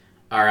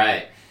All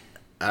right.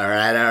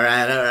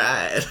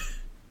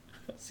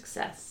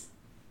 Success.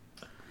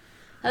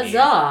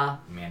 Huzzah!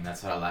 Man,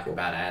 that's what I like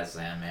about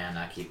Aslan, man.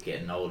 I keep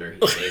getting older.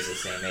 He stays the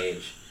same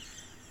age.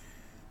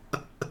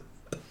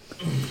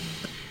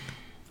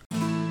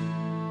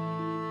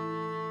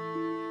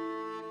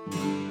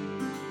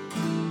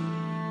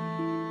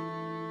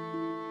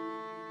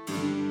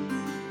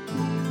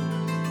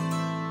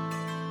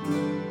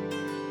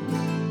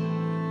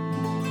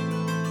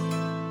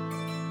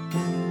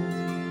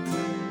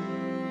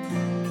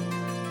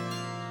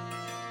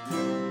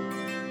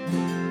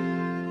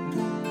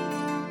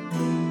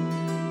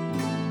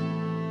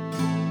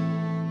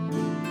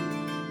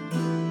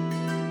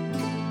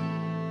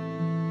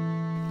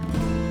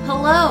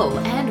 Hello,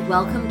 and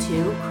welcome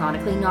to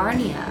Chronicling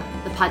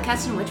Narnia, the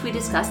podcast in which we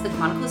discuss the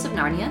Chronicles of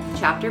Narnia,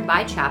 chapter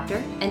by chapter,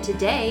 and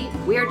today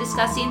we are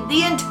discussing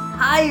the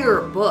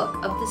entire book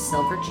of The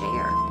Silver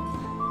Chair.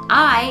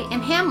 I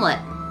am Hamlet,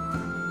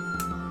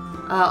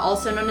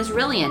 also known as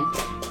Rillian,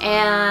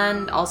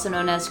 and also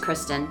known as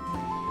Kristen.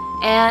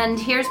 And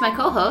here's my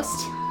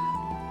co-host.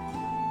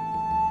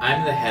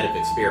 I'm the head of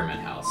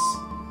Experiment House,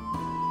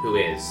 who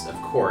is, of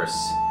course,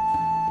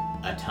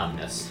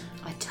 Autumnus.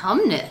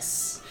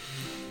 Autumnus.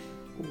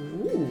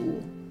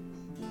 Ooh.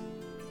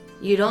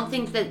 You don't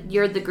think that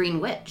you're the Green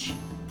Witch?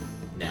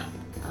 No.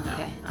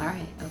 Okay,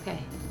 alright, okay.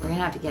 We're gonna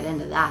have to get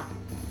into that.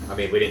 I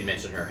mean, we didn't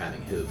mention her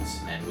having hooves,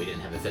 and we didn't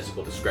have a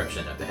physical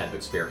description of the head of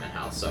Experiment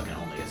House, so I can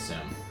only assume.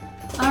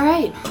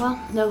 Alright, well,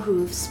 no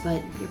hooves,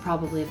 but you're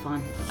probably a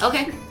fawn.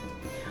 Okay.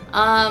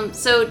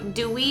 So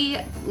do we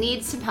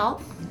need some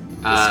help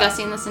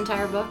discussing this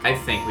entire book? I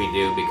think we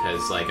do,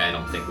 because, I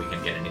don't think we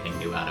can get anything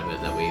new out of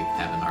it that we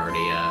haven't already,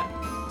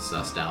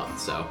 sussed out,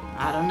 so.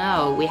 I don't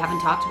know. We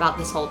haven't talked about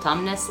this whole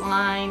Tumnus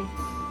line,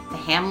 the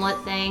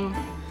Hamlet thing.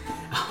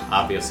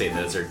 Obviously,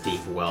 those are deep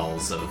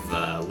wells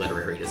of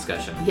literary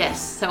discussion. Yes,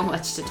 so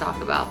much to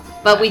talk about.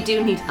 But we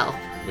do need help.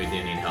 We do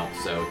need help,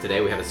 so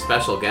today we have a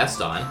special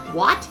guest on.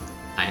 What?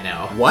 I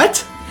know.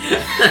 What?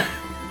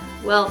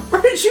 Well...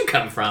 Where did you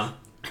come from?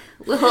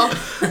 Well...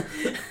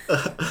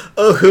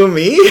 Oh, who,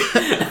 me?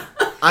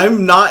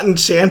 I'm not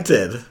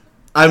enchanted.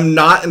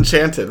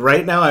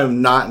 Right now,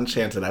 I'm not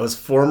enchanted. I was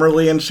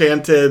formerly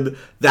enchanted.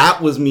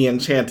 That was me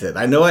enchanted.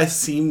 I know I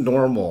seemed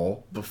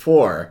normal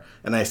before,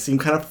 and I seem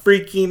kind of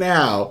freaky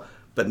now,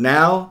 but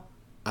now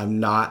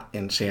I'm not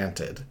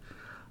enchanted.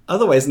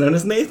 Otherwise known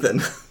as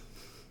Nathan.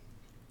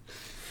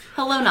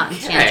 Hello, not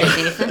enchanted,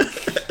 Nathan.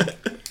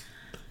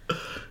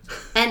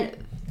 And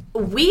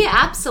we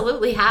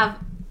absolutely have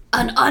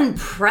an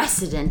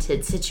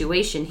unprecedented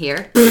situation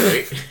here.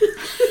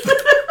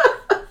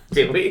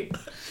 Did we?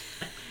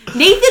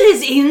 Nathan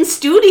is in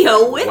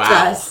studio with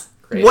us.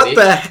 Crazy. What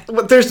the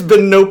heck? There's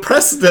been no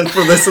precedent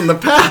for this in the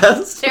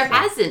past. There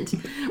hasn't.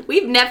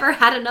 We've never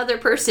had another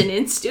person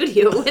in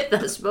studio with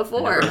us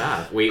before.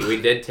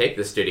 We did take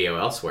the studio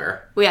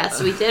elsewhere.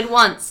 Yes, we did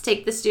once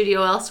take the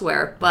studio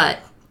elsewhere, but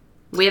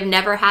we have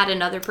never had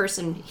another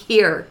person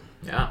here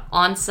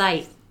on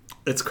site.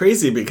 It's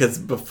crazy because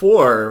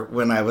before,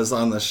 when I was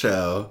on the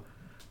show,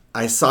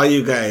 I saw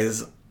you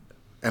guys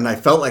and I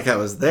felt like I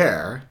was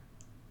there,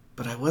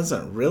 but I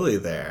wasn't really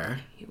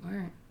there. You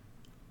weren't.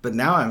 But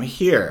now I'm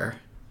here.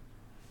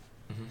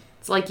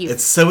 It's like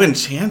It's so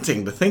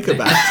enchanting to think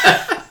about.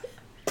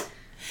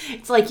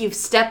 It's like you've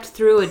stepped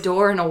through a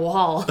door in a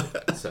wall.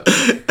 So.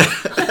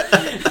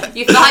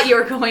 You thought you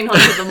were going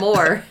onto the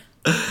moor.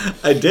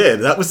 I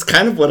did. That was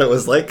kind of what it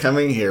was like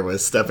coming here,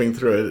 was stepping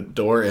through a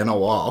door in a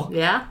wall.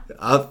 Yeah?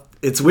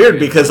 It's weird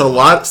because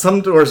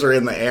some doors are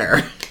in the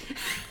air.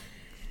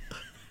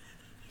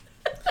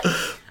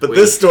 But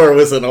this door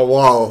was in a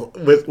wall,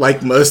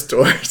 like most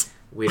doors.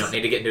 We don't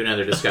need to get into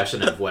another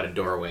discussion of what a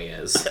doorway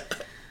is.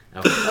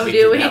 We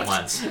did do that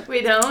once.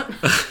 We don't.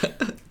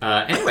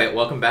 Anyway,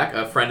 welcome back.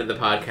 A friend of the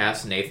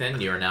podcast,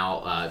 Nathan. You're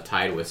now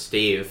tied with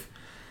Steve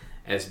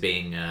as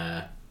being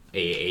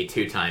a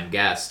two-time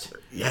guest.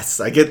 Yes,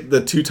 I get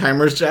the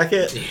two-timers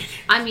jacket.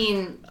 I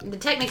mean,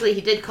 technically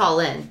he did call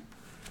in.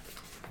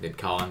 Did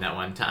call in that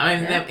one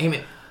time. I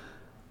mean,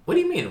 what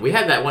do you mean? We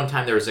had that one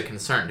time there was a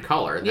concerned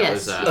caller.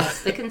 Yes,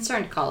 the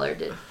concerned caller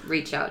did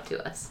reach out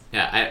to us.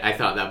 Yeah, I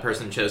thought that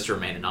person chose to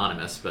remain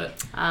anonymous,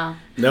 but...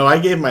 No, I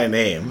gave my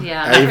name.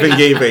 Yeah. I even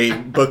gave a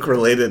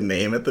book-related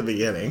name at the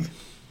beginning.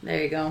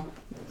 There you go.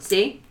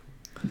 See?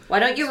 Why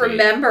don't you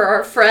remember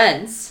our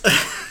friends?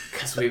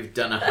 Because we've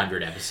done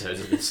 100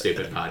 episodes of this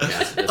stupid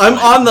podcast. At this I'm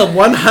point. on the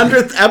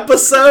 100th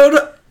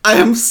episode. I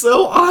am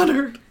so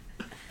honored.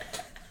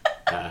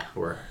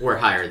 We're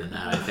higher than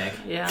that, I think.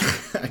 Yeah.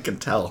 I can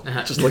tell.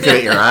 Just looking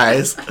at your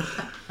eyes.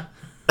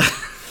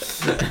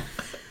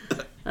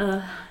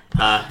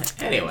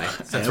 Anyway,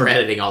 since we're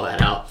editing all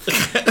that out,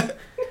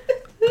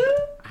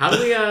 how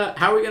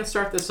are we going to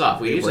start this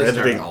off? We're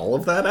editing all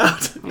of that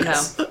out?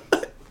 No.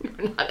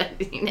 We're not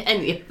editing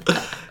any of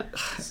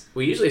that.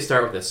 We usually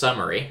start with a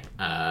summary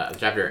of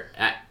chapter.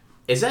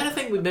 Is that a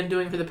thing we've been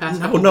doing for the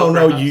past couple No. book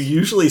wrap-ups? You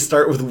usually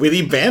start with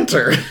witty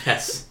banter.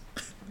 Yes.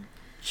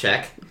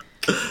 Check.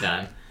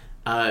 Done.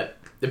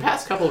 The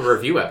past couple of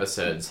review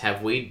episodes,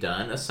 have we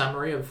done a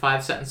summary of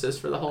 5 sentences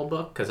for the whole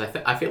book? Because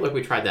I feel like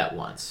we tried that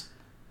once.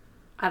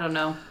 I don't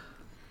know.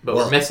 But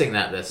we're missing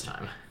that this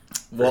time.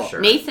 Well,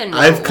 sure. Nathan,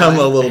 I've come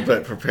a little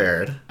bit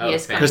prepared. Oh,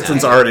 Yes, fantastic.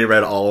 Kristen's already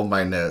read all of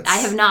my notes. I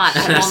have not.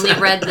 I've only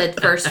read the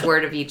first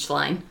word of each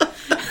line.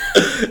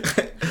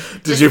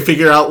 Did you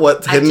figure out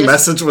what hidden just-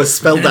 message was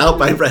spelled out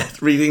by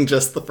reading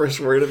just the first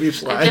word of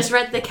each line? I just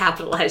read the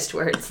capitalized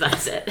words.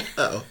 That's it.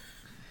 Oh.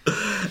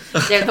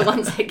 They're the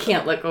ones I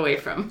can't look away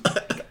from.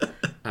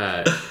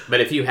 But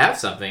if you have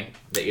something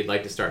that you'd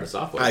like to start us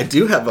off with. I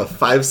do have a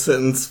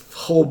 5-sentence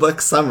whole book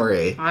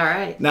summary. All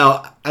right.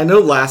 Now, I know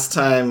last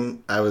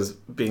time I was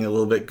being a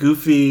little bit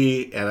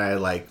goofy and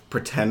I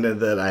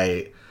pretended that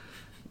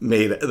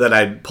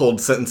I'd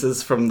pulled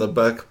sentences from the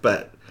book,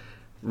 but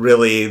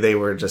really they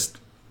were just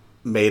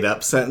made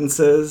up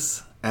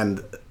sentences,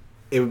 and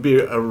it would be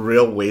a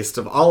real waste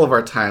of all of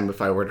our time if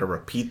I were to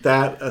repeat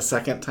that a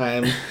second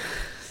time.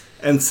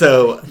 And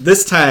so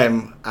this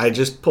time I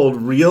just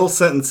pulled real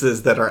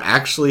sentences that are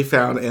actually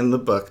found in the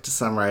book to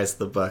summarize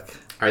the book.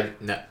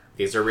 No,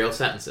 these are real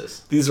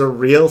sentences. These are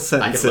real I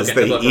sentences. can look at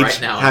the They book each right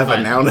now and have a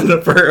find noun and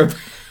a verb.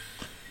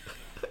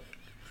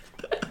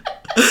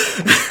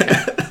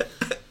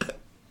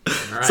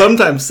 All right.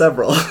 Sometimes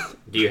several.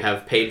 Do you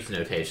have page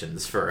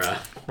notations for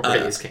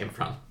where these came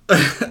from?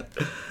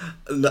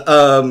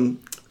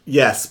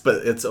 Yes,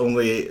 but it's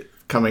only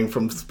coming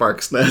from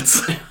Sparks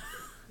Notes.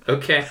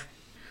 Okay.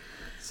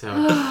 So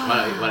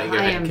why don't you go I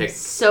ahead am and kick?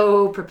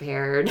 so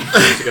prepared. Go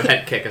ahead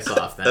and kick us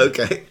off then.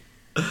 Okay.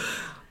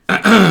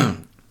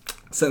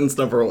 Sentence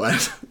number 1.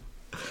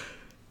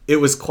 It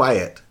was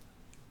quiet.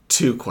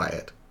 Too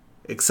quiet.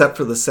 Except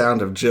for the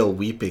sound of Jill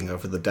weeping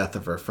over the death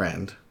of her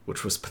friend,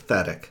 which was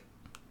pathetic.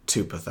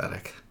 Too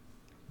pathetic.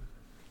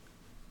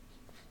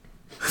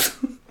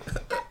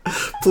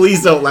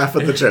 Please don't laugh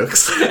at the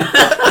jokes.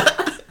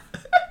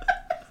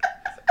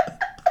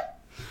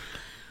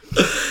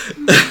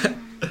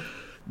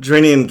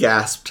 Drinian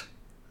gasped.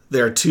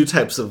 There are 2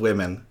 types of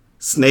women,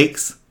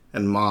 snakes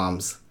and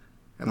moms.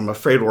 And I'm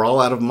afraid we're all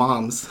out of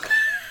moms.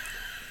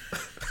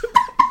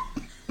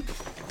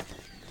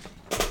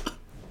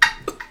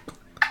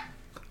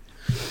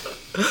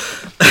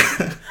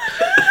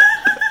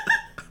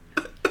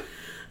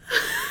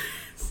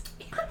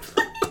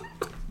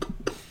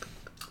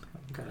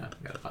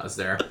 Gotta pause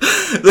there.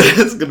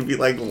 There's going to be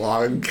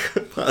long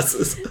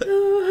pauses.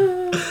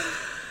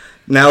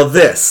 Now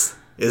this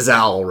is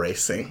owl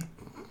racing.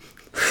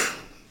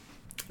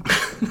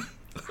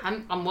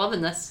 I'm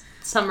loving this.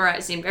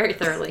 Summarizing very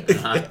thoroughly.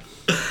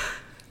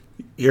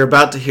 You're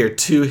about to hear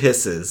 2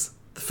 hisses.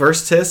 The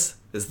first hiss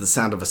is the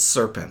sound of a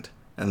serpent,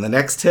 and the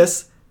next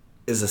hiss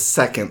is a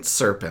second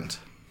serpent.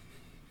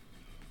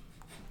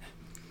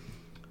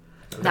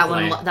 That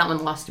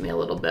one lost me a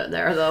little bit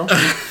there, though.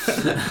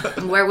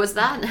 Where was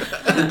that?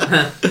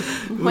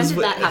 When did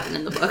that happen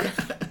in the book?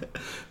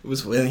 It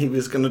was when he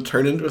was going to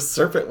turn into a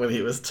serpent when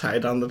he was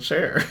tied on the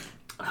chair.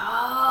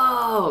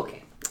 Oh,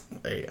 okay.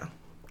 There you go.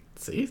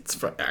 See,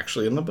 it's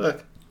actually in the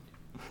book.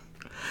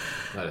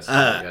 That is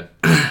so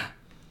good.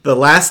 The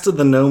last of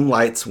the gnome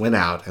lights went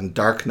out, and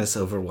darkness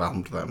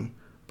overwhelmed them.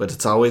 But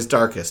it's always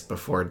darkest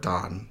before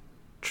dawn.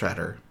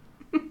 Treader.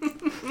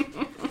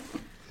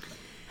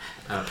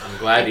 I'm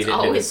glad you didn't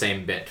do the always-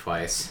 same bit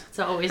twice. It's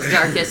always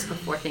darkest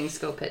before things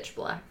go pitch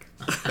black.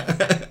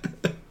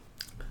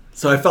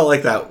 So I felt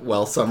like that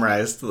well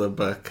summarized the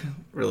book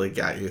really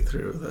got you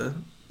through the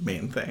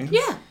main thing.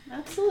 Yeah,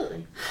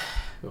 absolutely.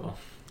 Cool.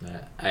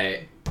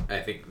 I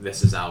think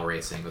 "This is Owl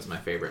Racing" was my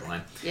favorite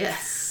line.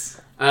 Yes.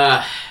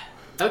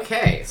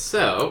 Okay,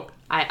 so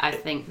I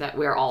think that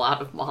we're all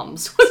out of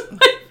moms was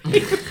my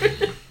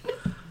favorite.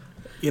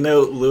 You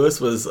know,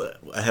 Lewis was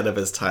ahead of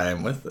his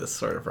time with this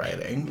sort of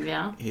writing.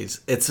 Yeah.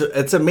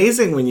 It's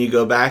amazing when you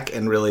go back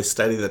and really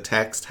study the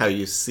text how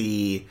you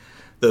see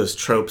those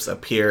tropes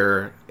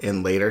appear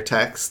in later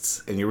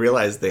texts, and you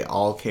realize they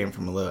all came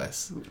from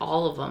Lewis.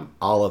 All of them.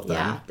 All of them.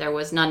 Yeah, there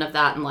was none of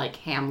that in like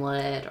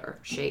Hamlet or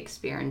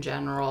Shakespeare in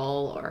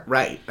general or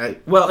Right.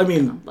 Well, I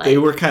mean, like they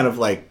were kind of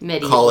like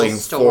medieval calling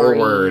stories.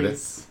 forward.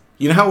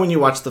 You know how when you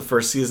watch the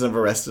first season of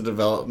Arrested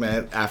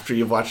Development, after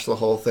you've watched the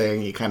whole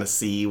thing, you kind of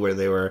see where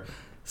they were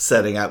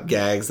setting up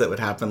gags that would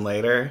happen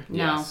later? No.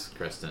 yes,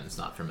 Kristen's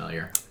not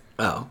familiar.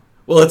 Oh.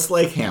 Well, it's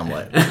like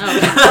Hamlet.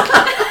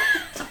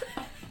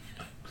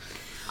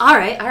 All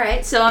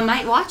right. So I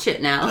might watch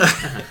it now.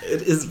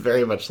 It is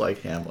very much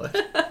like Hamlet.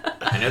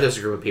 I know there's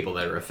a group of people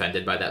that are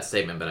offended by that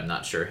statement, but I'm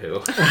not sure who.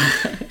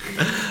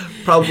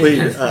 Probably,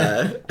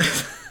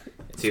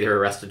 It's either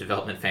Arrested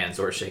Development fans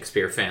or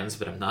Shakespeare fans,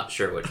 but I'm not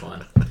sure which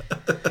one.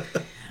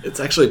 it's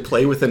actually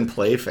Play Within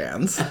Play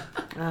fans.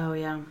 Oh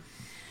yeah.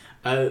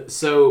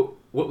 So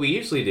what we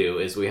usually do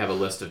is we have a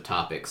list of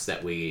topics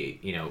that we,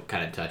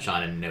 kind of touch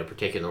on in no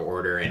particular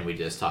order, and we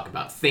just talk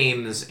about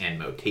themes and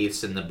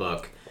motifs in the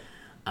book.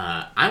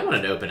 I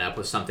wanted to open up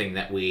with something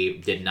that we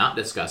did not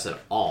discuss at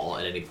all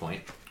at any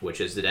point,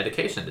 which is the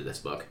dedication to this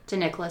book To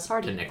Nicholas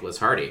Hardy. to Nicholas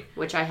Hardy.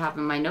 Which I have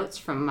in my notes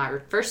from our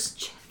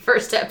first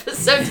first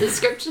episode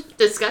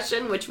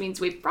discussion, which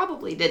means we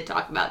probably did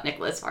talk about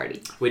Nicholas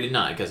Hardy. We did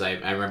not, because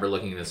I remember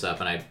looking this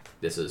up, and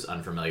this is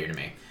unfamiliar to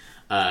me.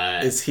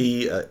 Is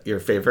he your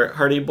favorite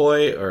Hardy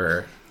Boy,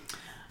 or?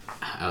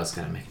 I was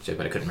going to make a joke,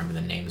 but I couldn't remember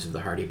the names of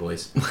the Hardy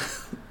Boys.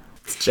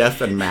 It's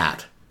Jeff and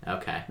Matt.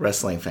 Okay.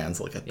 Wrestling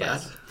fans look at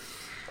Yes.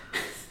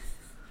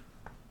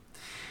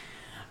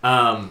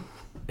 that.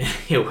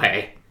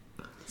 Anyway,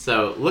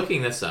 so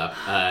looking this up,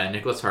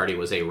 Nicholas Hardy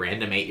was a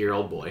random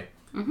 8-year-old boy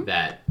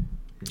that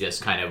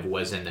just kind of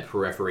was in the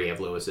periphery of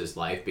Lewis's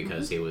life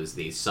because he was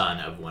the son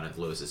of one of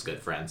Lewis's good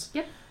friends.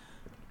 Yep.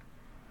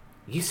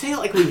 You say it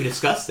like we've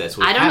discussed this.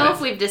 I don't know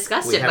if we've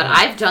discussed it, but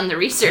I've done the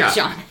research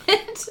on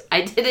it.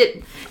 I did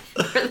it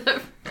for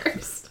the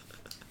first.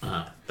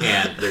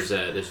 And there's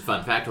a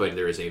fun factoid.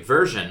 There is a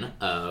version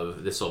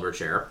of the Silver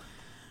Chair,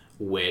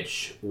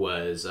 which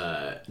was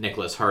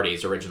Nicholas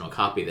Hardy's original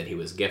copy that he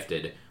was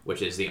gifted,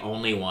 which is the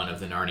only one of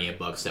the Narnia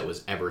books that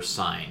was ever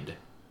signed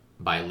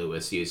by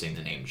Lewis using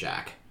the name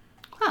Jack.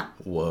 Huh.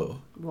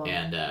 Whoa.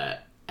 And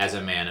as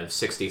a man of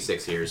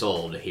 66 years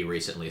old, he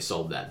recently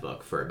sold that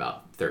book for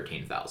about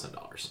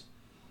 $13,000.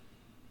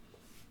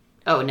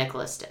 Oh,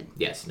 Nicholas did.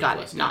 Yes, Got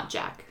Nicholas it. did. Not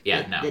Jack.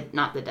 Yeah, no.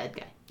 Not the dead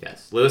guy.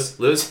 Yes,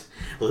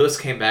 Lewis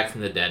came back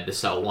from the dead to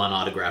sell one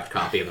autographed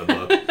copy of a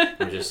book.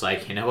 We're just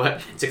like, you know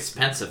what? It's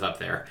expensive up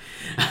there.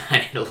 I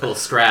need a little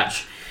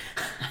scratch.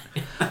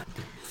 I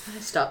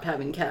stopped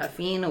having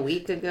caffeine a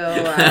week ago.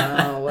 I don't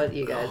know what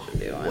you guys are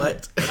doing.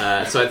 What?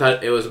 So I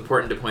thought it was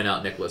important to point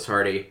out Nicholas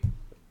Hardy.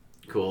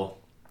 Cool.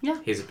 Yeah.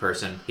 He's a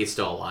person. He's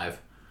still alive.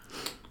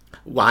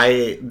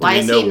 Why? Why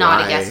is he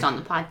not a guest on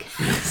the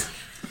podcast?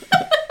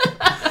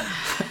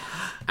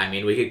 I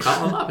mean, we could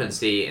call him up and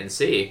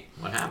see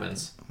what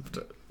happens.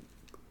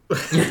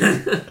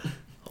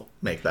 I'll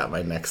make that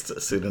my next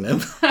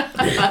pseudonym.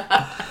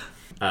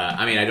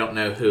 I mean, I don't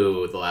know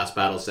who The Last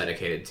Battle's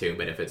dedicated to,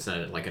 but if it's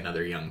like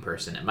another young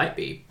person, it might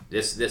be.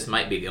 This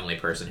might be the only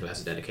person who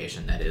has a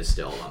dedication that is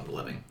still among the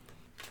living.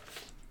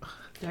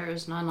 There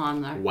is none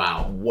on there.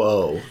 Wow.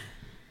 Whoa.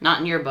 Not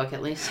in your book,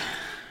 at least.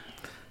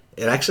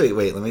 It actually,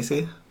 wait, let me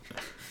see.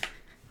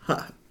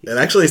 Huh. It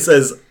actually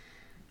says,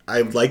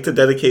 I'd like to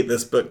dedicate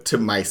this book to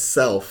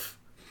myself.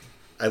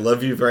 I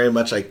love you very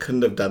much. I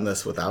couldn't have done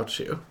this without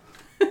you.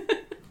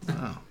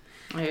 Oh.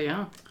 There you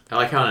go. I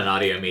like how in an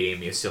audio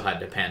medium you still had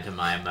to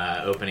pantomime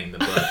opening the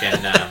book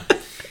and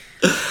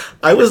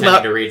I was pretending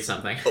not to read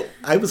something.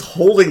 I was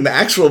holding the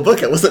actual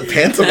book. I wasn't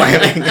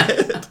pantomiming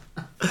it.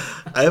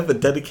 I have a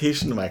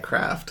dedication to my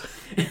craft.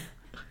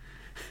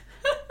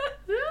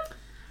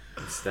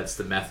 That's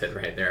the method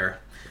right there.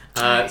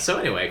 So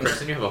anyway,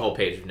 Kristen, you have a whole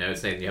page of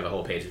notes. Nathan, you have a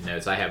whole page of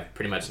notes. I have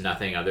pretty much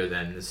nothing other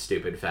than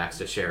stupid facts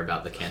to share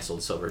about the canceled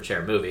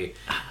Silverchair movie.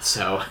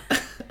 So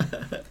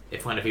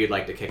if one of you would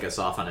like to kick us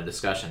off on a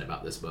discussion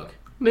about this book.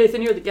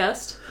 Nathan, you're the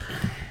guest.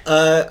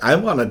 I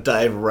want to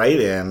dive right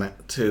in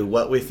to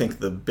what we think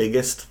the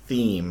biggest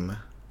theme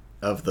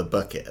of the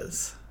book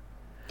is.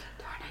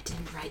 Darn, I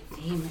didn't write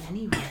theme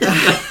anyway.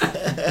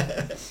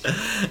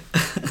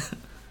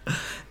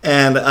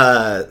 And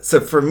so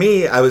for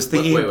me, I was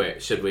thinking...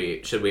 Wait. Should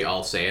we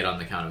all say it on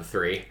the count of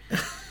 3?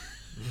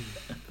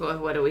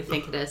 What do we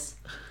think it is?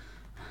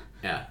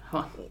 Yeah.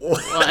 1,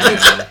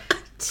 One,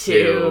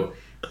 2,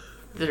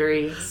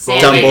 3.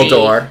 Sanity.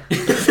 Dumbledore.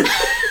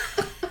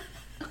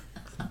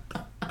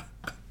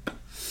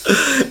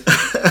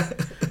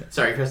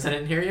 Sorry, Kristen, I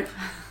didn't hear you?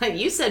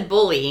 You said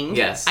bullying.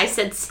 Yes. I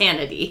said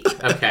sanity.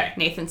 Okay.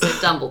 Nathan said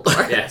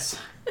Dumbledore. Yes.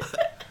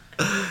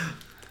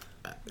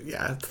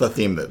 Yeah, it's the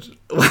theme that...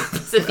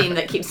 It's the theme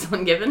that keeps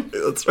on giving.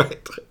 That's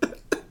right.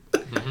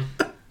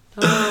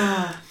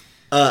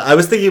 I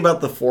was thinking about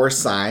the 4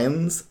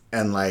 signs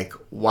and like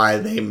why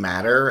they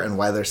matter and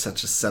why they're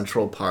such a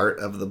central part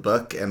of the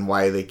book and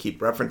why they keep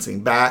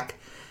referencing back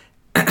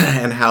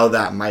and how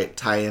that might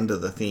tie into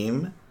the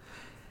theme.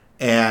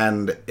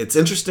 And it's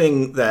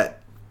interesting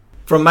that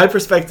from my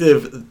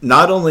perspective,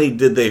 not only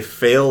did they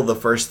fail the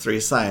first 3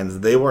 signs,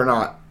 they were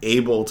not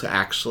able to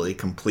actually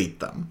complete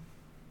them.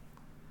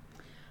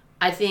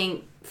 I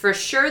think for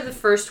sure the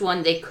first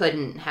one they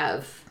couldn't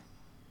have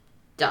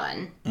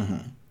done.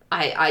 Mm-hmm.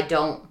 I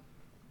don't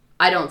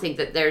think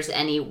that there's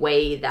any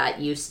way that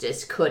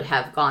Eustace could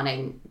have gone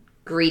and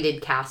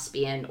greeted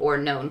Caspian or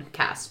known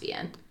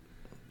Caspian.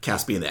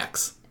 Caspian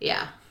X.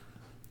 Yeah.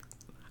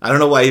 I don't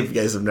know why you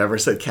guys have never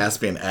said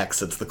Caspian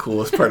X. It's the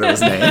coolest part of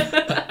his name.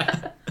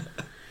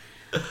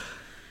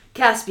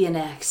 Caspian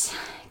X.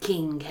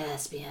 King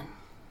Caspian.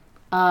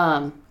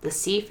 The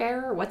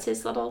Seafarer, what's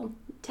his little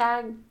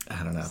tag?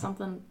 I don't know.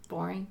 Something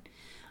boring.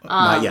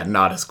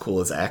 Not as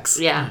cool as X.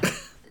 Yeah.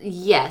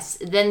 Yes.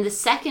 Then the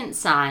second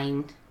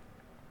sign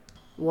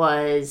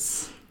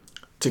was...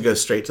 To go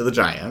straight to the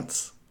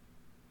giants.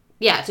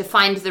 Yeah, to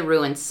find the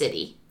ruined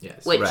city.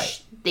 Yes. Which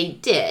Right. they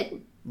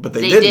did. But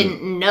they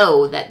didn't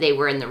know that they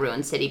were in the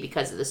ruined city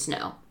because of the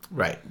snow.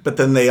 Right. But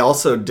then they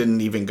also didn't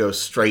even go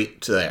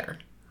straight to there.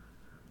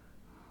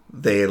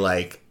 They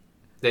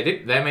They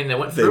did. I mean, they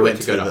went through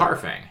it to go to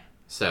Harfang.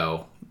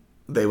 So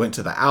they went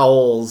to the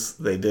owls.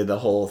 They did the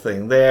whole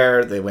thing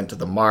there. They went to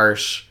the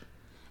marsh.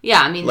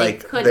 Yeah, I mean,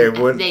 Like, they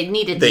couldn't. They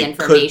needed the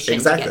information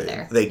to get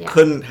there. They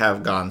couldn't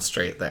have gone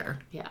straight there.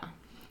 Yeah.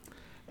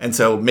 And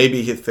so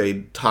maybe if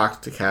they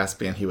talked to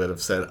Caspian, he would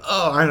have said,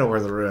 "Oh, I know where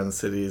the ruined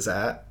city is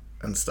at,"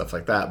 and stuff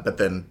like that. But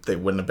then they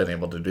wouldn't have been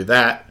able to do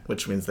that,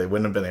 which means they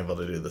wouldn't have been able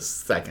to do the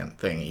second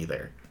thing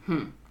either.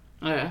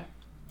 Okay.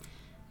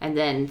 And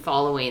then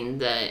following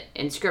the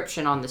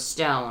inscription on the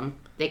stone,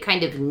 they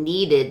kind of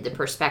needed the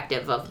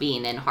perspective of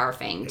being in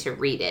Harfang to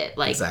read it.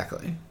 Like,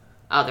 Exactly.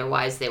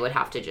 otherwise, they would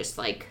have to just,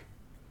 like,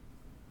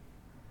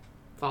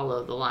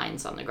 follow the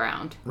lines on the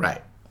ground.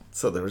 Right.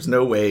 So there was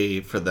no way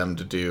for them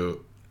to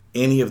do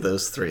any of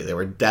those three. They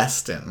were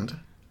destined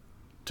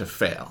to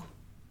fail.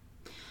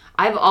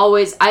 I've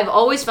always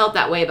felt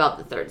that way about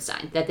the third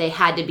sign, that they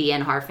had to be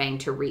in Harfang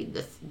to read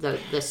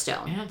the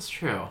stone. Yeah, that's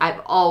true. I've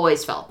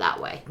always felt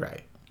that way.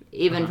 Right.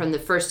 Even from the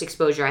first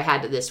exposure I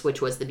had to this,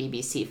 which was the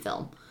BBC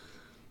film.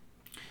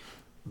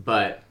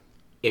 But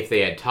if they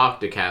had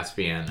talked to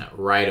Caspian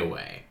right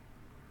away,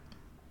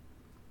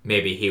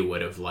 maybe he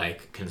would have,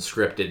 like,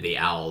 conscripted the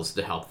owls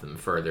to help them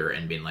further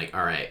and been like,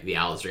 all right, the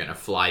owls are going to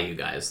fly you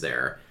guys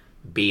there.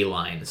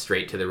 Beeline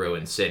straight to the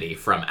ruined city.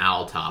 From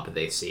Owl Top,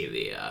 they see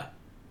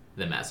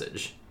the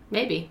message.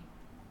 Maybe.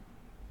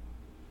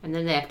 And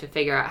then they have to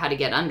figure out how to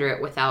get under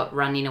it without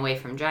running away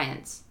from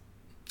giants.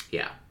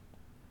 Yeah.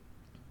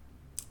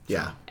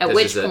 Yeah.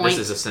 This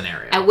is a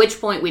scenario. At which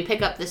point we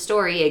pick up the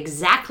story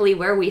exactly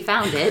where we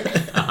found it.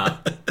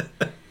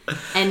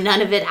 And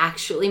none of it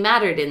actually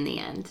mattered in the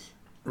end.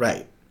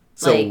 Right.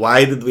 So Like-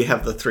 why did we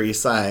have the three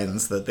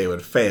signs that they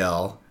would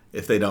fail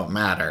if they don't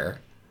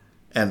matter?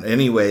 And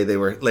anyway, they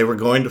were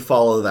going to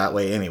follow that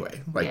way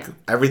anyway. Like, Yeah.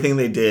 everything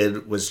they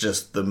did was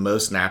just the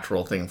most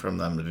natural thing from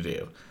them to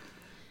do.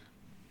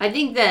 I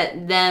think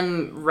that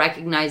them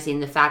recognizing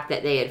the fact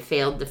that they had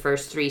failed the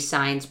first three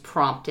signs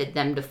prompted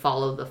them to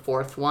follow the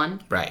fourth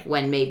one. Right.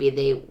 When maybe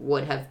they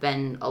would have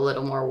been a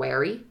little more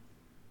wary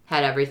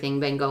had everything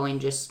been going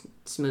just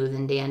smooth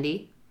and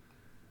dandy.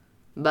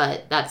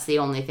 But that's the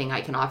only thing I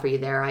can offer you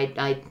there.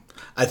 I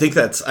I think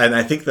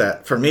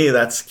that for me,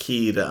 that's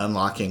key to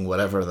unlocking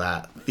whatever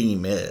that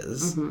theme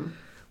is,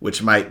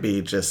 which might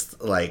be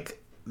just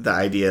like the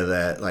idea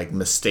that like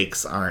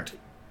mistakes aren't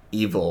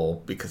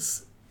evil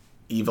because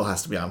evil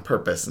has to be on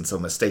purpose. And so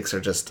mistakes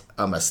are just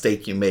a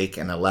mistake you make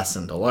and a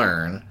lesson to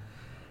learn.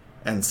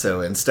 And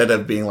so instead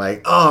of being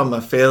like, oh, I'm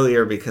a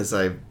failure because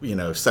I,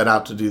 set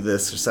out to do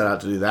this or set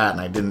out to do that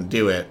and I didn't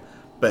do it,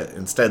 but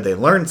instead they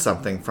learned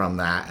something from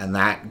that, and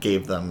that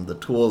gave them the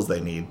tools they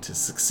need to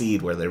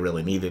succeed where they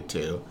really needed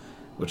to,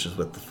 which is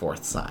with the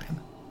fourth sign.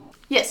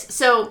 Yes,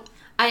 so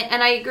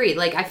I agree.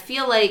 Like, I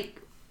feel like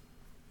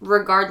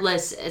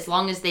regardless, as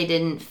long as they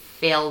didn't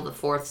fail the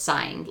fourth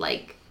sign,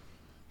 like,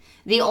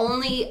 the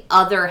only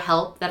other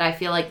help that I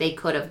feel like they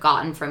could have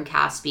gotten from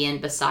Caspian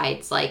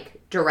besides, like,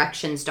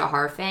 directions to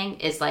Harfang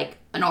is, like,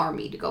 an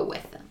army to go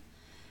with them.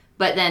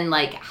 But then,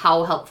 like,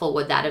 how helpful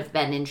would that have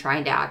been in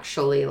trying to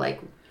actually, like,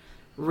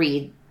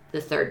 read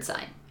the third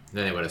sign?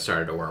 Then they would have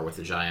started a war with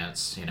the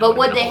giants. But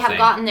would they have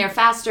gotten there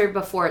faster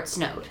before it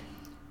snowed?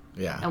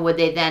 Yeah. And would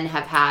they then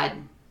have had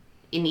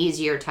an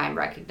easier time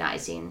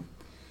recognizing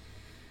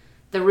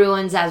the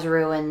ruins as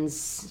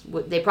ruins?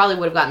 They probably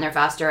would have gotten there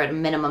faster, at a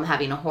minimum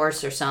having a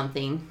horse or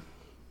something,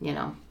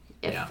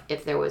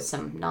 if there was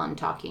some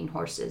non-talking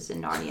horses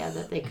in Narnia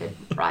that they could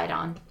ride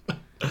on.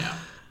 Yeah.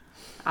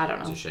 I don't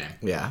It's know. a shame.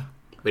 Yeah.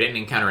 We didn't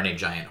encounter any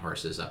giant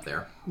horses up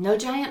there. No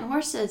giant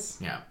horses.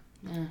 Yeah.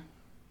 Yeah.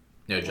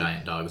 No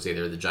giant dogs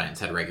either. The giants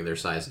had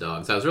regular-sized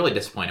dogs. I was really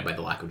disappointed by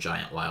the lack of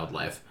giant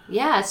wildlife.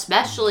 Yeah,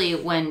 especially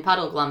when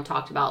Puddleglum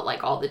talked about,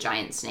 like, all the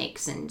giant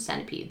snakes and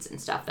centipedes and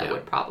stuff that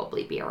would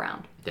probably be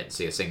around. Didn't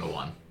see a single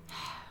one.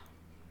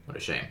 What a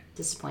shame.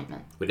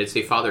 Disappointment. We did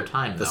see Father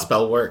Time, though. The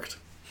spell worked.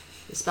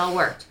 The spell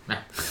worked.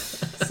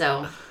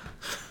 So,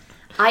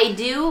 I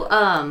do,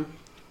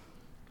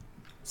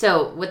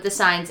 so with the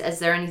signs, is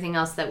there anything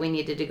else that we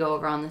needed to go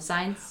over on the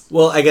signs?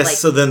 Well, I guess, Like-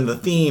 so then the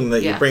theme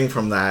that you Yeah. bring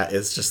from that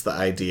is just the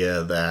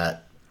idea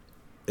that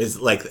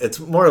is like, it's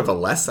more of a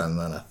lesson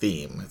than a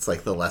theme. It's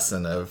like the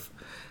lesson of,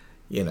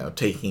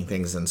 taking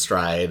things in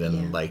stride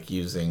and like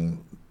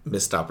using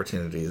missed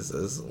opportunities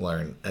as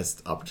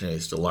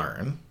opportunities to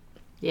learn.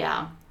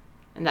 Yeah.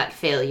 And that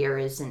failing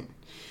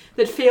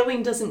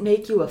doesn't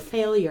make you a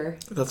failure.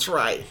 That's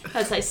right.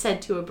 As I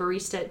said to a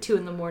barista at 2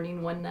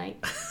 a.m. one night.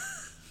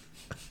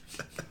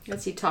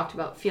 As he talked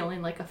about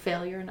feeling like a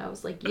failure, and I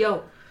was like,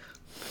 yo,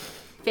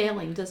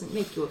 failing doesn't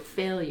make you a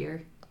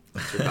failure.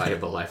 Those are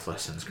valuable life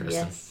lessons,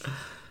 Kristen. Yes.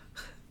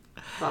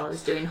 While I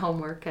was doing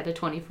homework at a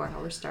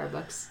 24-hour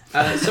Starbucks.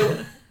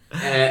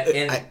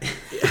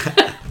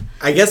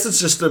 I guess it's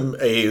just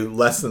a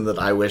lesson that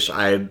I wish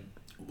I'd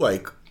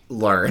like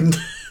learned.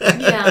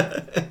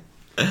 Yeah.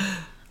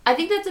 I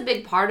think that's a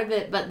big part of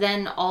it, but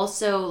then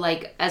also,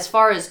 like, as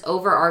far as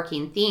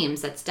overarching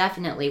themes, that's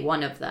definitely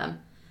one of them.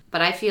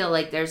 But I feel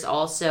like there's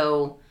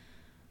also,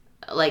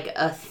 like,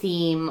 a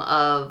theme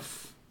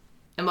of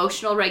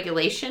emotional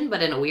regulation,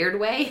 but in a weird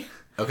way.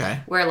 Okay.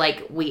 Where,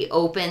 like, we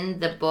open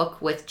the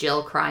book with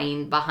Jill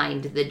crying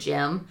behind the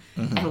gym,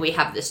 and we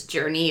have this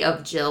journey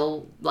of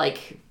Jill,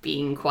 like,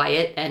 being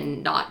quiet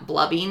and not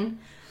blubbing.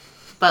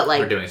 But,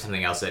 like... Or doing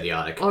something else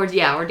idiotic. Or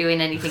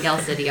doing anything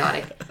else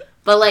idiotic.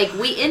 But, like,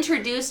 we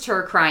introduced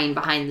her crying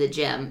behind the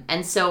gym.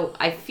 And so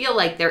I feel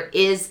like there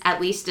is at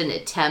least an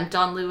attempt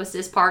on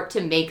Lewis's part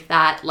to make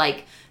that,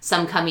 like,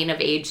 some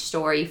coming-of-age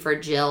story for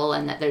Jill,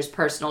 and that there's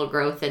personal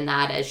growth in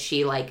that as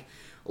she, like,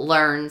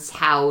 learns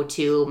how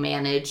to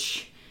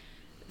manage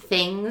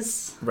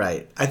things.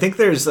 Right. I think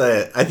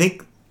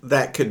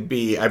that could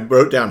be... I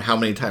wrote down how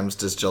many times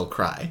does Jill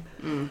cry.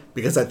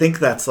 Because I think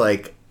that's,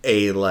 like,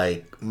 a,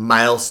 like,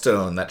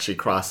 milestone that she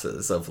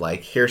crosses of,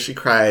 like, here she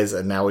cries,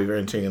 and now we're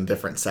entering a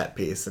different set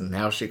piece, and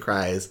now she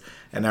cries,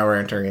 and now we're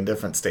entering a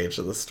different stage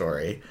of the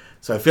story.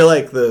 So I feel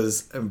like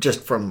those,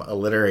 just from a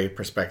literary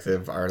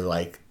perspective, are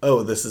like,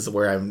 oh, this is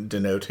where I'm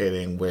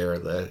denotating where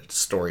the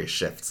story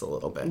shifts a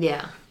little bit.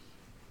 Yeah.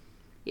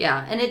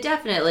 Yeah, and it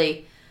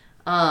definitely...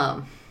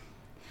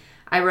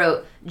 I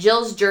wrote,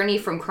 Jill's journey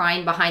from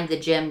crying behind the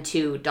gym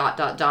to ...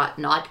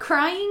 not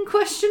crying, ?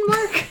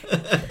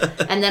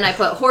 And then I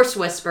put horse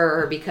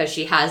whisperer because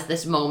she has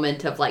this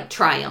moment of, like,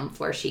 triumph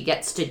where she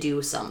gets to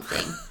do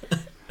something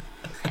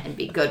and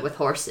be good with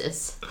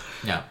horses.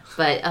 Yeah.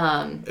 But,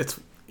 It's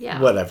yeah.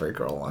 what every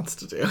girl wants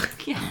to do.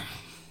 Yeah.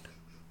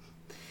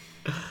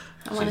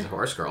 She's a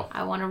horse girl.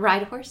 I want to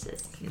ride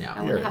horses. Yeah.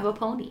 I want to have a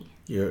pony.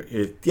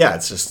 Yeah,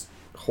 it's just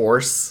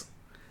horse,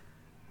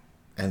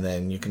 and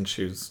then you can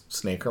choose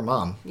snake or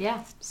mom.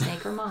 Yeah,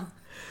 snake or mom.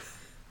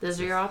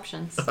 Those are your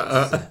options.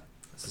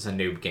 This is a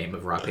new game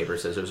of rock, paper,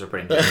 scissors we're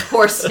putting together.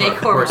 Horse,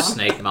 snake, or Horse, mom.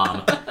 snake,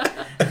 mom.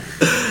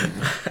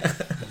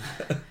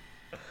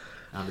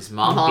 Does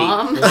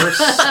mom beat horse?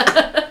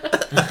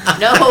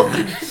 No.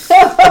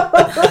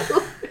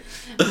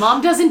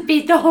 Mom doesn't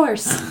beat the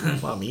horse.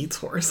 Mom eats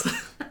horse.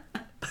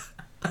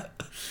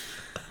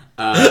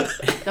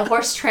 The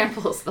horse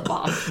tramples the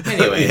mom.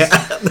 Anyways.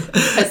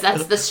 Because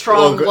that's the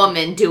strong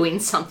woman doing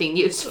something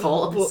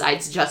useful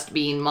besides just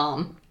being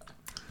mom.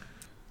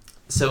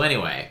 So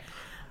anyway,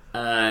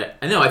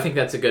 I think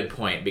that's a good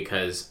point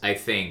because I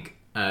think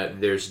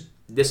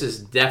this is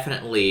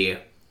definitely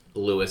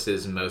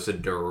Lewis's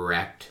most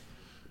direct,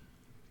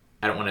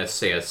 I don't want to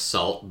say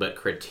assault, but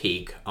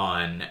critique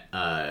on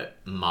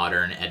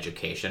modern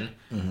education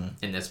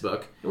in this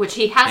book. Which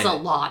he has a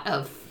lot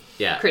of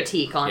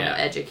critique on Yeah.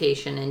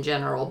 education in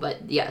general,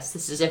 but yes,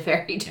 this is a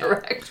very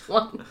direct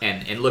one.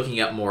 And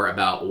looking up more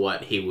about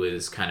what he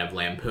was kind of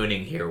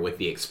lampooning here with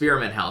the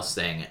experiment house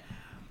thing,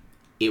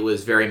 it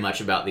was very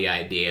much about the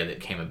idea that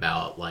came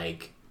about,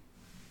 like,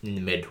 in the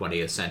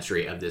mid-20th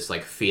century of this,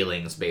 like,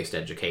 feelings-based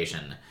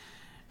education.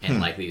 And,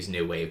 like, these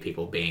new wave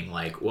people being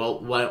like, well,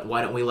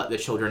 why don't we let the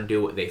children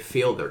do what they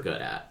feel they're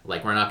good at?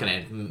 Like, we're not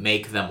going to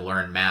make them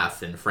learn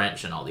math and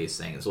French and all these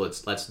things.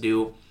 Let's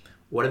do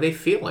what do they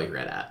feel like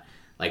good at?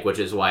 Like, which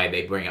is why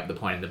they bring up the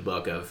point in the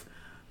book of,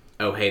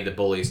 oh, hey, the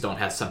bullies don't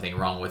have something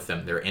wrong with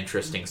them. They're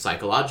interesting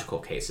psychological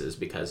cases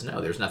because, no,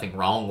 there's nothing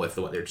wrong with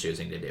what they're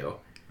choosing to do.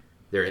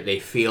 They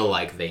feel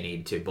like they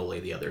need to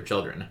bully the other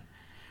children.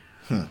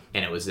 And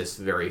it was this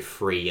very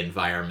free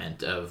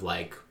environment of,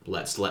 like,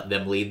 let's let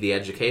them lead the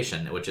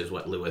education, which is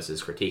what Lewis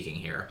is critiquing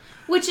here.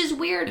 Which is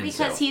weird And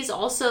because so- he's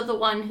also the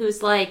one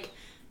who's like,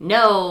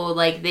 no,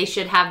 like, they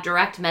should have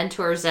direct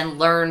mentors and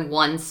learn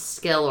one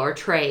skill or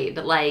trade.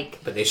 Like,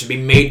 But they should be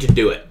made to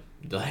do it.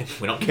 Like,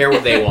 we don't care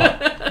what they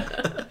want.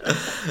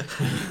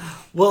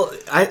 Well,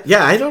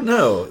 I don't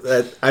know.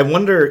 I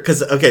wonder,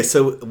 because, okay,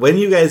 so when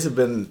you guys have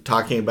been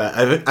talking about,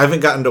 I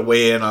haven't gotten to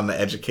weigh in on the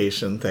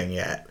education thing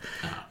yet.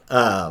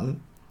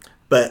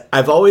 But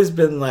I've always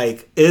been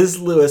like, is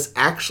Lewis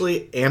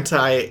actually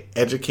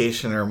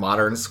anti-education or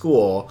modern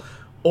school?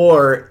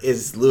 Or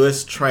is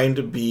Lewis trying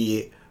to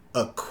be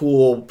a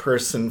cool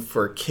person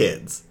for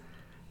kids?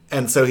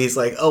 And so he's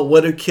like, oh,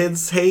 what do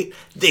kids hate?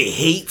 They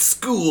hate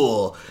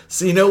school.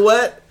 So you know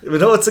what? You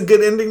know what's a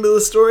good ending to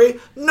the story?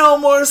 No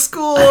more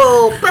school.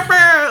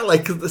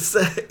 Like,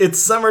 it's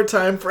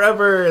summertime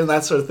forever and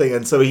that sort of thing.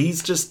 And so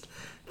he's just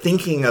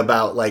thinking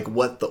about, like,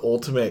 what the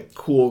ultimate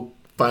cool,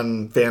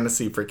 fun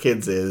fantasy for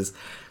kids is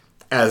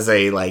as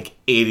a, like,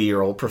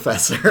 80-year-old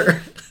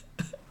professor.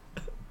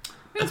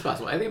 It's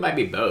possible. I think it might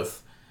be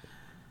both.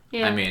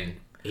 yeah. I mean,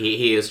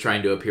 he is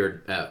trying to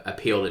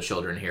appeal to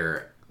children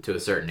here to a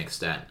certain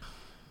extent,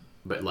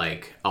 but,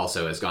 like,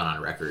 also has gone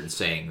on record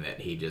saying that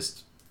he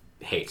just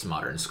hates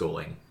modern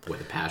schooling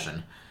with a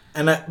passion.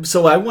 And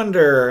so I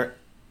wonder,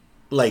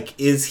 like,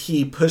 is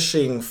he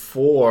pushing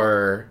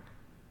for...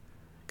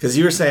 Because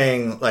you were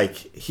saying, like,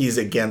 he's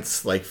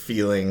against, like,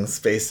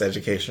 feelings-based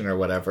education or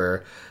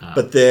whatever,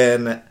 but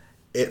then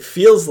it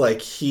feels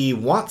like he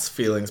wants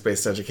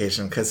feelings-based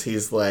education because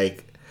he's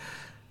like,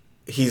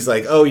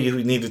 oh,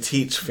 you need to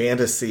teach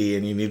fantasy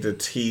and you need to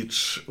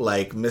teach,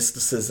 like,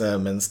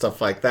 mysticism and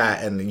stuff like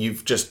that, and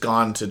you've just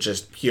gone to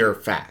just pure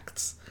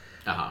facts.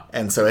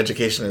 And so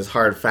education is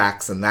hard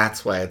facts, and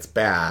that's why it's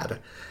bad.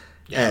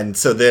 And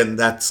so then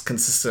that's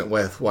consistent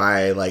with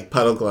why, like,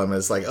 Puddleglum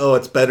is like, oh,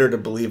 it's better to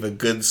believe a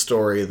good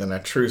story than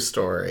a true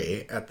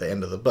story at the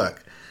end of the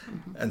book.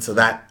 And so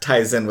that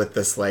ties in with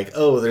this, like,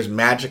 oh, there's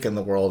magic in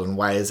the world, and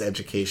why is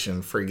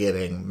education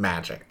forgetting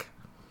magic?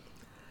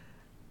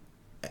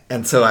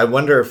 And so I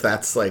wonder if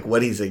that's, like,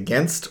 what he's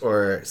against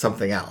or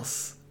something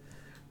else.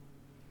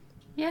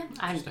 Yeah,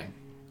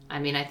 I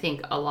mean, I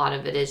think a lot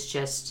of it is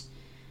just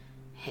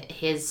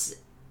his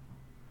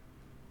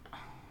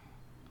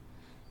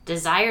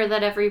desire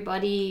that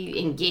everybody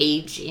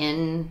engage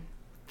in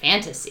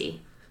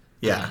fantasy.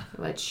 Yeah.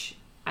 Which,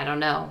 I don't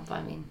know.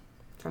 I mean,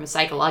 from a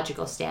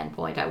psychological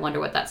standpoint, I wonder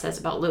what that says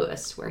about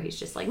Lewis, where he's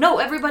just like, no,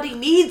 everybody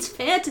needs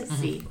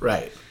fantasy.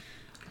 Right.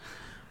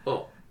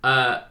 Well,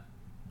 I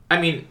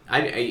mean,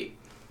 I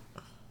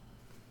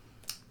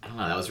don't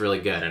know. That was really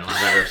good. I don't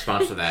have a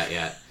response to that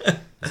yet.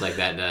 It's like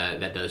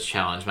that does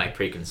challenge my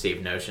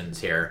preconceived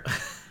notions here,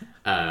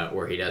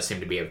 where he does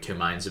seem to be of two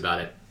minds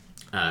about it.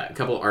 A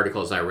couple of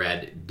articles I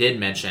read did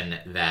mention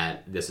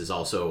that this is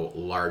also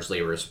largely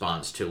a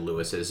response to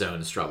Lewis's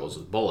own struggles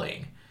with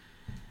bullying,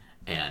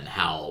 and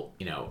how,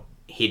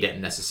 he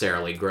didn't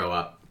necessarily grow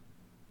up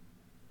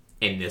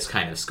in this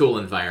kind of school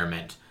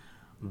environment,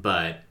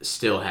 but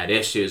still had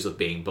issues with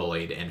being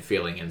bullied and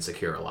feeling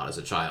insecure a lot as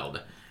a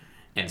child.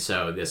 And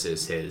so this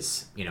is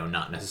his,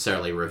 not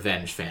necessarily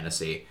revenge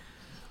fantasy,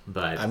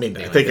 but... I mean,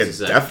 I think it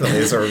definitely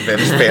is a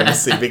revenge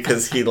fantasy,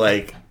 because he,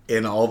 like,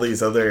 in all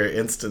these other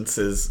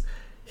instances,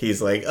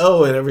 he's like,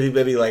 oh, and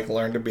everybody, like,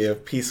 learned to be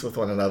at peace with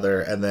one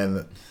another, and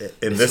then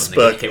in this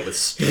book,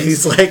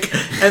 he's like,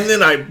 and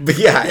then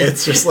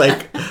it's just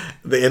like,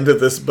 the end of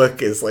this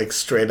book is, like,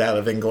 straight out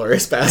of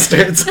Inglourious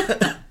Bastards.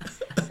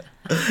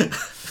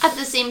 At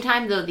the same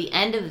time, though, the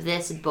end of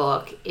this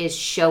book is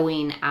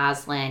showing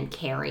Aslan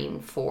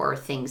caring for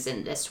things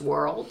in this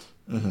world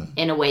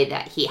in a way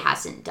that he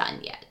hasn't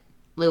done yet.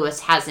 Lewis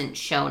hasn't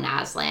shown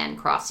Aslan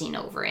crossing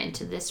over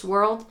into this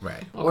world,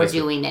 right, or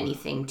doing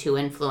anything to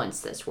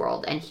influence this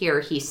world. And here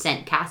he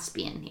sent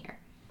Caspian here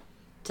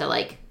to,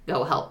 like,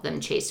 go help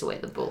them chase away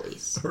the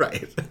bullies.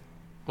 Right.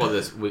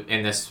 Well,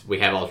 we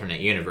have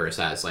alternate universe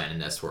Aslan in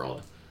this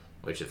world,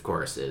 which of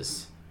course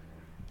is,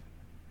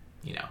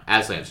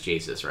 Aslan's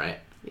Jesus, right?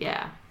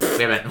 Yeah.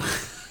 We haven't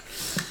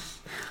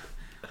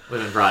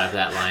brought up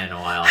that line in a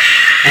while.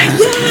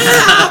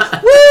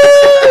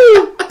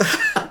 Woo!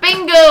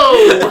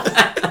 Bingo!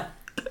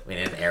 We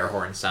need an air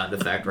horn sound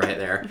effect right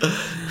there.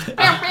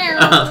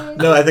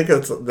 No, I think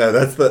that's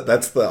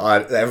the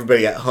odd,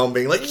 everybody at home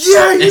being like,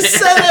 yeah, you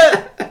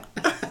said it.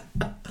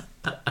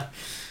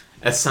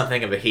 That's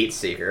something of a heat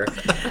seeker.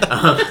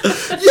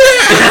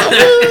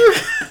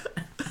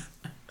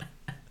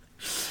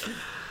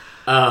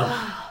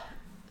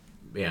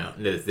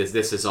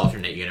 This is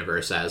alternate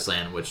universe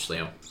Aslan, which,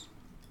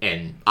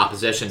 in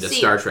opposition to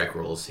Star Trek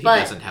rules, he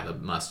doesn't have a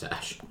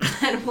mustache.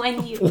 And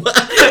when you... in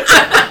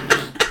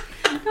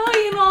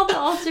all the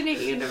alternate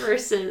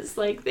universes,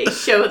 like, they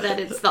show that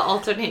it's the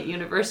alternate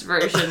universe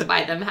version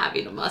by them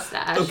having a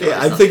mustache. Okay,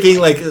 I'm thinking,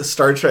 like,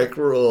 Star Trek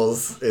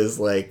rules is,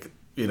 like,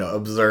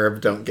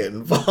 observe, don't get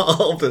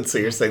involved, and so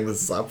you're saying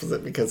this is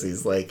opposite because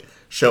he's, like,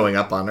 showing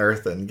up on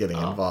Earth and getting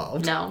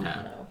involved. No.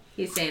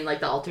 He's saying,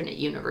 like, the alternate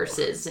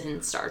universes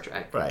in Star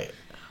Trek. Right.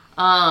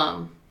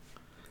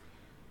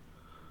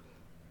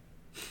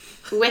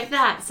 With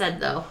that said,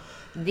 though,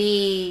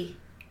 the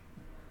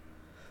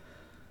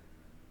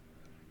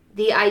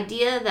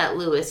idea that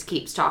Lewis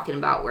keeps talking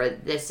about, where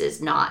this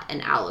is not an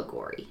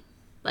allegory,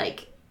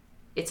 like,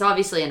 it's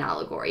obviously an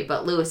allegory,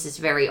 but Lewis is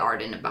very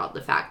ardent about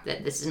the fact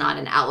that this is not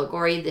an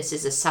allegory, this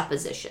is a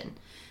supposition.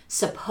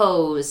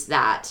 Suppose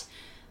that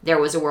there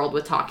was a world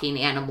with talking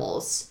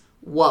animals,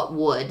 what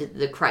would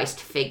the Christ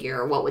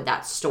figure, what would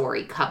that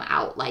story come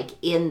out like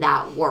in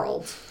that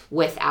world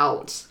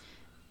without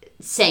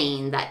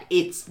saying that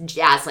it's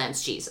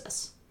Aslan's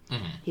Jesus?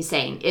 Mm-hmm. He's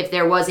saying, if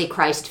there was a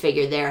Christ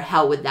figure there,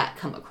 how would that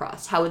come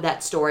across? How would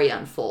that story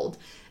unfold?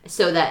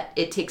 So that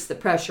it takes the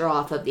pressure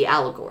off of the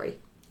allegory.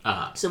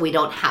 Uh-huh. So we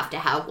don't have to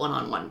have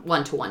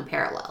one-to-one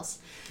parallels.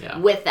 Yeah.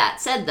 With that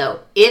said,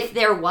 though, if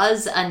there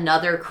was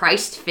another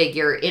Christ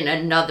figure in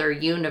another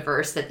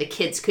universe that the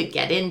kids could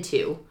get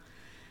into,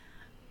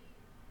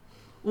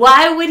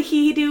 why would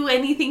he do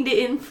anything to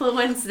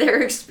influence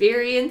their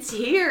experience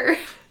here?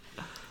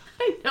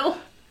 I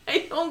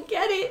don't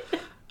get it.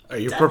 Are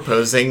you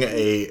proposing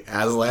a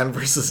Aslan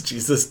versus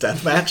Jesus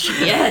deathmatch?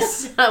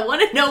 Yes. I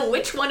want to know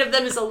which one of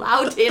them is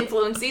allowed to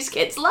influence these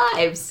kids'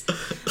 lives.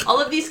 All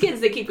of these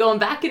kids that keep going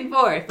back and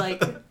forth.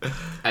 Like,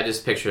 I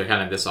just picture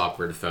kind of this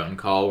awkward phone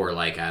call where,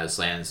 like,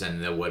 Aslan's in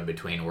the wood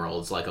between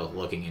worlds, like,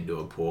 looking into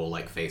a pool,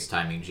 like,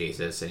 FaceTiming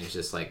Jesus, and he's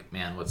just like,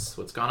 man, what's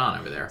going on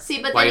over there?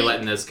 See, but why are you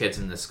letting those kids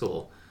in this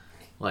school?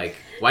 Like,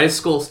 why does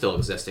school still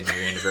exist in your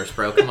universe,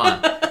 bro? Come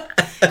on.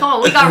 Come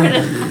on, we got rid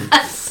of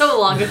that so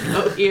long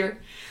ago here.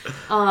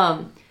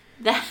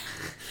 That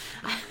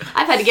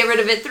I've had to get rid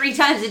of it 3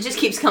 times. It just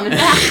keeps coming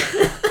back.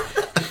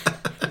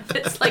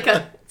 It's like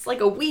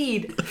a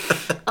weed.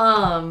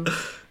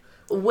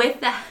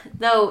 With that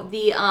though,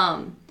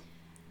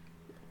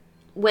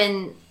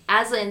 when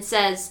Aslan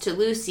says to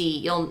Lucy,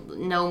 you'll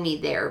know me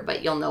there,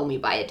 but you'll know me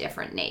by a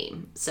different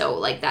name. So,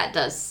 like, that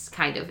does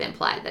kind of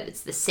imply that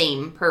it's the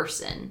same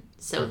person.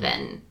 So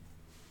then,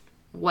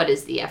 what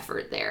is the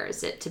effort there?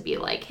 Is it to be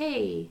like,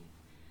 hey,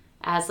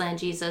 Aslan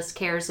Jesus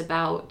cares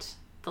about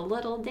the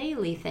little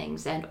daily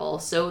things and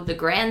also the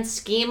grand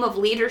scheme of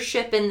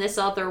leadership in this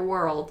other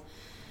world?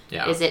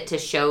 Yeah. Is it to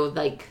show,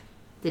 like,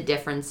 the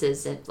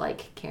differences in,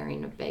 like,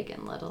 caring a big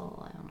and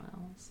little?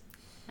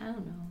 I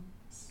don't know.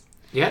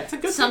 Yeah, it's a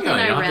good Something thing.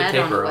 I read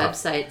on a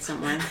website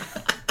somewhere.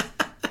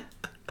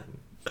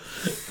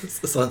 Is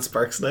this on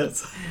Sparks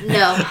Notes?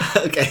 No.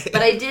 Okay.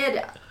 But I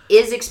did.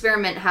 Is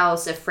Experiment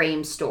House a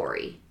frame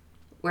story?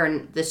 Where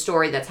the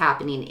story that's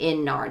happening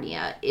in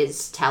Narnia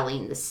is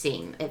telling the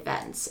same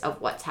events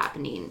of what's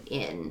happening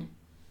in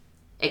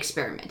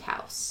Experiment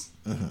House.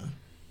 Mm-hmm.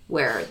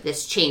 Where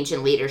this change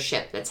in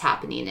leadership that's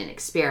happening in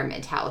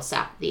Experiment House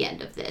at the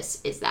end of this,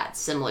 is that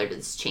similar to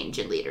this change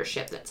in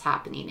leadership that's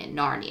happening in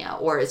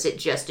Narnia? Or is it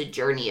just a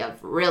journey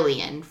of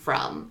Rillian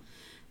from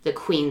the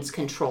Queen's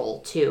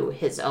control to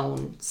his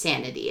own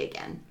sanity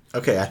again?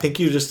 Okay, I think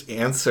you just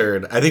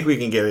answered. I think we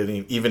can get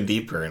even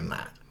deeper in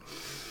that.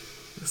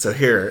 So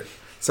here,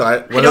 I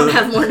don't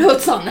have more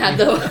notes on that,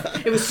 though.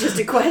 It was just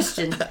a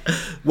question.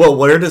 Well,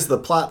 where does the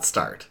plot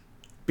start?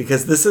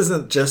 Because this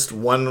isn't just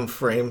one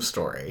frame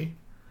story.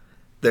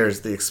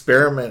 There's the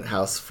Experiment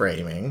House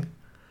framing.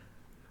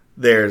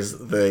 There's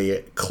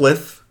the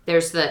cliff.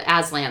 There's the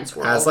Aslan's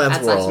world.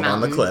 Aslan's world on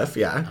the Mountain. cliff,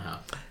 yeah.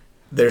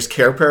 There's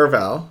Cair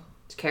Paravel.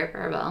 It's Cair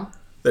Paravel.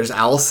 There's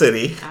Owl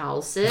City.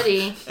 Owl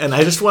City. And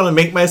I just want to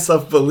make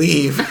myself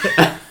believe.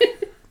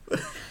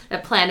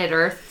 That planet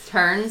Earth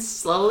turns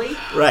slowly.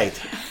 Right.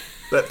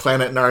 That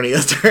planet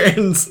Narnia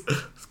turns.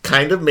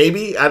 Kind of,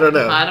 maybe? I don't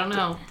know. I don't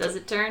know. Does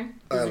it turn?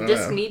 Does the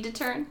disc need to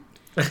turn?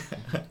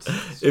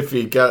 If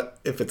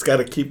it's got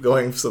to keep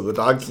going so the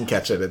dog can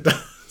catch it, it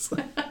does.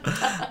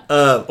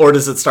 Or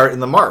does it start in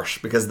the marsh?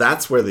 Because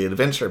that's where the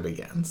adventure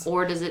begins.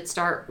 Or does it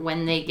start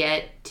when they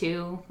get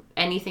to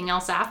anything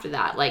else after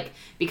that? Like,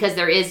 because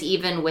there is,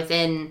 even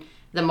within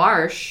the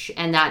marsh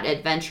and that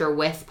adventure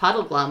with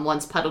Puddleglum,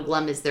 once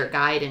Puddleglum is their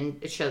guide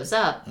and it shows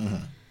up,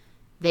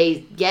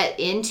 they get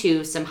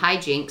into some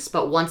hijinks,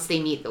 but once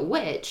they meet the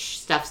witch,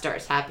 stuff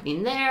starts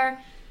happening there.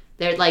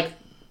 They're like,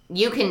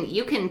 you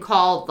can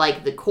call,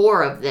 like, the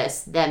core of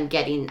this them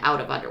getting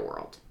out of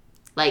Underworld.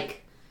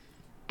 Like,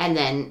 and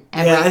then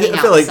everything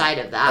outside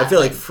of that. I feel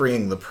like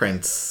freeing the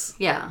prince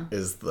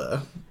is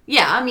the...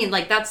 Yeah, I mean,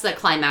 like, that's the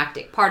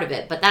climactic part of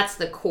it, but that's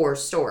the core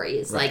story.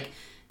 Is like,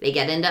 they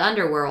get into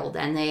Underworld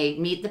and they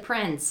meet the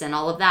prince and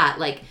all of that.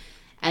 Like,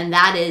 and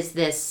that is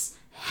this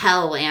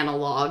hell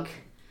analog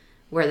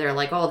where they're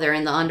like, oh, they're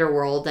in the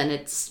Underworld, and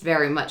it's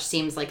very much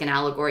seems like an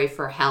allegory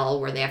for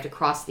hell where they have to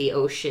cross the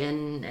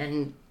ocean,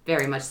 and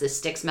very much this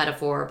Styx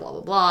metaphor, blah,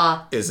 blah,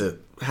 blah. Is it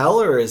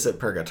hell or is it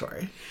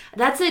purgatory?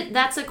 That's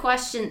a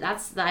question.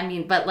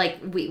 But, like,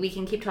 we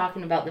can keep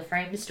talking about the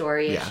frame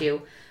story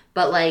issue,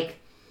 but, like...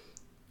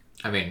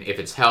 I mean, if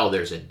it's hell,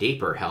 there's a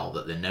deeper hell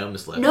that the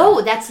gnomes live in.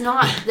 No, that's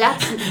not.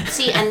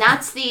 See, and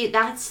that's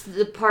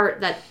the part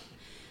that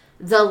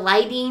the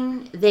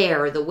lighting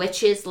there, the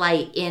witch's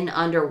light in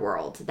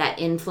Underworld that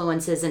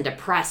influences and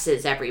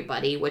depresses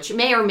everybody, which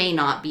may or may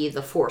not be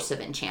the force of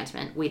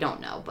enchantment. We don't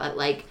know, but,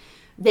 like,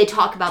 they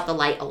talk about the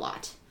light a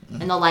lot,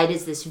 and the light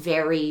is this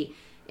very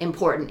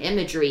important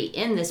imagery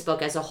in this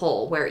book as a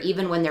whole, where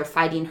even when they're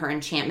fighting her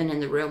enchantment in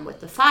the room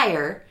with the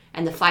fire,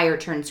 and the fire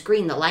turns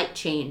green, the light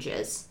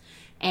changes.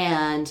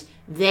 And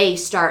they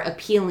start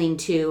appealing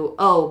to,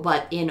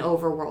 but in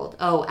Overworld,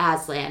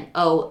 Aslan,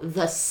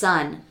 the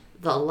sun,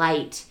 the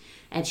light.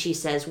 And she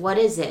says, what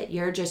is it?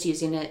 You're just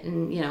using it,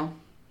 and,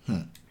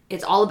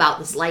 It's all about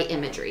this light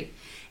imagery.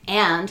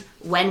 And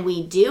when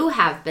we do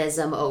have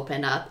Bism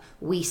open up,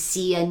 we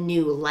see a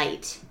new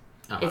light.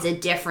 It's a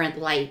different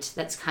light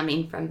that's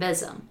coming from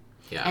Bism.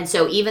 Yeah. And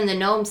so even the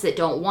gnomes that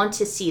don't want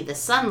to see the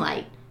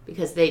sunlight,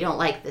 because they don't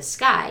like the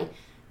sky,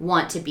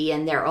 want to be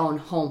in their own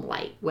home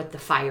light with the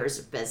fires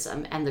of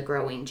Bism and the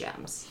growing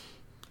gems.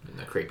 And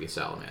the creepy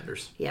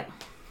salamanders. Yep.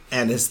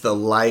 And is the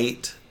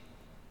light,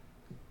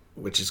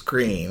 which is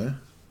green...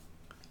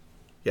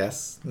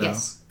 Yes? No?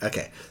 Yes.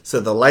 Okay. So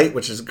the light,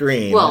 which is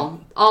green...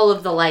 Well, all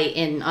of the light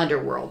in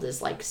Underworld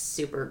is, like,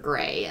 super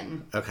gray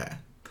and... Okay.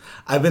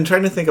 I've been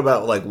trying to think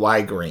about, like,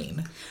 why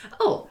green?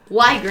 Oh,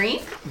 why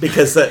green?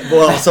 Because,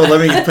 so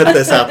let me put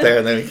this out there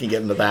and then we can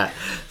get into that.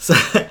 So,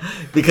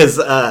 because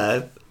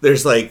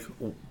there's, like,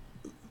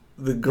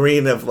 the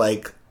green of,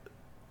 like,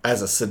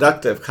 as a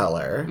seductive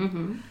color.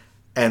 Mm-hmm.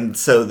 And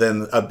so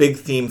then a big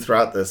theme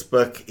throughout this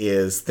book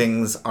is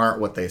things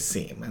aren't what they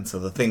seem. And so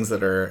the things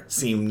that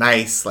seem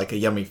nice, like a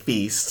yummy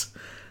feast,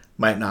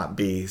 might not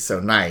be so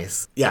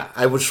nice. Yeah,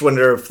 I just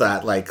wonder if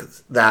that, like,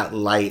 that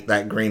light,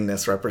 that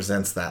greenness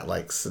represents that,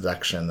 like,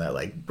 seduction that,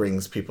 like,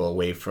 brings people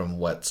away from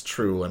what's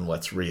true and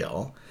what's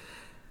real.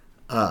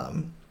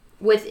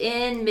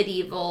 Within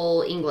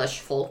medieval English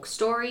folk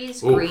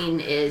stories,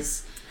 green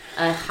is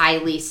a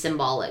highly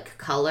symbolic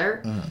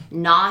color,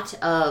 not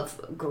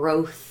of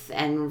growth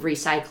and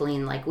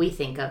recycling like we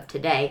think of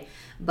today,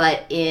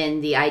 but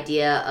in the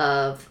idea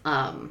of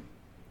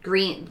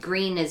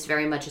green is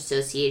very much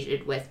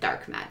associated with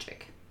dark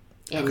magic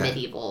in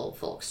medieval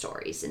folk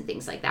stories and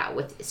things like that.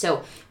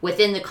 So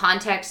within the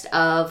context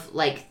of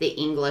like the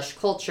English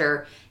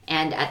culture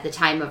and at the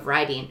time of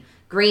writing,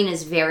 green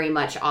is very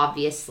much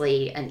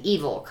obviously an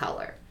evil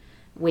color.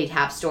 We'd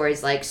have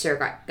stories like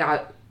Sir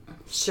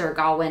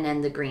Gawain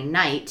and the Green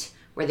Knight,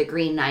 where the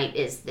Green Knight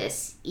is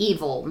this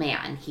evil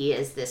man. He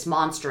is this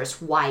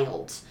monstrous,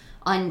 wild,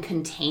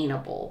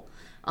 uncontainable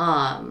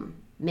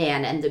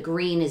man, and the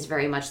green is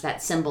very much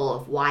that symbol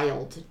of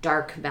wild,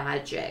 dark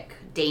magic,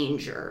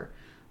 danger,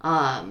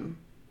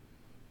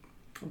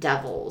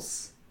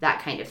 devils,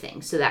 that kind of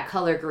thing. So that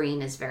color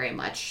green is very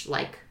much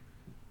like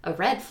a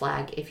red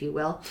flag, if you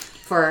will,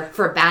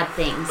 for bad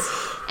things.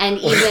 And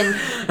even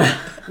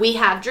we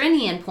have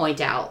Drinian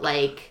point out,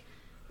 like,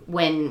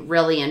 when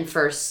Rillian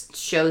first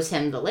shows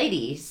him the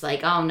lady, he's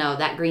like, oh no,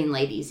 that green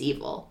lady's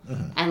evil.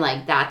 Mm-hmm. And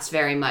like, that's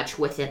very much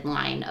within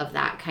line of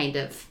that kind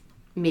of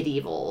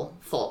medieval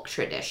folk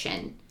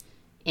tradition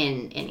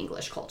in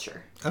English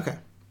culture. Okay.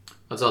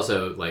 It's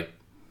also like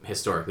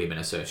historically been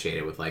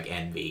associated with like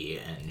envy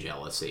and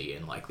jealousy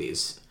and like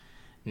these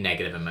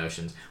negative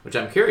emotions, which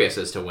I'm curious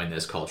as to when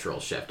this cultural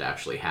shift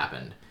actually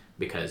happened,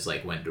 because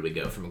like when did we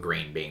go from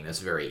green being this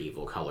very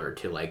evil color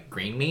to like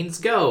green means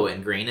go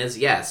and green is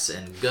yes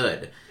and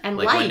good and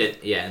like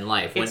life. In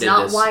life when it's did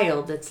not this,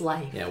 wild, it's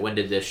life. Yeah, when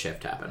did this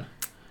shift happen?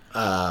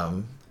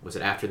 Was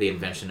it after the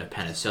invention of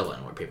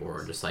penicillin, where people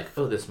were just like,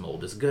 oh, this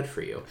mold is good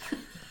for you?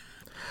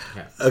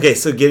 Yeah. Okay,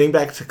 so getting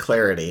back to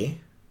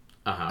clarity,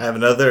 Uh-huh. I have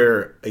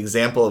another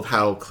example of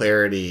how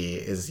clarity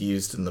is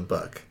used in the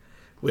book,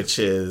 which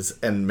is,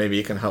 and maybe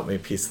you can help me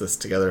piece this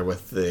together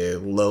with the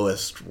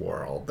lowest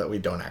world that we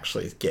don't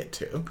actually get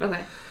to.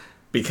 Okay.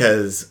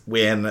 Because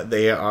when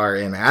they are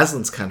in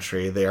Aslan's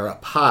country, they are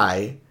up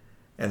high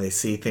and they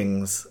see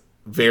things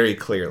very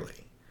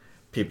clearly.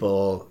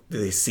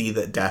 They see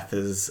that death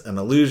is an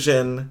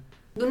illusion.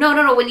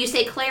 No. When you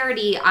say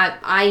clarity,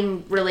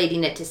 I'm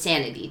relating it to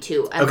sanity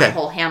too, and the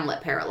whole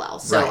Hamlet parallel.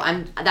 So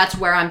right. That's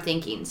where I'm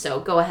thinking. So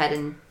go ahead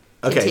and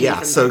continue.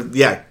 Yeah. So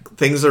yeah,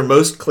 things are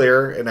most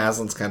clear in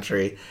Aslan's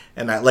country,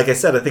 and like I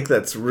said, I think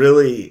that's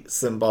really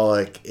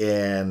symbolic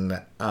in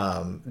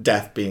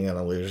death being an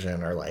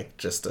illusion, or like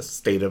just a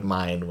state of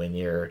mind when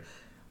you're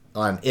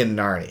in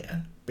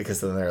Narnia,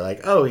 because then they're like,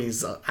 oh,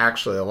 he's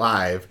actually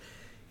alive,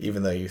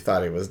 even though you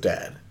thought he was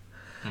dead.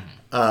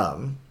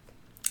 Mm-hmm.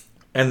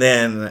 And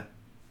then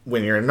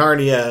when you're in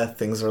Narnia,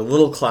 things are a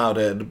little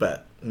clouded,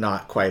 but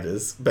not quite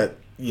as... But,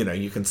 you know,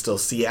 you can still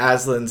see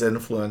Aslan's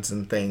influence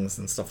in things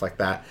and stuff like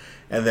that.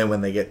 And then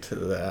when they get to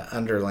the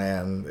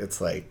Underland,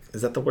 it's like...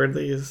 Is that the word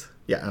they use?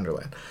 Yeah,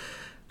 Underland.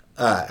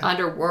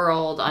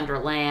 Underworld,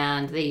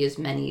 Underland. They use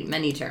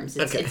many terms.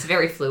 It's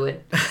very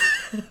fluid.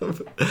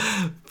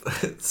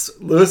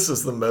 Lewis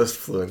is the most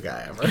fluid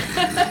guy ever.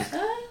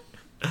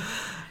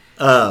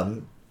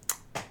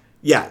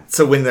 Yeah,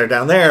 so when they're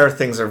down there,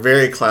 things are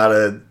very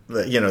clouded.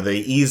 You know, they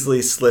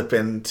easily slip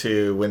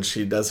into, when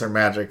she does her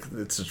magic,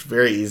 it's just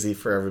very easy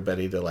for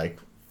everybody to, like,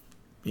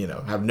 you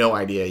know, have no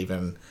idea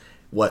even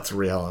what's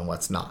real and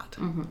what's not.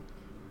 Mm-hmm.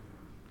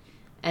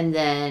 And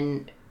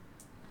then,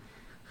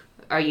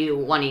 are you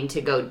wanting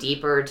to go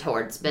deeper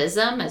towards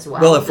Bism as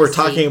well? Well, if we're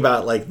talking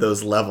about, like,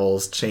 those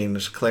levels,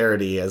 change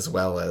clarity as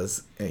well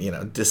as, you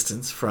know,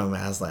 distance from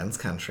Aslan's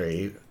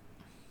country.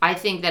 I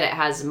think that it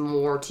has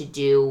more to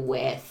do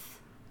with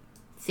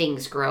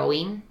things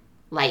growing,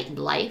 light and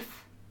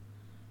life,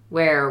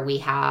 where we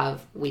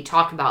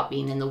talk about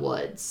being in the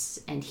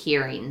woods and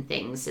hearing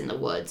things in the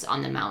woods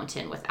on the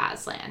mountain with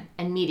Aslan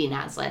and meeting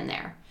Aslan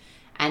there.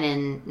 And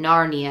in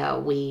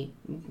Narnia, we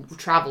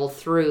travel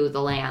through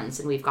the lands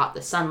and we've got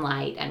the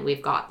sunlight and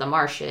we've got the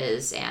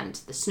marshes and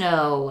the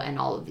snow and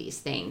all of these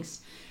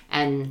things.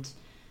 And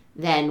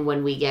then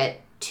when we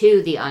get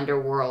to the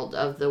underworld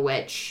of the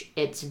witch,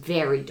 it's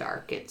very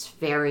dark. It's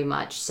very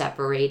much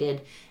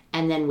separated.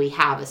 And then we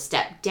have a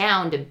step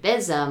down to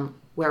Bism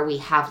where we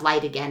have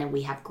light again and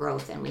we have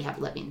growth and we have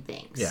living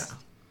things. Yeah.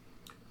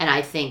 And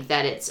I think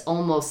that it's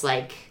almost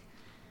like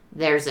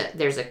there's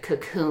a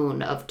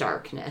cocoon of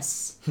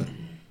darkness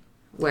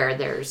where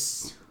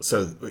there's...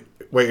 So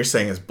what you're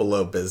saying is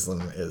below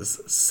Bism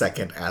is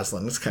second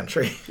Aslan's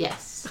country.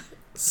 Yes.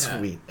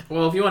 Sweet. Yeah.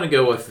 Well, if you want to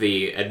go with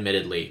the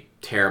admittedly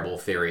terrible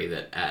theory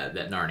that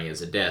Narnia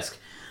is a disc,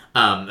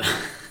 I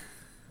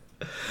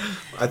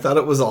thought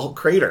it was all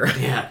crater.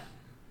 Yeah.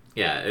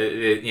 Yeah,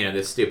 you know,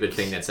 this stupid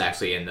thing that's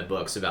actually in the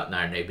books about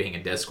Narnia being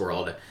a disc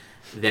world,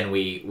 then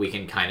we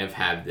can kind of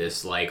have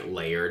this, like,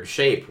 layered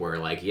shape where,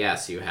 like,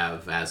 yes, you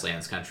have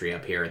Aslan's country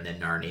up here and then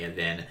Narnia,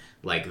 then,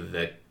 like,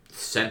 the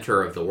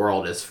center of the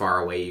world as far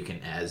away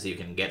as you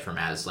can get from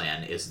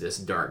Aslan is this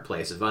dark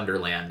place of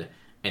Underland,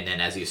 and then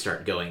as you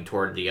start going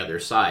toward the other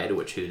side,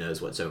 which who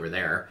knows what's over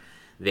there,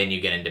 then you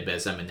get into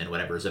Bism, and then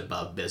whatever's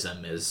above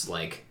Bism is,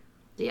 like,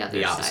 the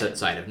opposite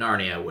side of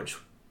Narnia, which...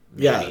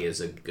 Yeah,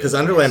 because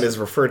Underland is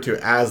referred to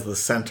as the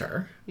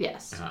center.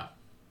 Yes.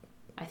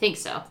 I think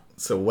so.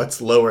 So what's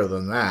lower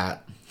than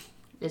that?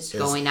 It's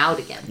going out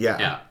again.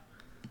 Yeah.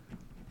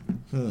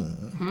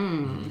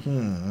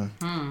 Not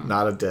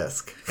a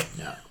disc.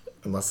 No.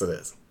 Unless it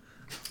is.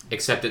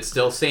 Except it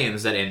still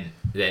seems that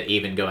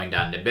even going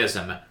down to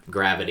Abysm,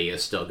 gravity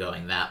is still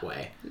going that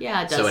way.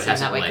 Yeah, it does So it seem that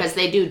hasn't, way, like- because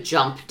they do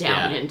jump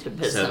down into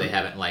Abysm. So they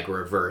haven't like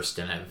reversed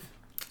and have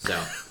so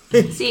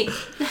See,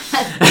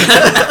 I'm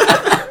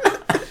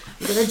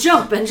gonna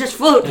jump and just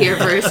float here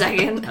for a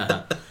second.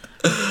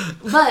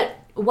 But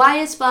why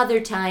is Father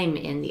Time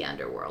in the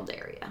underworld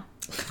area?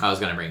 I was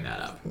gonna bring that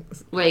up.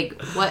 Like,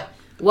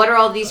 what are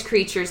all these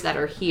creatures that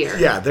are here?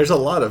 Yeah, there's a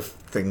lot of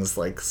things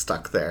like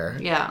stuck there.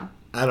 Yeah.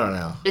 I don't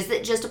know. Is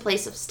it just a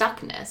place of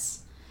stuckness?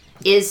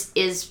 Is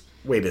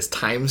Wait, is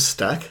time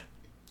stuck?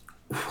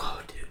 Whoa,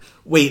 dude.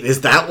 Wait,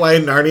 is that why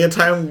Narnia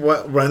Time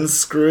runs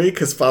screwy?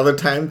 Because Father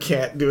Time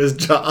can't do his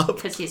job?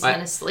 because he's I-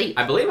 gonna sleep?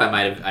 I believe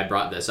I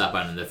brought this up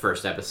on the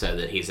first episode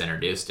that he's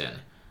introduced in,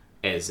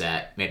 is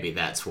that maybe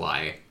that's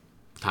why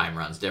time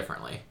runs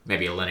differently.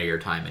 Maybe a linear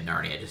time in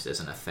Narnia just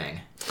isn't a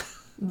thing.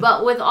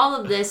 But with all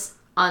of this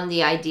on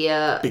the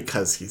idea,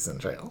 Because he's in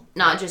jail.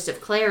 not just of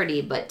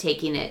clarity, but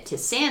taking it to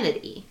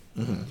sanity,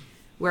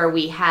 where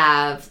we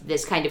have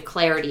this kind of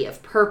clarity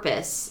of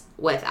purpose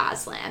with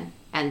Aslan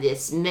and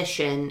this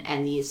mission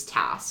and these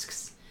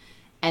tasks.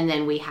 And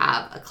then we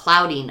have a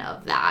clouding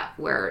of that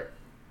where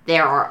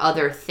there are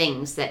other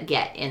things that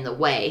get in the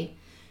way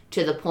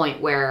to the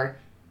point where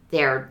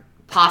they're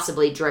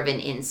possibly driven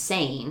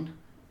insane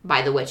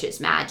by the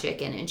witch's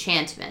magic and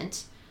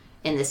enchantment,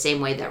 in the same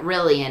way that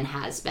Rillian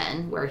has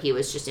been, where he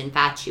was just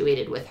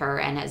infatuated with her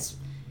and has,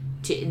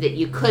 that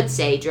you could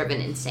say, driven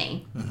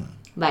insane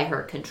by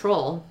her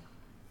control.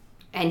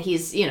 And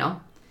he's,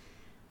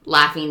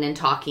 laughing and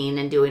talking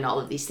and doing all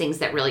of these things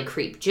that really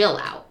creep Jill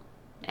out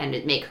and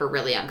it make her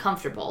really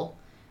uncomfortable,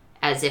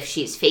 as if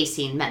she's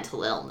facing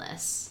mental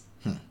illness.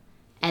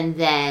 And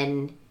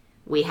then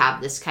we have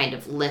this kind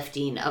of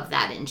lifting of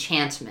that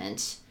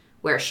enchantment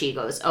where she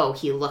goes, oh,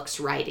 he looks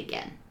right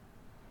again.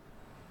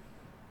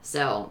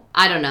 So,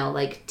 I don't know,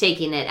 like,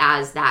 taking it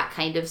as that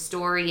kind of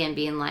story and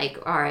being like,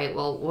 all right,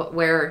 well, what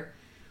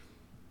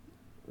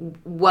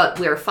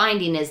we're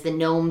finding is the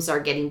gnomes are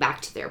getting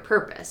back to their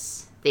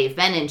purpose. They've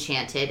been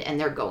enchanted and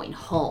they're going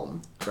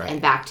home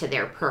and back to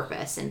their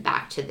purpose and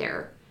back to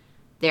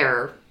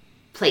their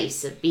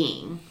place of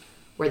being,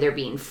 where they're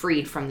being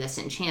freed from this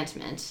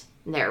enchantment.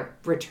 And they're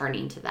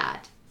returning to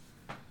that.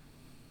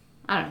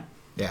 I don't know.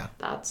 Yeah.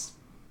 That's...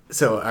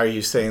 So are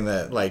you saying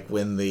that, like,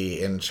 when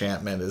the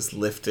enchantment is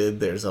lifted,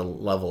 there's a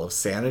level of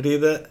sanity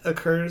that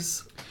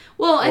occurs?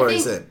 Well, I Or think...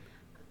 is it...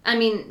 I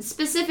mean,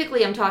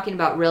 specifically, I'm talking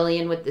about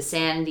Rillian with the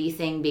sanity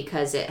thing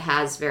because it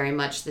has very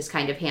much this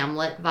kind of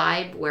Hamlet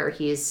vibe where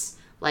he's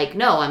like,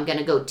 no, I'm going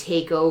to go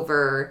take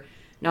over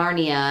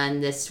Narnia,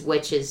 and this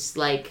witch is,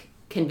 like,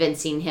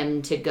 convincing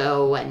him to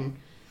go and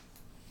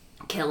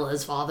kill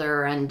his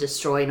father and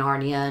destroy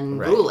Narnia and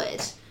rule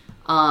it.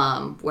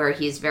 Where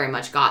he's very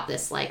much got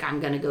this, like, I'm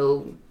going to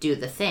go do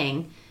the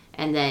thing.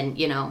 And then,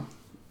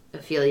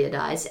 Ophelia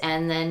dies.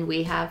 And then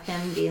we have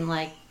him being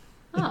like,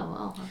 oh,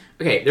 well.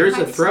 Okay, there's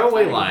might a be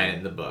throwaway something. line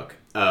in the book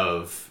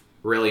of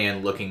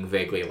Rillian looking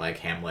vaguely like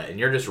Hamlet, and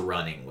you're just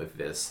running with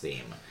this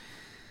theme.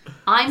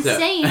 I'm So-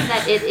 saying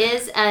that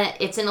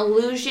it's an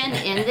illusion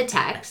in the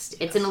text.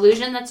 It's an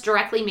illusion that's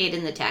directly made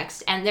in the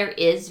text, and there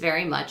is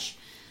very much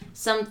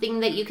something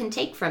that you can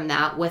take from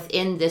that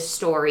within this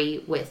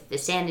story with the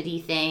sanity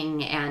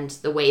thing and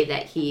the way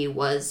that he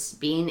was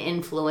being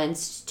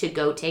influenced to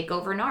go take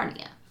over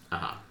Narnia.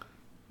 Uh-huh.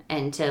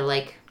 And to,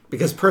 like...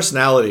 Because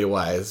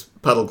personality-wise,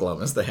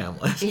 Puddleglum is the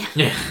Hamlet.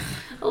 Yeah.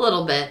 A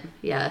little bit,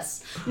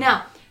 yes.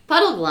 Now,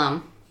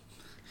 Puddleglum,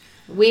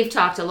 we've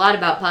talked a lot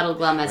about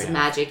Puddleglum as a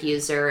magic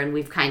user, and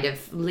we've kind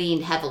of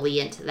leaned heavily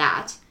into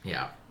that.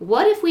 Yeah.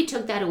 What if we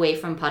took that away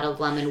from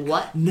Puddleglum and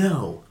what...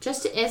 No.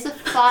 Just as a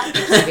thought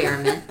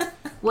experiment,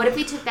 what if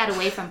we took that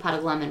away from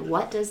Puddleglum and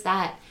what does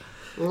that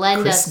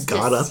lend Chris us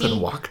got to up see?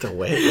 and walked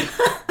away.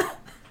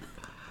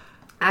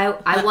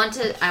 I want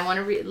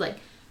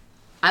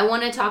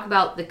to talk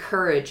about the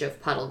courage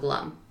of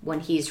Puddleglum when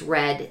he's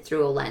read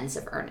through a lens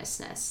of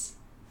earnestness.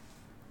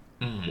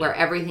 Where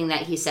everything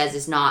that he says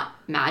is not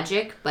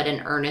magic, but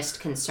an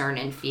earnest concern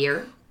and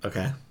fear.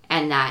 Okay.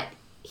 And that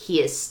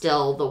he is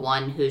still the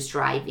one who's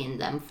driving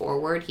them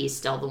forward. He's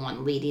still the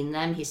one leading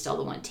them. He's still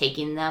the one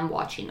taking them,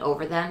 watching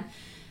over them.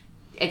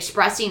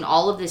 Expressing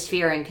all of this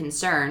fear and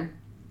concern,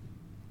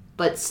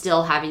 but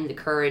still having the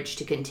courage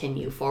to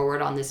continue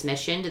forward on this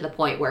mission to the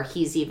point where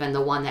he's even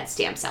the one that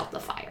stamps out the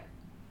fire.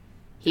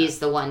 He's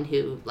the one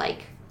who,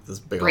 like, This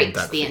big old breaks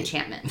duck the feet.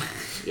 enchantment.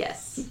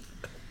 Yes.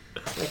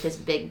 With his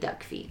big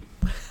duck feet.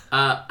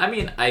 I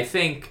mean, I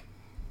think...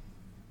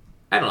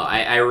 I don't know.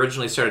 I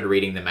originally started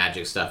reading the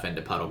magic stuff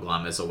into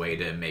Puddleglum as a way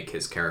to make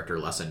his character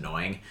less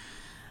annoying.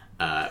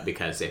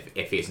 Because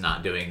if he's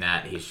not doing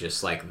that, he's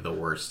just, like, the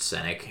worst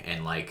cynic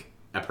and, like,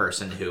 a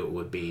person who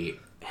would be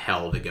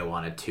hell to go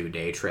on a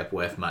 2-day trip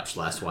with, much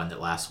less one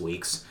that lasts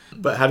weeks.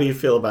 But how do you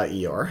feel about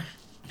Eeyore?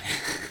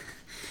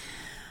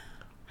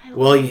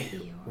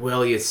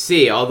 Well, you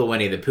see, all the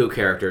Winnie the Pooh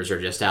characters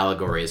are just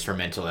allegories for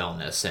mental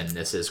illness, and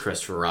this is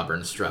Christopher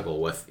Robin's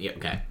struggle with... Yeah,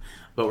 okay.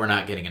 but we're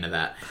not getting into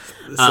that.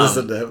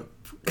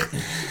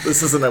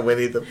 This isn't a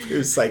Winnie the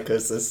Pooh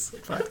psychosis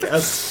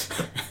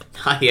podcast.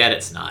 Not yet,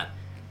 it's not.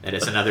 That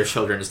is another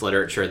children's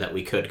literature that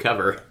we could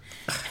cover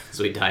as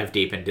we dive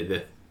deep into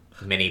the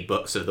many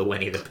books of the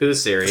Winnie the Pooh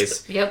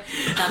series. Yep,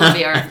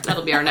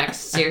 that'll be our next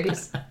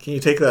series. Can you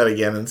take that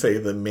again and say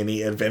the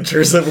mini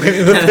adventures of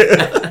Winnie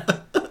the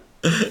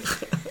Pooh?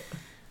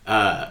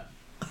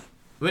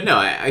 But no,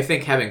 I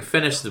think having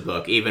finished the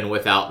book, even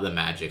without the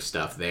magic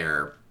stuff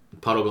there,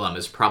 Puddleglum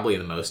is probably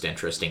the most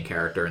interesting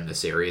character in the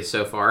series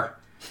so far.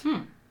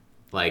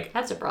 Like,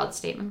 that's a broad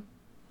statement.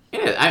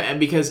 Yeah,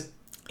 because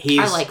he's...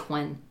 I like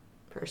Win,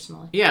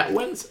 personally. Yeah,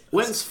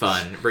 Win's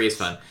fun. Bree's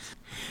fun.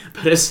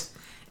 But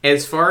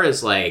as far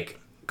as, like,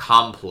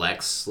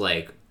 complex,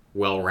 like,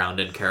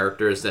 well-rounded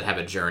characters that have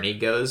a journey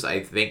goes, I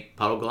think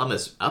Puddleglum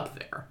is up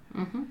there.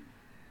 Mm-hmm.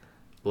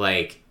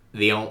 Like,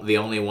 the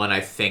only one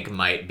I think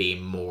might be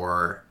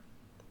more...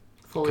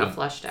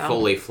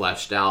 Fully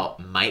fleshed out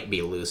might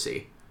be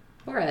Lucy.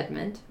 Or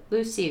Edmund.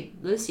 Lucy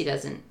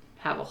doesn't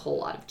have a whole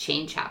lot of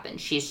change happen.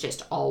 She's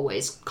just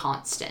always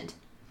constant.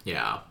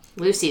 Yeah.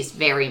 Lucy's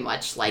very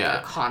much like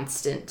a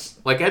constant...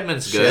 Like,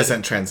 Edmund's good. She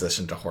hasn't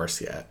transitioned to horse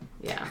yet.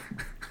 Yeah.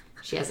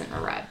 She hasn't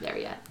arrived there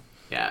yet.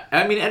 Yeah.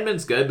 I mean,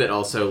 Edmund's good, but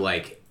also,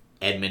 like,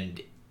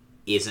 Edmund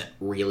isn't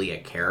really a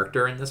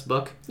character in this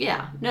book.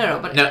 Yeah. No,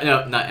 but...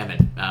 No, not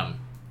Edmund.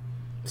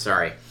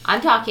 Sorry.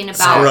 I'm talking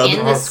about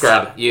in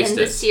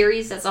the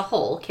series as a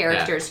whole,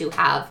 characters who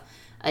have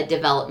a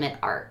development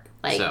arc.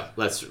 Like, so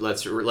let's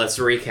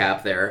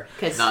recap there.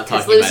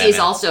 Because Lucy's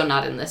also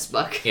not in this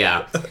book.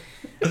 Yeah.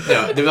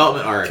 No,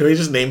 development arc. Can we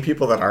just name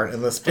people that aren't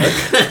in this book?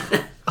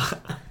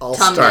 I'll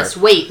Tumnus. start.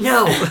 Wait,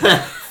 no.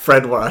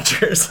 Fred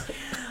Rogers.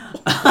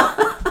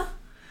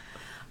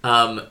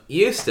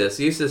 Eustace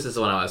is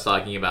the one I was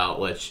talking about,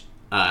 which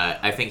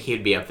I think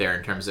he'd be up there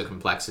in terms of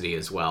complexity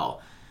as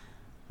well.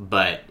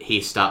 But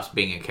he stops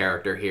being a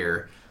character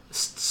here.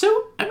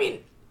 So, I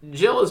mean,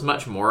 Jill is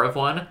much more of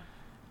one.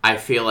 I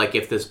feel like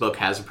if this book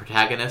has a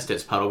protagonist,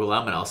 it's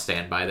Puddleglum, and I'll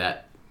stand by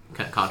that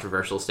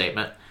controversial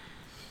statement.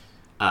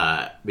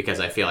 Because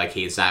I feel like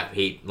he,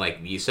 like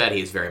you said,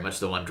 he's very much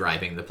the one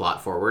driving the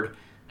plot forward,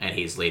 and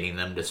he's leading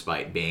them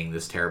despite being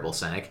this terrible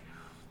cynic.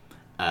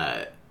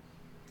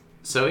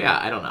 So yeah,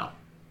 I don't know.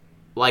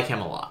 Like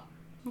him a lot.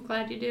 I'm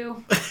glad you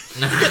do.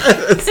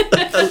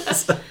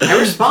 I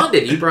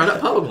responded. You brought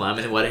up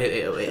Puddleglum, and what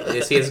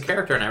is he as a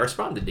character, and I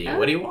responded to you.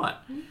 What do you want?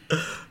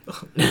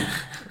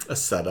 A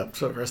setup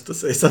for us to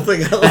say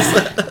something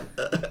else.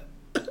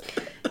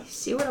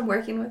 See what I'm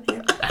working with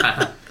here?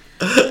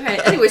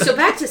 Alright, anyway, so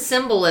back to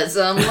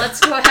symbolism.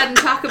 Let's go ahead and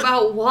talk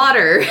about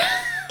water.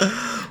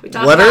 We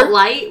talked about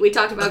light, we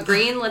talked about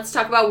green, let's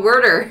talk about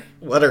worder.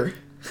 Water.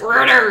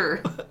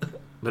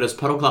 But is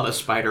Puddleglum a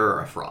spider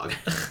or a frog?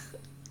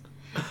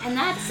 And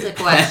that's the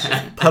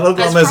question.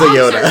 Puddleglum is a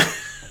Yoda.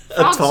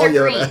 Frogs a tall are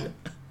Yoda. green.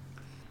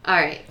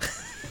 Alright.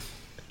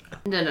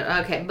 No,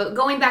 okay, but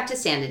going back to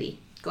sanity,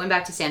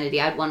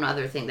 I had one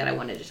other thing that I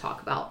wanted to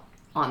talk about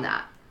on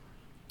that.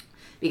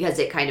 Because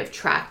it kind of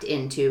tracked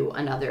into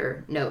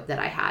another note that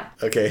I had.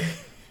 Okay.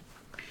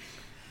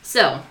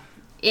 So,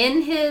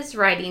 in his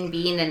writing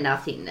Being and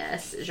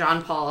Nothingness,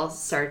 Jean-Paul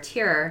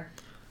Sartre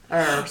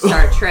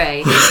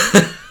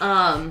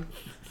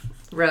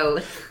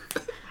wrote...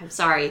 I'm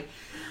sorry.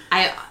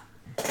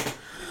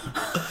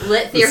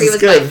 Lit theory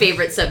was my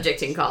favorite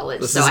subject in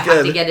college, so I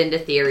have to get into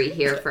theory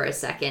here for a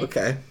second.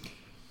 Okay.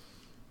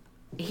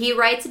 He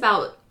writes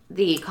about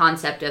the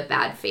concept of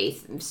bad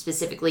faith,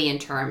 specifically in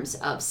terms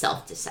of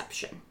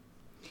self-deception.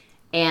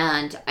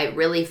 And I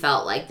really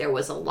felt like there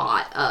was a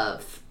lot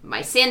of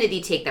my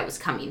sanity take that was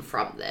coming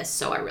from this,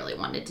 so I really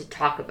wanted to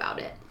talk about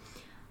it.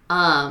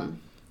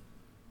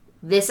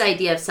 This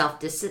idea of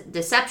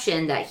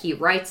self-deception that he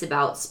writes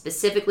about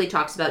specifically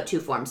talks about two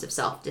forms of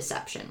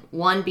self-deception.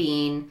 One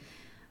being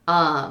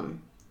the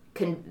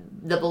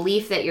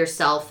belief that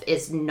yourself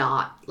is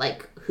not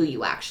like who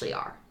you actually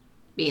are.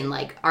 Being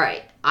like, all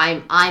right,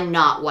 I'm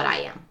not what I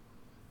am.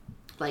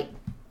 Like,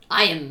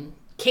 I am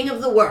king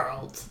of the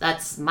world.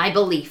 That's my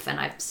belief, and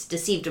I've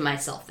deceived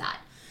myself that.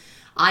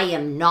 I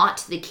am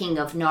not the king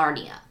of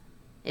Narnia,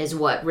 is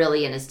what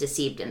Rilian has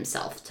deceived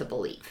himself to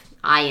believe.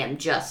 I am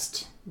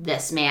just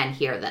this man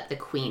here that the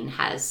queen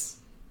has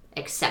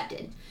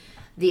accepted.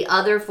 The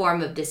other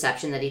form of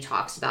deception that he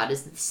talks about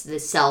is the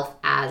self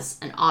as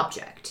an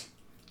object,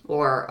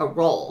 or a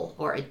role,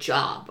 or a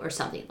job, or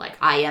something. Like,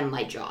 I am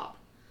my job.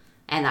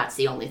 And that's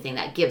the only thing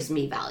that gives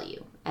me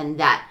value. And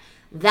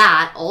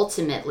that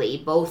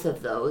ultimately, both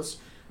of those,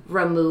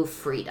 remove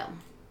freedom.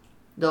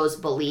 Those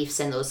beliefs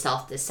and those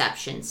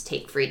self-deceptions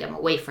take freedom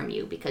away from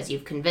you because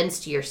you've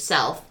convinced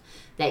yourself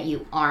that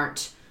you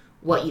aren't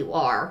what you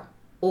are,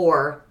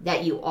 or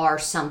that you are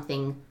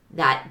something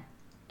that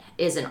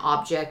is an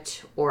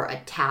object or a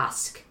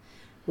task,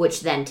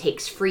 which then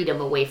takes freedom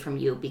away from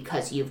you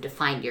because you've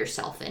defined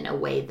yourself in a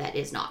way that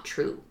is not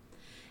true.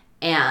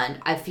 And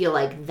I feel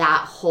like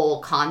that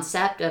whole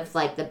concept of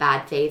like the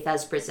bad faith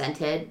as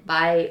presented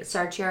by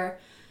Sartre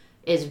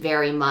is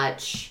very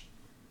much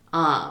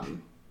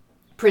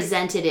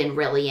presented in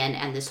Rillian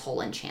and this whole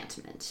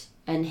enchantment.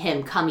 And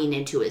him coming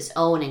into his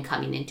own and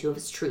coming into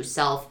his true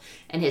self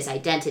and his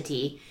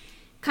identity.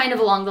 Kind of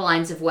along the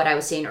lines of what I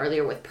was saying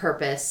earlier with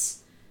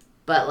purpose.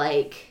 But,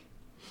 like,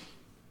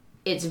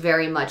 it's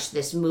very much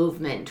this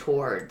movement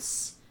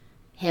towards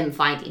him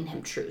finding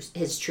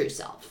his true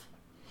self.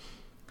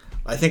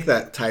 I think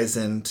that ties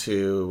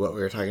into what we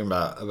were talking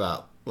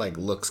about like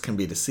looks can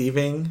be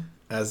deceiving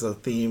as a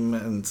theme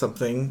and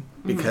something,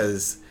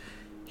 because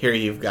here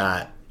you've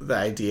got the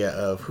idea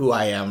of who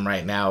I am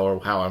right now, or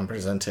how I'm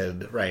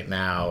presented right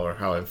now, or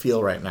how I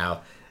feel right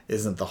now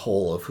isn't the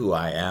whole of who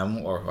I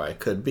am or who I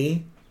could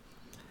be.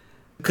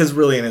 Because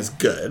Rillian is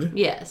good.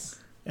 Yes.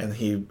 And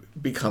he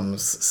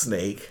becomes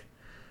Snake.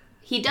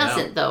 He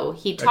doesn't, though.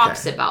 He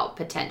talks about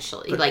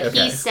potentially.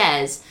 He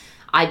says,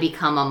 I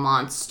become a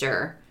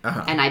monster,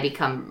 and I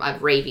become a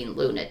raving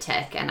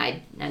lunatic, and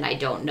I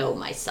don't know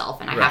myself,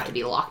 and I have to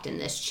be locked in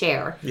this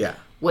chair. Yeah.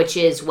 Which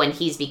is when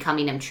he's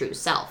becoming him true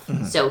self.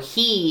 So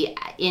he,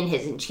 in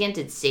his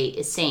enchanted state,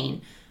 is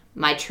saying,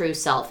 my true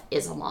self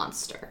is a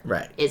monster.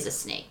 Right. Is a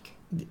snake.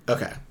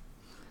 Okay.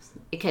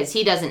 Because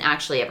he doesn't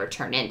actually ever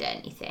turn into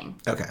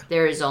anything. Okay.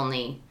 There is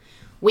only...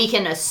 We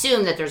can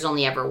assume that there's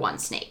only ever one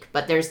snake.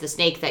 But there's the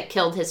snake that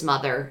killed his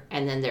mother,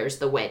 and then there's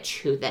the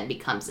witch who then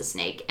becomes a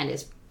snake and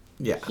is...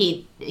 Yeah.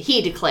 He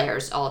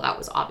declares, that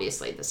was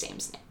obviously the same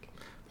snake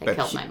that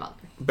killed my mother.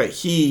 But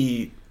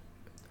we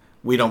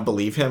don't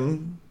believe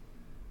him.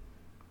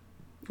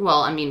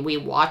 Well, I mean, we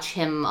watch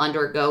him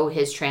undergo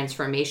his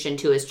transformation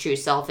to his true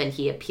self, and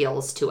he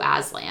appeals to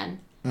Aslan.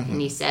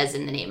 And he says,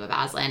 in the name of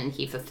Aslan, and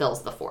he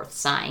fulfills the fourth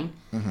sign.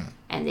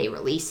 And they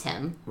release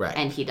him. Right.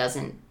 And he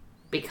doesn't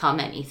become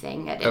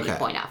anything at any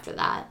point after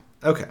that.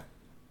 Okay.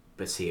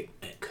 But see,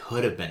 it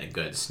could have been a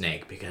good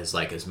snake, because,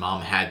 like, his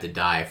mom had to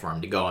die for him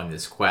to go on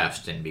this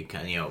quest and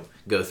become,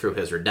 go through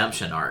his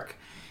redemption arc.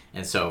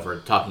 And so if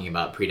we're talking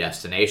about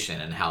predestination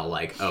and how,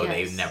 like,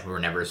 they were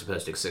never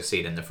supposed to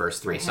succeed in the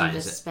first three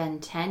signs. To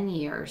spend 10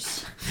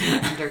 years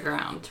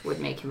underground would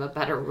make him a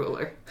better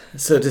ruler.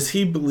 So does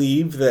he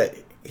believe that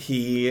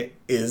he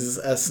is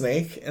a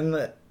snake in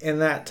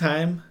that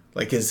time?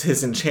 Like, is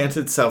his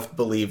enchanted self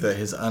believe that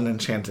his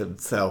unenchanted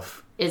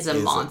self is a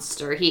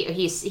monster?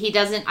 He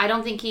doesn't. I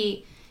don't think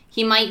he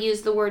might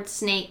use the word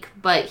snake,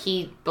 but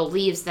he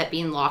believes that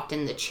being locked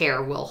in the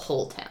chair will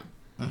hold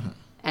him.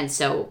 And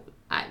so,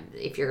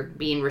 if you're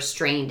being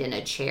restrained in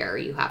a chair,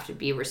 you have to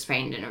be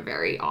restrained in a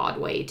very odd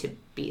way to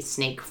be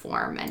snake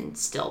form and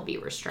still be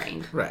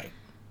restrained. Right.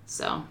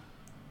 So,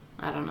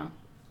 I don't know.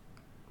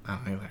 I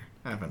don't either.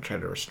 I haven't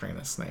tried to restrain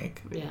a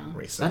snake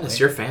recently. Send us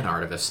your fan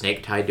art of a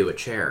snake tied to a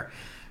chair.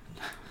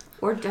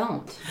 Or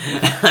don't.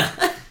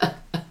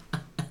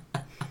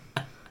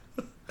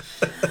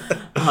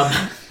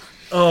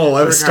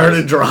 I've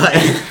started drawing.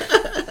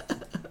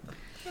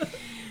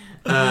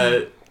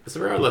 So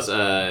regardless,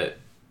 so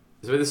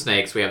with the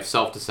snakes, we have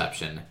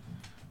self-deception.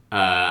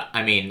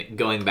 I mean,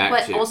 going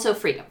back to... But also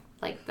freedom.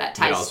 Like, that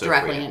ties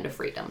directly into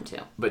freedom,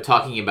 too. But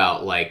talking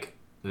about, like,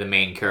 the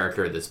main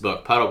character of this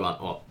book, Puddleglum...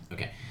 Well,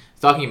 okay.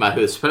 Talking about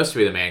who's supposed to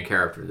be the main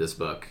character of this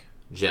book,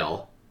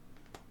 Jill,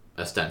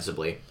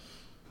 ostensibly.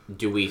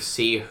 Do we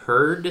see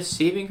her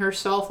deceiving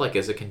herself, like,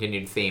 as a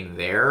continued theme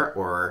there,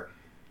 or...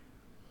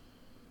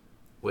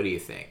 What do you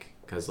think?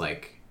 Because,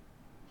 like...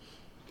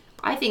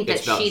 I think that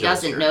she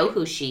doesn't know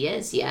who she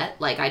is yet.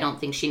 Like, I don't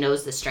think she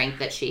knows the strength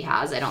that she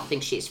has. I don't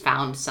think she's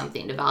found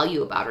something to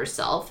value about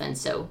herself. And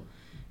so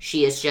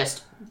she is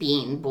just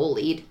being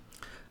bullied.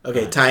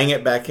 Okay, tying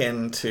it back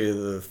into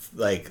the,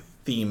 like,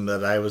 theme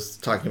that I was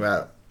talking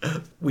about,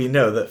 we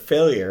know that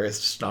failure is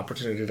just an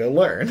opportunity to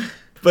learn.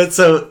 But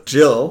so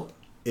Jill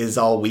is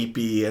all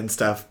weepy and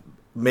stuff.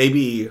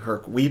 Maybe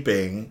her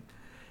weeping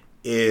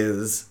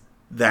is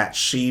that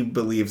she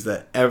believes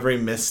that every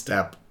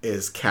misstep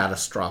is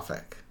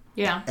catastrophic.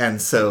 Yeah.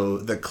 And so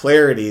the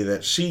clarity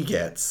that she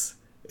gets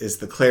is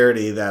the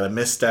clarity that a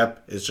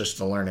misstep is just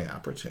a learning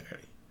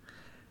opportunity.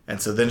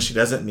 And so then she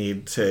doesn't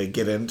need to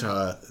get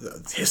into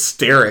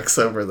hysterics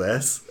over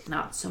this.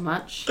 Not so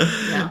much.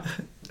 Yeah.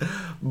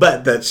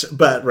 but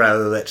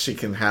rather that she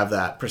can have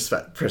that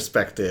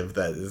perspective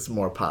that is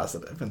more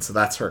positive. And so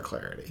that's her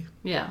clarity.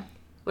 Yeah.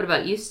 What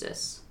about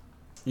Eustace?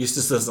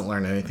 Eustace doesn't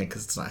learn anything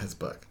because it's not his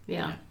book.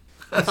 Yeah.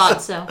 I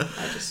thought so.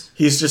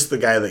 He's just the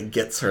guy that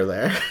gets her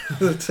there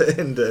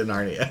into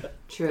Narnia.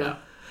 True. Yeah.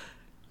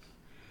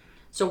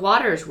 So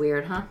water's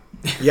weird, huh?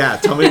 Yeah,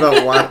 tell me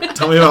about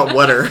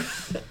water.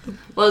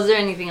 Well, is there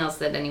anything else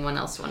that anyone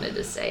else wanted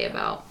to say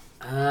about?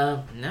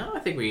 No, I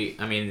think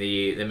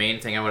the main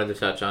thing I wanted to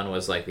touch on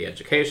was, like, the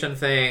education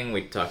thing.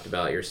 We talked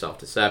about your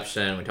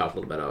self-deception. We talked a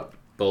little bit about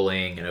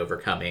bullying and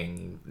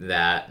overcoming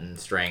that and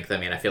strength. I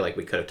mean, I feel like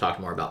we could have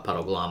talked more about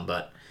Puddleglum,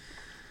 but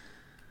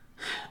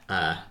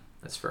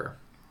that's for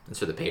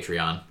the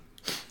Patreon.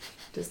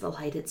 Does the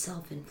light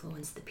itself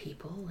influence the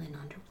people in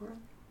Underworld?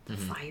 The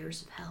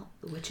fires of hell,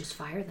 the witch's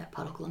fire that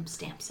Puddleglum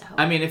stamps out.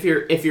 I mean, if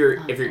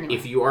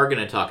you are going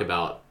to talk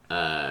about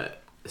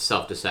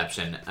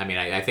self-deception, I mean,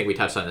 I think we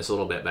touched on this a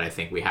little bit, but I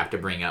think we have to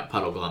bring up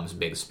Puddleglum's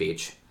big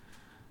speech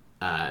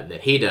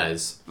that he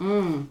does.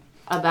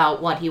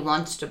 About what he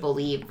wants to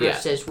believe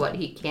versus what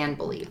he can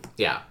believe.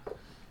 Yeah.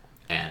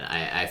 And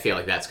I feel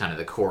like that's kind of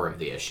the core of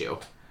the issue.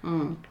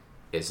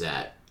 Is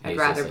that... I'd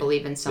rather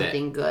believe in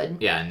something good.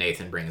 Yeah,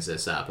 Nathan brings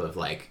this up of,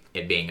 like,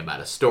 it being about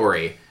a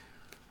story.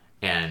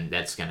 And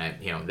that's gonna,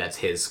 that's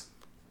his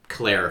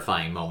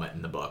clarifying moment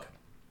in the book.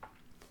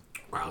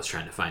 Where I was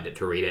trying to find it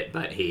to read it,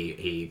 but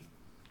he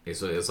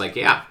was like,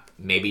 yeah,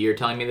 maybe you're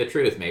telling me the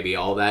truth. Maybe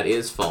all that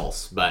is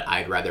false. But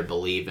I'd rather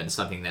believe in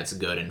something that's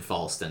good and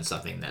false than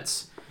something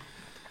that's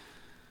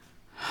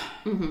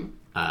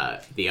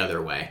the other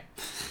way.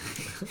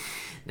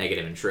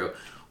 Negative and true.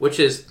 Which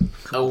is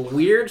a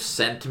weird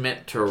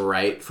sentiment to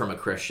write from a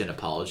Christian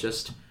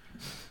apologist.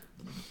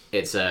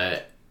 It's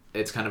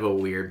kind of a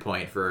weird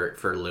point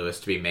for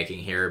Lewis to be making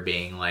here,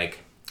 being like,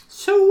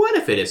 so what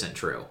if it isn't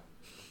true?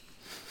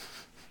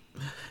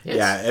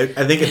 Yeah,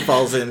 I think it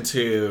falls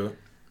into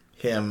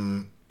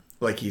him,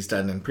 like he's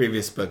done in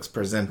previous books,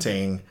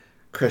 presenting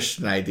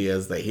Christian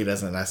ideas that he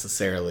doesn't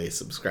necessarily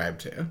subscribe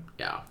to.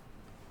 Yeah.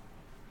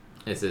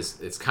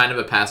 It's kind of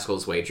a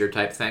Pascal's wager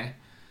type thing.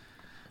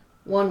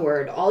 One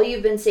word. All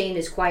you've been saying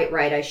is quite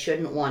right. I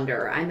shouldn't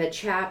wonder. I'm a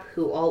chap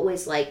who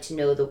always liked to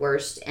know the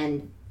worst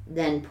and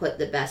then put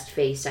the best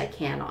face I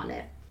can on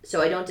it. So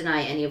I don't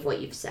deny any of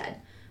what you've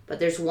said. But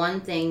there's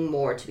one thing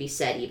more to be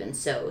said even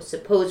so.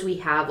 Suppose we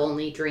have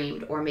only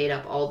dreamed or made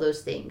up all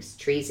those things,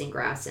 trees and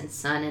grass and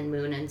sun and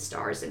moon and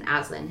stars and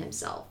Aslan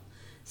himself.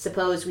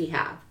 Suppose we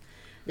have.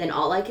 Then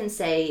all I can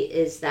say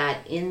is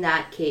that in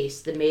that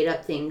case, the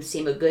made-up things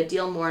seem a good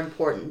deal more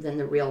important than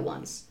the real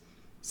ones.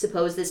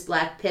 Suppose this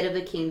black pit of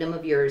a kingdom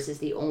of yours is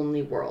the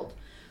only world.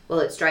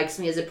 Well, it strikes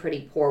me as a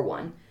pretty poor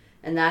one.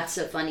 And that's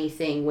a funny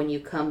thing when you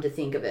come to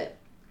think of it.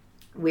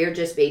 We're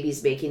just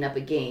babies making up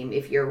a game,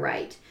 if you're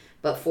right.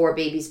 But 4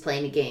 babies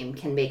playing a game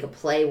can make a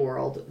play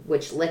world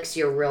which licks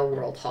your real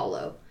world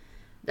hollow.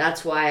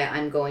 That's why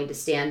I'm going to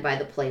stand by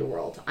the play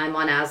world. I'm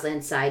on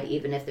Aslan's side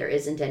even if there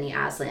isn't any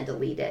Aslan to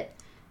lead it.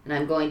 And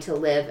I'm going to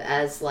live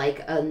as like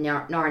a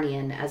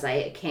Narnian as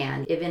I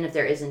can, even if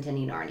there isn't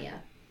any Narnia.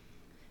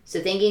 So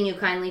thanking you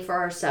kindly for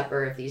our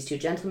supper, if these 2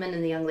 gentlemen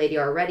and the young lady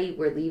are ready,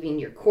 we're leaving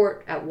your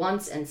court at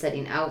once and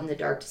setting out in the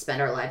dark to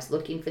spend our lives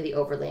looking for the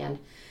overland.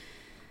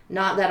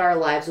 Not that our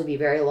lives will be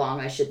very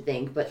long, I should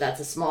think, but that's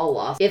a small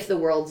loss, if the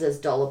world's as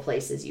dull a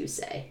place as you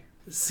say.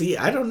 See,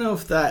 I don't know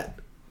if that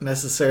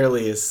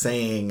necessarily is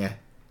saying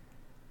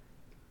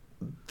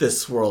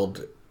this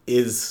world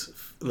is,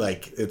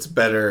 like, it's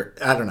better.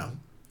 I don't know.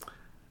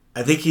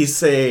 I think he's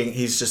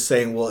just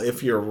saying, well,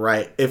 if you're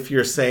right, if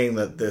you're saying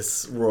that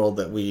this world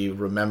that we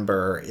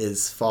remember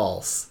is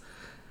false,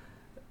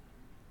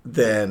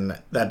 then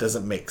that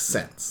doesn't make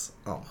sense,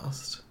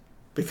 almost.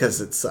 Because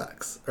it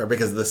sucks. Or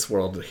because this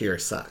world here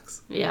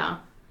sucks. Yeah.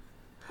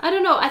 I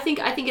don't know. I think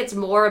it's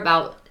more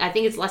about, I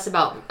think it's less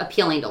about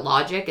appealing to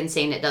logic and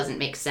saying it doesn't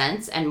make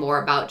sense, and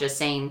more about just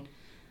saying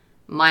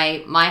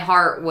my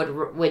heart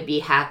would be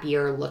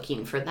happier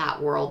looking for that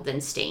world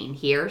than staying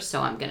here, so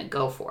I'm going to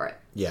go for it.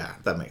 Yeah,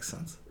 that makes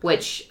sense.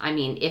 Which, I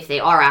mean, if they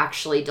are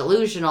actually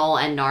delusional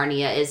and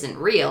Narnia isn't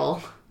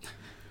real,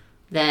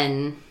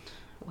 then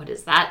what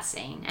is that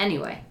saying?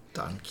 Anyway.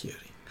 Don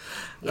Quixote.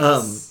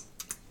 Yes.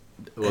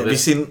 Have you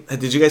seen,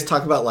 did you guys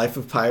talk about Life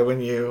of Pi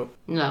when you...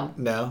 No.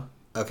 No?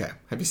 Okay.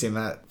 Have you seen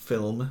that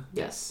film?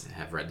 Yes. I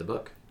have read the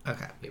book.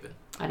 Okay. Even.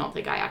 I don't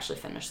think I actually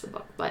finished the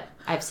book, but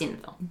I've seen the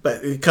film.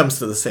 But it comes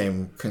to the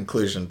same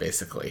conclusion,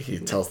 basically. He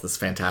tells this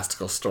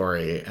fantastical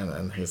story, and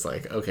then he's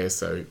like, okay,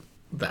 so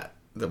that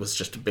was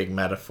just a big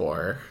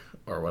metaphor,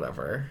 or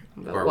whatever.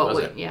 But or what was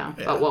would, it? yeah,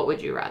 Yeah. but what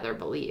would you rather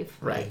believe?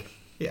 Right. Like,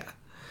 Yeah.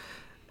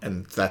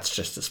 And that's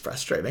just as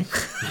frustrating.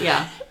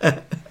 yeah.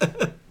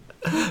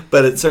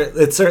 But it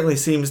certainly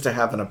seems to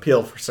have an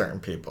appeal for certain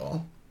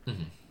people.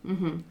 Mm-hmm.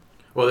 Mm-hmm.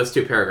 Well, this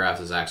 2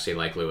 paragraphs is actually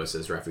like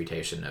Lewis's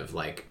refutation of,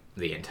 like,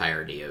 the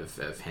entirety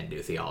of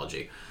Hindu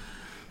theology.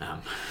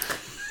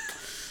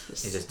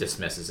 He just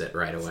dismisses it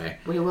right away.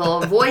 We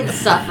will avoid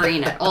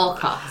suffering at all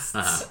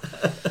costs.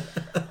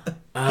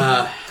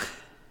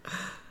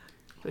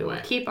 We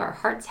will keep our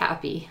hearts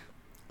happy.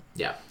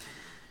 Yeah.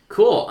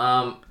 Cool.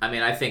 I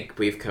mean, I think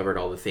we've covered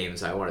all the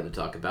themes I wanted to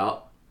talk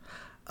about.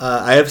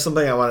 I have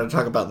something I want to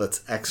talk about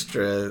that's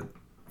extra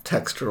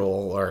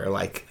textual, or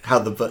like how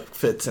the book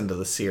fits into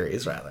the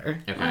series,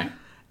 rather. Okay.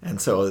 And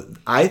so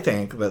I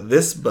think that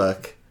this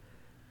book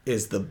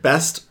is the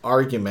best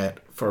argument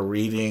for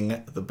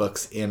reading the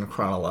books in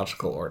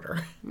chronological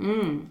order.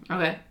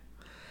 Okay.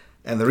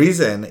 And the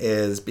reason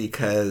is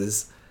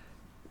because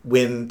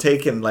when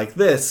taken like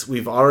this,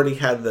 we've already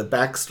had the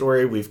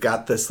backstory. We've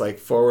got this like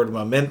forward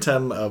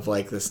momentum of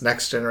like this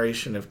next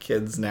generation of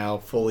kids now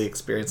fully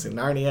experiencing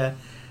Narnia.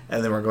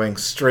 And then we're going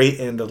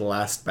straight into the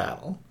last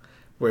battle.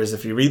 Whereas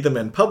if you read them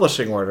in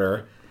publishing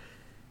order,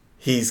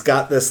 he's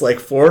got this like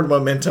forward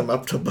momentum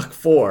up to book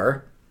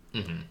 4.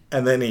 Mm-hmm.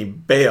 And then he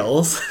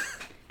bails.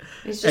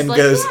 It's just like,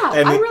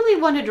 I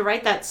really wanted to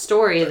write that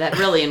story that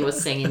Rillian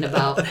was singing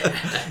about.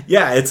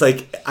 Yeah, it's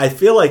like, I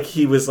feel like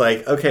he was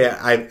like, okay,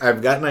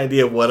 I've got an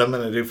idea of what I'm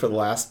going to do for the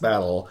last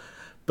battle,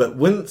 but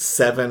wouldn't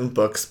 7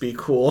 books be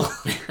cool?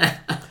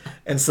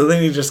 And so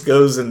then he just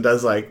goes and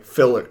does like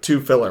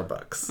 2 filler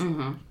books.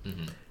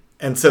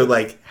 And so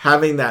like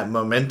having that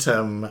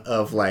momentum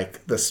of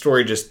like the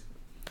story just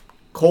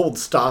cold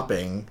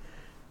stopping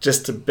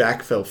just to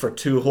backfill for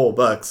 2 whole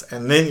books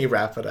and then you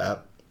wrap it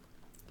up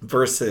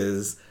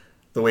versus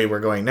the way we're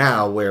going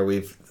now where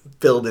we've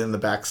filled in the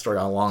backstory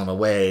along the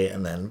way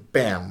and then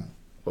bam,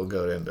 we'll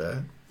go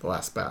into the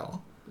last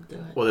battle.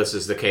 Well, this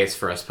is the case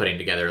for us putting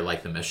together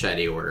like the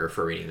machete order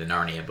for reading the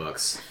Narnia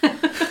books.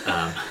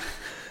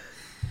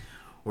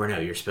 Where no,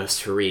 you're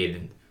supposed to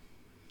read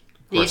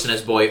Horse and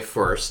His Boy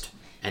first,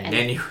 and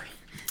then you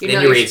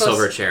read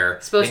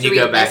Silverchair. Supposed then to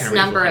you read go back this and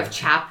read number of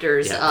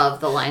chapters of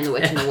The Lion, the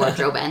Witch, and the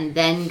Wardrobe, and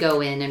then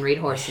go in and read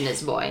Horse and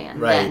His Boy,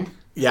 and then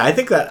yeah, I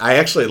think that I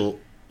actually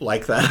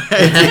like that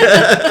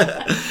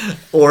idea.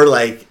 Or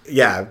like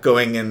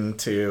going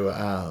into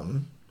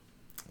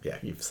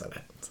you've said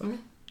it. So.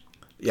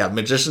 Yeah,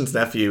 Magician's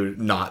Nephew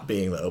not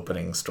being the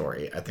opening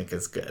story, I think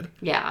is good.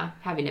 Yeah,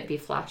 having it be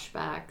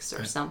flashbacks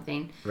or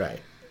something. Right.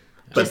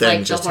 But just then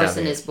like The Horse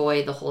and His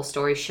Boy, the whole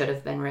story should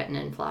have been written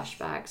in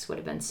flashbacks. Would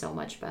have been so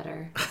much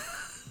better.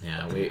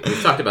 Yeah,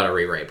 we've talked about our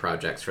rewrite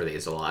projects for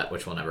these a lot,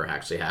 which will never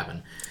actually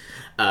happen.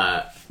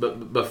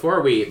 But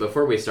before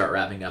we start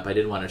wrapping up, I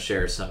did want to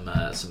share some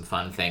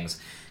fun things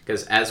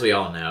because, as we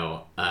all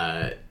know,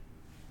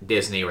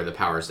 Disney or the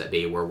powers that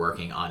be were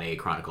working on a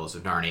Chronicles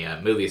of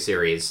Narnia movie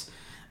series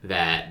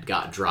that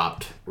got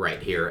dropped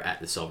right here at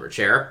the Silver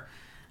Chair.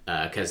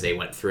 Because they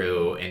went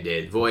through and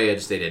did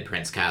Voyage, they did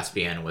Prince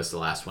Caspian was the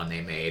last one they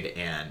made,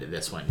 and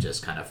this one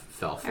just kind of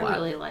fell flat. I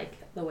really like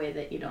the way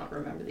that you don't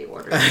remember the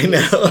order. I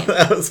know,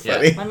 that was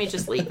funny. Yeah. Let me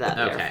just leave that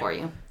there for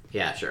you.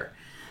 Yeah, sure.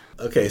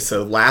 Okay,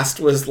 so last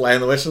was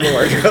Lion, the Witch, and the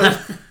Wardrobe.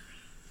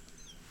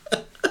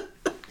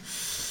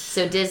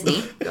 So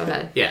Disney, go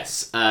ahead.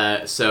 Yes,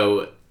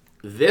 so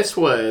this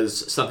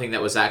was something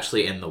that was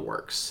actually in the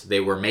works.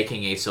 They were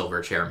making a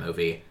Silverchair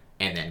movie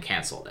and then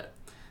canceled it.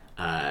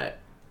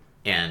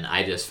 And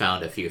I just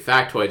found a few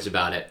factoids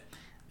about it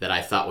that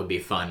I thought would be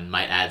fun,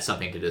 might add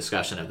something to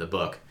discussion of the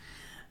book.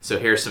 So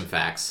here's some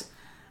facts.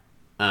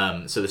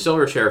 So the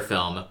Silverchair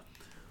film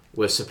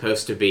was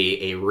supposed to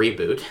be a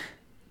reboot,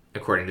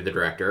 according to the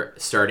director,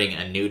 starting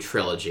a new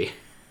trilogy.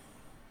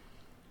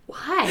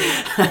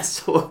 Why?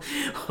 So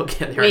we'll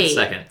get there in a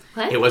second.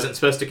 What? It wasn't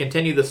supposed to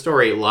continue the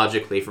story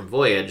logically from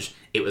Voyage.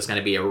 It was going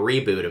to be a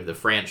reboot of the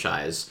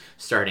franchise,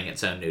 starting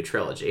its own new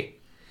trilogy.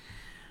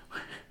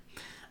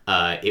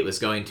 It was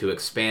going to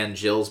expand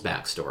Jill's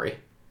backstory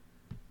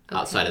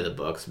outside of the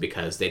books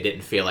because they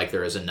didn't feel like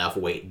there was enough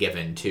weight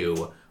given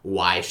to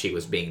why she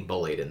was being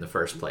bullied in the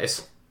first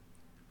place.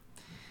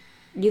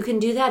 You can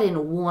do that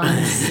in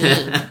one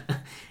scene.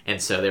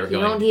 And so they were You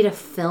don't need a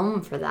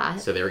film for that.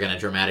 So they were going to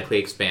dramatically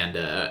expand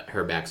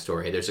her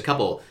backstory. There's a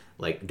couple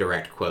like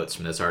direct quotes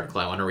from this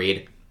article I want to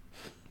read.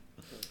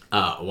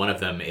 One of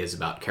them is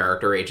about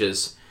character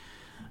ages.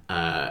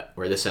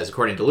 Where this says,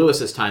 according to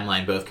Lewis's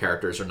timeline, both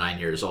characters are 9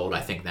 years old.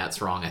 I think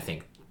that's wrong. I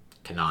think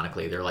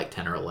canonically they're like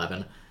 10 or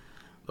 11,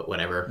 but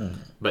whatever.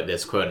 But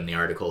this quote in the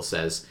article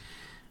says,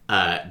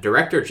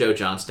 director Joe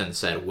Johnston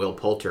said Will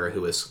Poulter,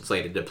 who was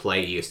slated to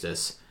play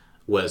Eustace,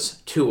 was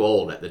too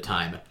old at the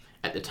time.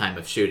 At the time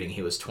of shooting,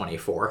 he was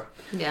 24.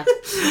 Yeah.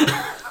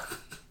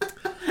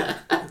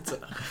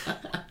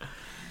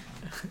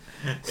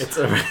 It's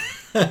a...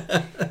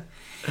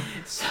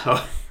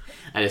 So...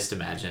 I just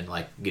imagine,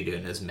 like, Gudu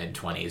in his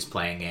mid-20s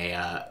playing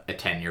a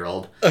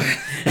 10-year-old.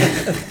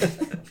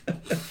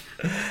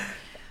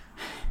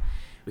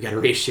 We gotta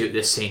reshoot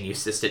this scene.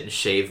 Eustace didn't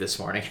shave this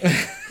morning.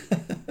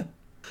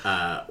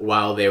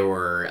 While they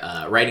were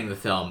writing the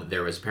film,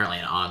 there was apparently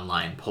an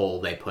online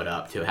poll they put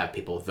up to have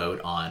people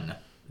vote on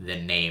the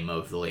name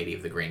of the Lady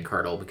of the Green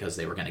Kirtle because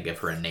they were going to give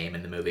her a name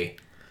in the movie.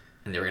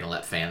 And they were going to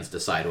let fans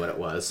decide what it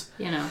was.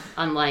 You know,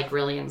 unlike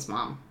Rillian's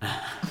mom.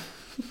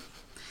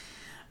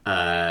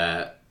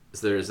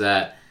 So there's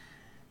that,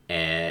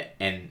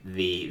 and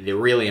the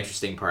really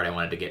interesting part I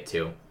wanted to get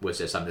to was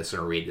just, I'm just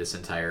going to read this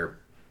entire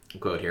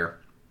quote here.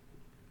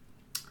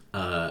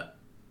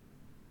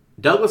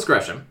 Douglas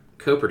Gresham,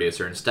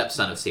 co-producer and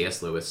stepson of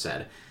C.S. Lewis,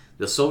 said,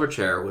 "The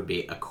Silverchair would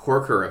be a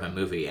corker of a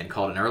movie and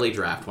called an early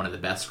draft one of the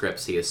best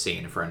scripts he has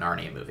seen for a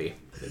Narnia movie.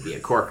 It would be a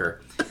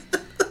corker."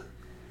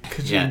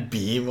 Could you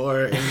be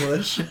more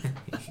English? You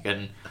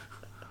can...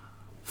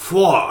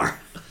 4.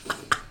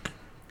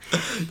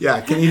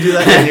 Yeah, can you do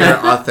that in your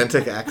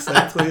authentic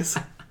accent, please?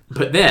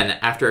 But then,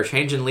 after a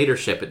change in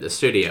leadership at the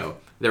studio,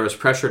 there was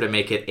pressure to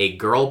make it a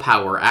girl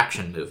power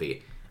action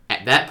movie.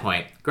 At that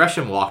point,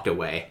 Gresham walked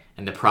away,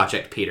 and the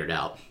project petered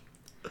out.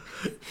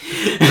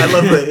 I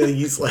love that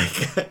he's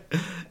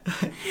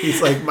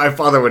like, my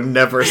father would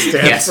never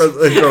stand for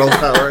the girl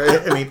power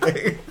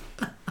anything.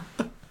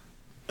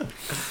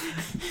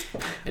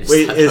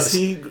 Wait,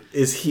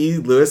 is he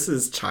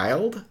Lewis's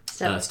child?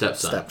 Stepson.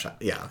 Stepchild.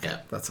 Yeah, okay.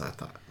 That's what I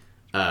thought.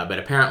 But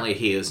apparently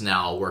he is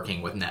now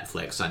working with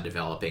Netflix on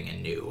developing a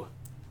new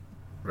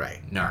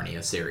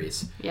Narnia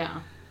series. Yeah.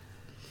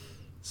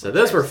 So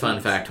those were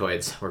fun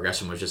factoids where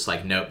Gresham was just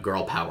like, nope,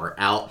 girl power,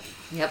 out.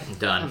 Yep.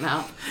 Done. I'm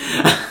out.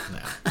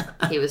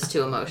 He was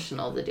too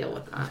emotional to deal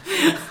with that.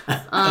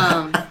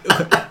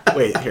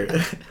 Wait,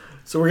 here.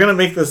 So we're gonna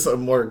make this a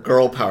more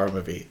girl power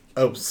movie.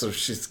 Oh, so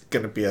she's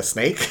gonna be a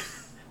snake?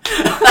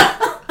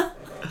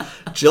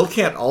 Jill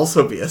can't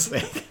also be a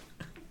snake.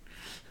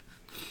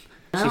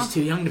 She's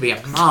too young to be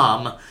a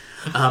mom.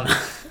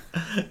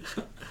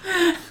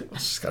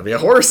 She's gotta be a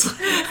horse.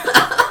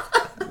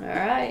 All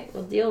right,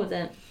 we'll deal with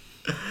it.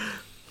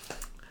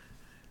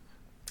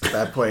 At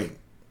that point,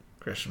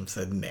 Gresham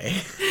said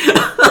nay.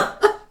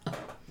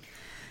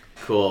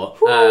 Cool.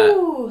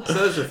 So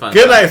those are fun.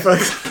 Good night,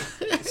 folks.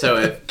 So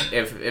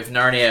if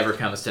Narnia ever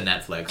comes to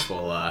Netflix,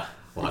 we'll watch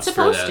It's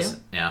through supposed those. to.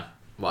 Yeah,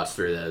 watch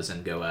through those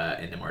and go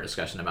into more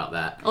discussion about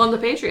that. On the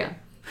Patreon.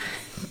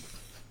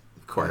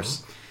 Of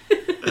course.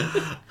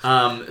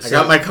 I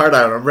got my card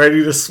out. I'm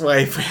ready to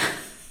swipe.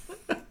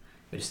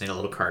 We just need a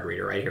little card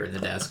reader right here in the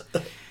desk.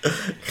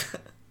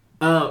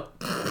 Don't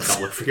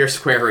look for your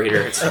square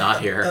reader. It's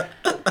not here.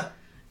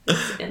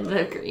 It's in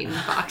the green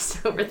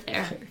box over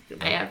there.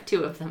 I have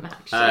 2 of them,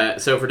 actually.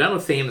 So if we're done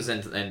with themes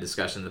and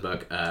discussion of the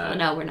book...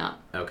 No, we're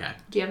not. Okay.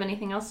 Do you have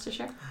anything else to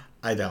share?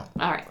 I don't.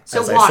 All right.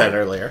 So As water. I said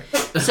earlier.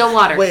 So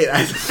water. Wait,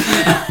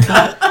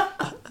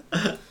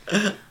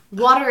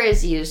 Water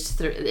is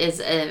used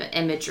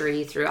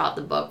imagery throughout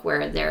the book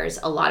where there's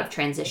a lot of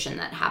transition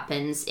that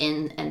happens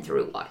in and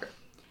through water.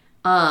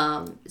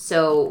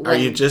 So are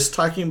you just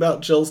talking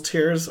about Jill's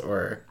tears,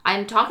 or?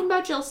 I'm talking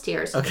about Jill's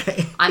tears.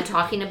 Okay. I'm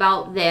talking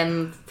about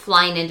them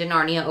flying into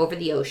Narnia over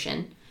the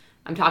ocean.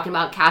 I'm talking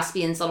about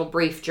Caspian's little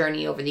brief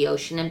journey over the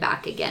ocean and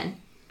back again.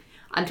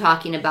 I'm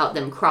talking about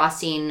them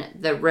crossing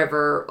the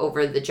river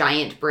over the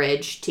giant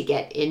bridge to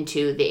get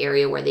into the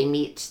area where they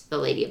meet the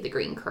Lady of the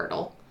Green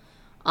Kirtle.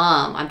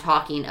 I'm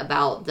talking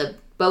about the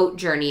boat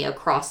journey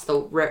across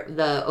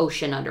the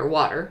ocean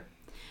underwater.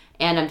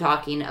 And I'm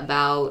talking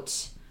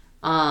about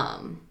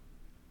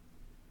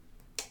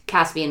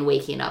Caspian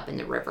waking up in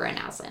the river in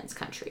Aslan's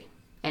country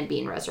and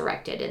being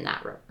resurrected in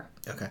that river.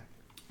 Okay.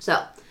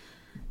 So,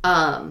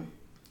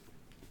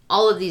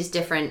 all of these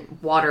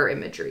different water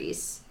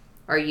imageries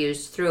are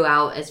used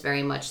throughout as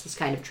very much this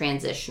kind of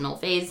transitional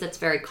phase that's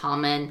very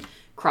common.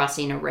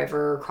 Crossing a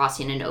river,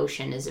 crossing an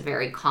ocean is a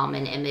very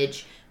common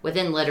image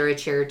within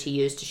literature to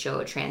use to show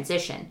a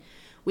transition.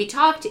 We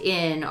talked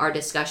in our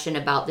discussion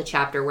about the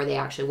chapter where they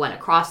actually went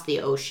across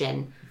the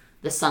ocean,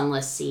 the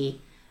sunless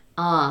sea.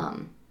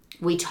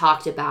 We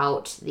talked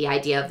about the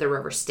idea of the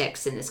river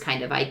Styx and this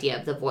kind of idea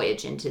of the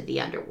voyage into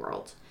the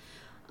underworld.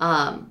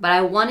 But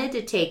I wanted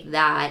to take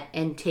that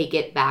and take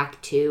it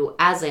back to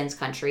Aslan's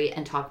country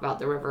and talk about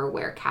the river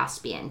where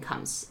Caspian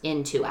comes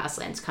into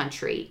Aslan's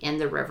country in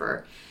the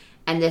river.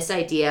 And this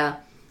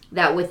idea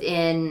that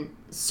within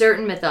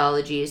certain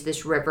mythologies,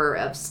 this river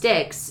of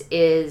Styx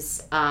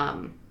is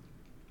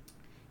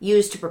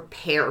used to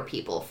prepare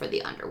people for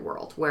the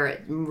underworld, where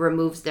it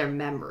removes their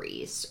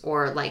memories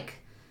or like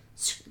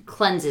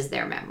cleanses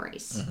their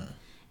memories. Mm-hmm.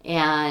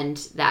 And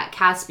that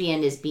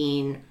Caspian is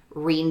being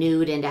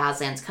renewed into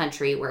Aslan's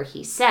country, where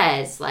he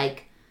says,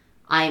 like,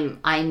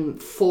 I'm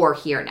for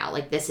here now,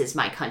 like this is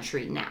my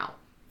country now,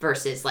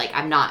 versus like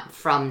I'm not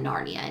from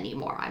Narnia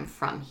anymore, I'm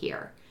from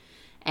here.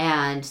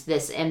 And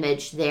this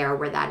image there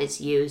where that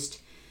is used,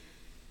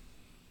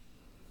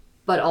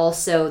 but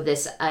also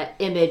this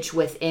image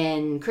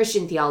within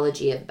Christian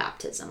theology of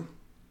baptism.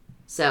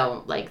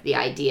 So, like, the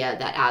idea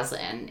that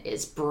Aslan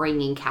is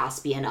bringing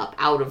Caspian up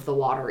out of the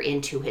water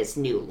into his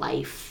new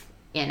life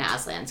in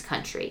Aslan's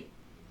country.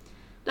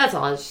 That's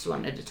all. I just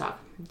wanted to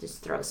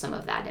just throw some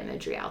of that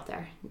imagery out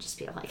there and just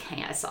be like,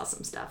 hey, I saw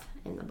some stuff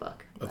in the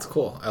book. That's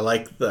cool. I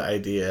like the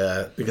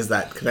idea because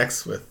that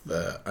connects with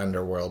the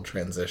underworld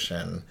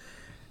transition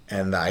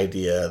and the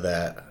idea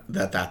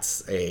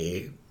that's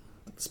a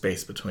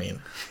space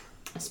between.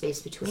 A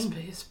space between.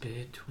 Space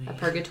between. A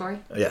purgatory?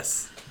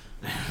 Yes.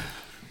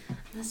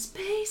 The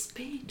space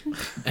between.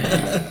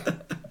 Thank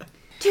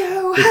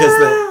you.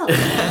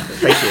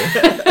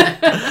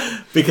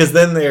 Because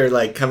then they're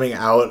like coming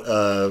out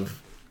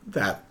of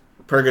that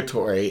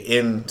purgatory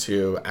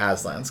into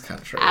Aslan's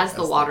country. As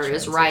the water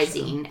is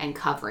rising and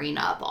covering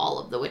up all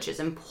of the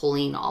witches and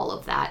pulling all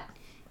of that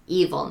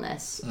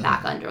evilness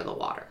back under the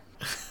water.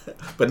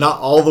 But not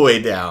all the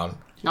way down.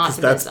 Not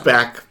to that's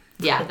back.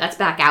 Yeah, that's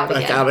back out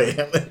again. Back out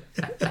again.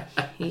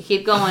 You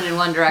keep going in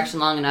one direction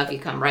long enough, you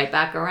come right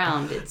back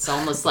around. It's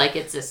almost like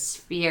it's a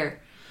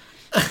sphere.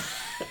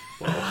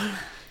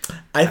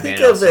 I think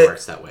it of also it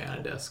works that way on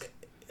a disc.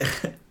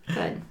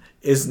 Good.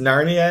 Is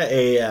Narnia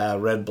a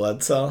red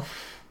blood cell?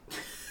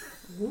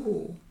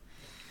 Ooh.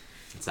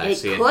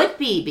 It could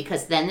be,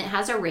 because then it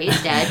has a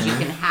raised edge. You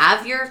can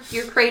have your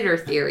crater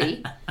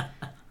theory.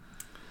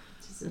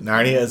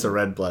 Narnia is a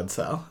red blood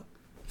cell.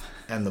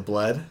 And the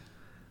blood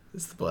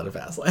is the blood of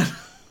Aslan.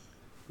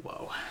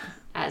 Whoa.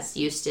 As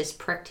Eustace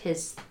pricked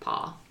his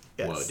paw.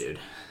 Yes. Whoa, dude.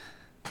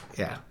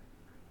 Yeah.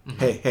 Mm-hmm.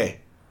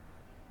 Hey.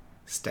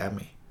 Stab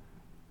me.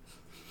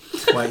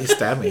 Why don't you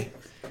stab me?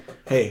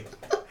 Hey,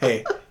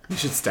 you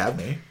should stab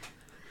me.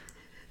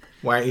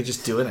 Why aren't you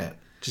just doing it?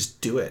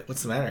 Just do it.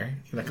 What's the matter?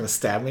 You're not going to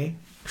stab me?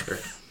 For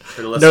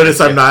the listeners, Notice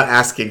I'm not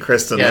asking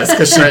Kristen this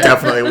because she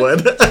definitely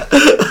would.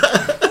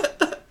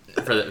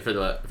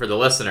 For the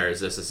listeners,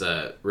 this is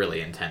a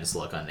really intense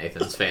look on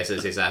Nathan's face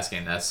as he's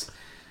asking this.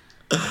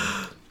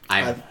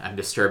 I'm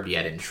disturbed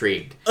yet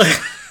intrigued.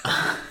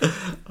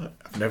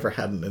 I've never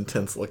had an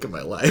intense look in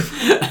my life.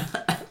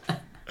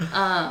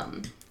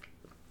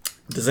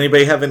 Does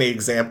anybody have any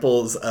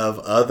examples of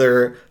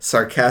other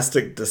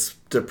sarcastic,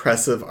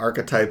 depressive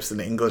archetypes in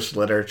English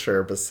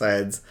literature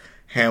besides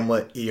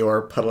Hamlet,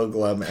 Eeyore,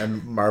 Puddleglum,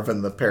 and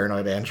Marvin the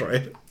Paranoid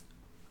Android?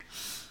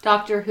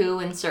 Doctor Who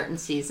in certain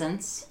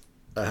seasons.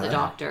 The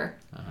Doctor.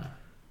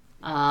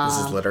 This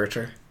is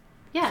literature?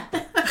 Yeah.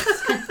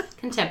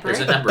 Contemporary.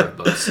 There's a number of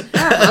books.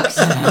 There are books.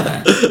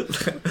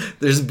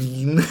 There's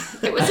Bean.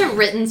 It was a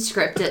written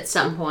script at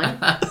some point.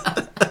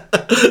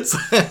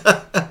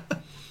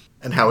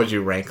 And how would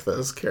you rank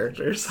those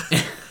characters?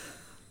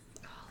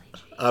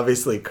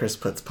 Obviously, Chris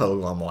puts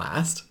Puddleglum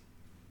last.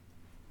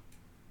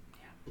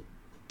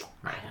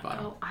 Right,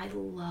 bottom. Oh, I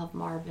love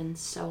Marvin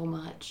so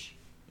much.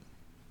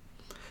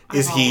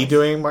 Is he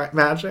doing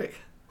magic?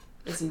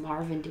 Is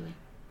Marvin doing?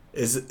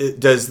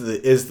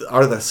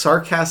 Are the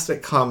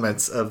sarcastic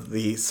comments of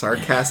the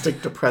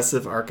sarcastic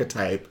depressive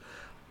archetype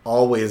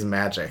always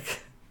magic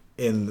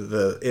in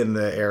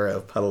the era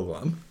of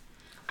Puddleglum?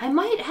 I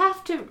might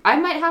have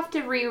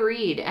to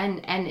reread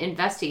and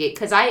investigate,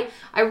 because I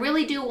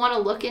really do want to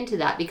look into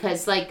that,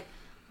 because like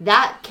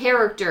that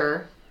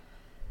character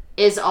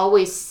is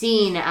always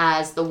seen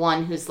as the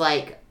one who's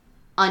like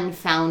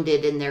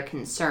unfounded in their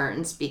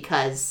concerns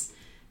because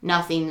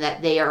nothing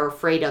that they are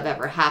afraid of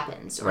ever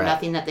happens, or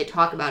nothing that they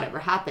talk about ever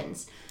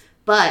happens.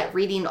 But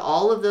reading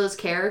all of those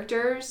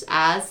characters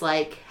as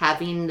like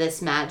having this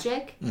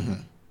magic,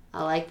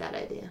 I like that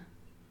idea.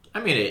 I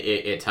mean,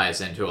 it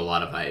ties into a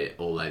lot of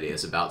old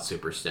ideas about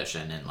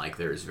superstition, and like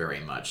there's very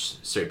much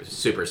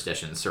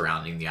superstition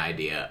surrounding the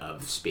idea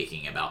of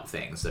speaking about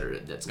things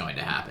that's going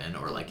to happen,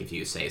 or like if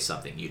you say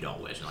something you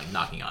don't wish, and like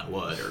knocking on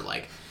wood, or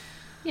like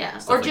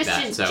or like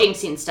just that.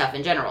 Jinxing stuff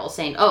in general,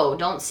 saying, "Oh,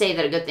 don't say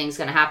that a good thing's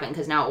going to happen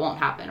because now it won't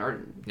happen,"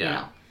 or you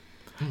know,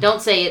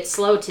 don't say it's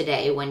slow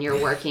today when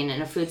you're working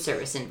in a food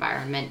service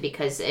environment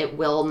because it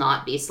will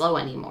not be slow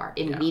anymore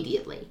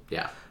immediately.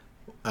 Yeah.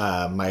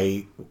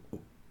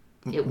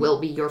 It will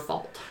be your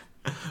fault.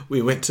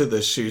 We went to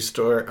the shoe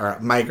store, or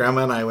my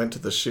grandma and I went to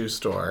the shoe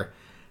store,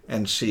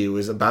 and she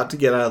was about to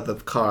get out of the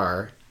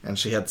car, and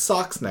she had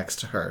socks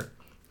next to her.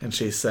 And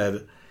she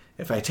said,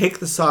 if I take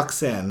the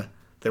socks in,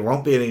 there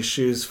won't be any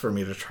shoes for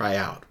me to try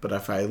out. But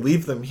if I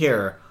leave them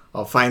here,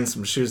 I'll find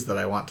some shoes that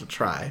I want to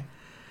try.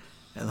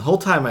 And the whole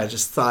time I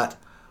just thought,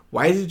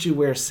 why did you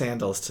wear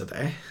sandals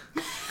today?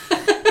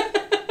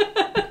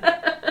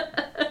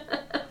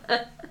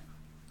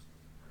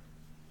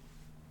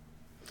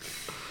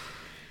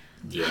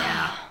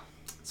 Yeah.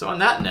 So on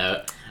that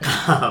note,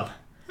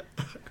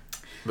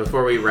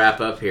 before we wrap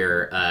up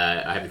here,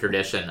 I have a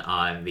tradition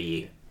on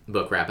the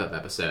book wrap-up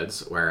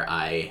episodes where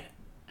I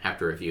have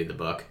to review the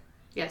book.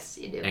 Yes,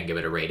 you do. And give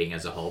it a rating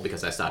as a whole,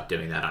 because I stopped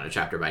doing that on a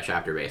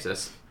chapter-by-chapter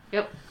basis.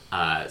 Yep.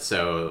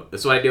 So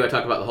this is what I do. I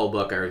talk about the whole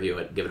book. I review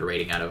it, give it a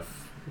rating out of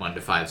 1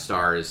 to 5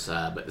 stars.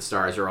 But the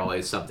stars are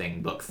always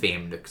something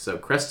book-themed. So,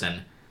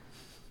 Kristen,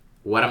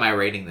 what am I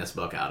rating this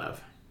book out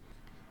of?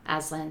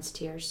 Aslan's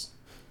Tears.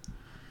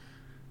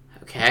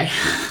 Okay.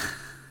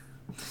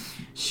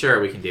 Sure,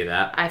 we can do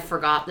that. I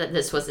forgot that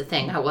this was a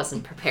thing. I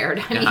wasn't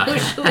prepared. I'm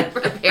usually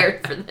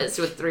prepared for this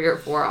with 3 or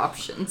 4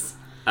 options.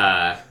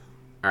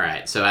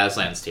 Alright, so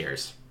Aslan's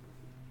Tears.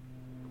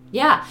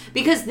 Yeah,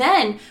 because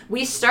then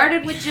we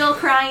started with Jill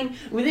crying,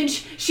 and then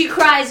she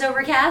cries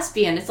over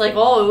Caspian. It's like,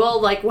 oh, well,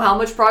 like, how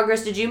much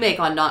progress did you make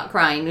on not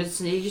crying? It's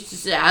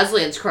just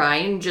Aslan's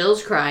crying,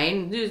 Jill's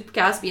crying,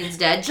 Caspian's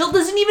dead. Jill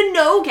doesn't even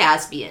know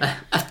Caspian.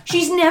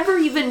 She's never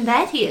even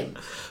met him.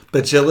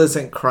 But Jill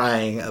isn't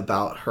crying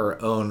about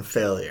her own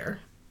failure.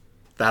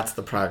 That's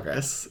the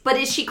progress. But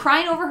is she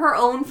crying over her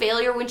own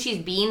failure when she's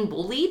being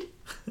bullied?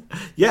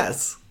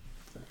 Yes.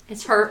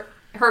 It's her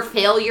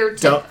failure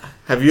to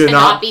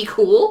not be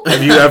cool.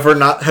 Have you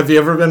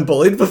ever been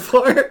bullied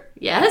before?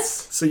 Yes.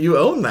 So you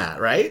own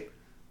that, right?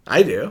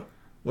 I do.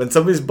 When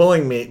somebody's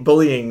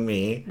bullying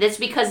me. That's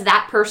because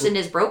that person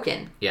is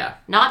broken. Yeah.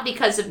 Not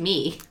because of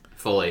me.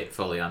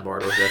 Fully on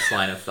board with this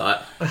line of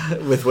thought.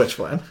 With which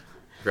one?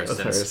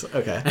 Kristen's.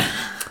 Okay.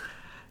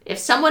 If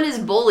someone is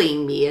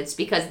bullying me, it's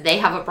because they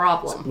have a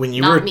problem.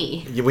 Not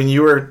me. When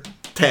you were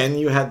 10,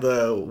 you had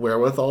the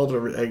wherewithal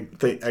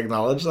to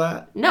acknowledge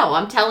that? No,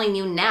 I'm telling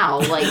you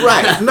now. Like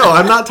right. No,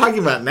 I'm not talking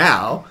about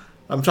now.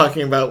 I'm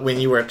talking about when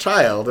you were a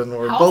child and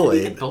were bullied. How do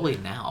you get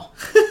bullied now?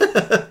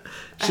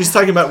 She's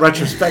talking about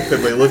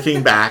retrospectively.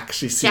 Looking back,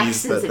 she sees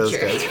Jackson's that those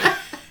guys.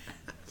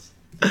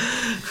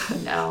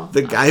 No.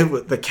 The guy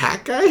with the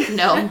cat guy?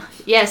 No.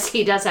 Yes,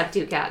 he does have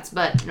 2 cats,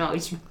 but no,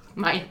 he's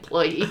my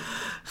employee.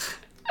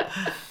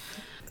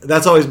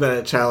 That's always been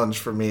a challenge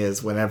for me,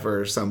 is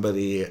whenever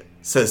somebody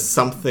says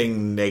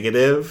something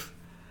negative,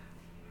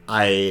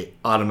 I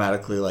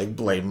automatically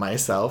blame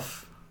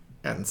myself.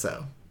 And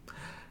so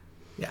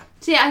Yeah.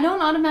 See, I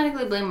don't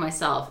automatically blame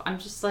myself. I'm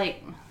just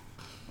like,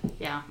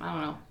 yeah, I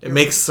don't know. It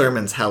makes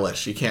sermons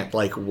hellish. You can't,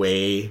 like,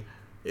 weigh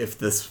if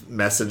this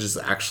message is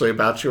actually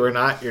about you or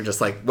not. You're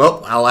just like,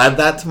 well, I'll add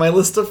that to my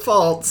list of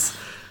faults.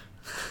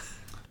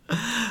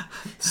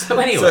 So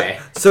anyway.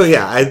 So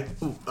yeah,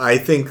 I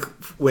think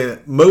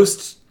when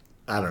most,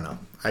 I don't know,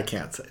 I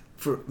can't say.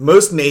 For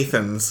most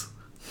Nathans,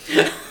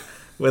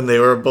 when they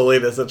were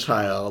bullied as a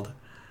child,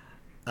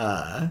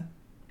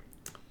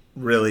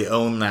 really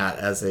own that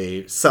as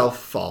a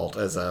self-fault,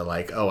 as a,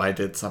 like, oh, I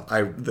did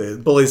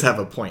the bullies have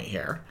a point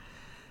here.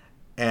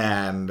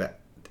 And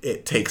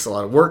it takes a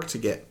lot of work to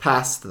get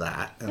past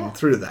that and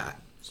through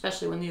that.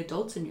 Especially when the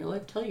adults in your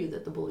life tell you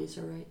that the bullies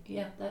are right.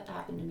 Yeah, that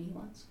happened to me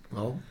once.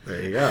 Well,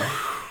 there you go.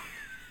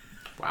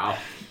 Wow.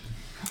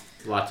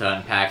 A lot to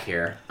unpack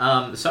here. So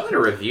I'm going to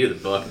review the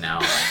book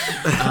now.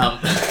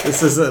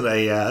 This isn't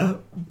a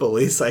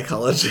bully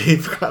psychology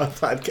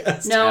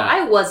podcast. No,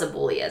 I was a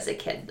bully as a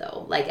kid,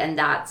 though. Like, and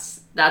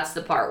that's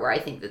the part where I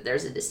think that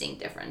there's a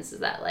distinct difference. Is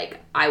that, like,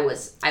 I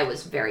was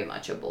very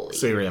much a bully.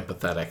 So you're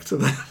empathetic to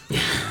that.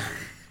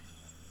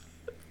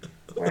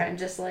 Where I'm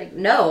just like,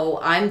 no,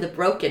 I'm the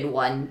broken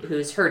one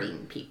who's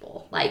hurting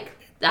people. Like,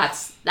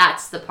 that's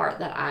the part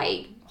that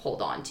I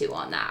hold on to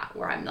on that.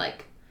 Where I'm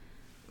like,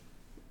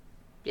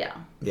 yeah.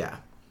 Yeah.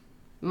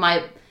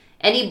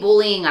 Any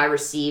bullying I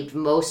received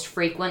most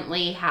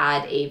frequently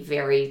had a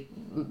very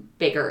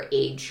bigger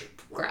age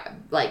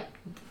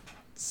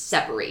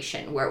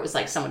separation, where it was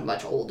like someone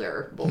much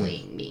older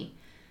bullying me.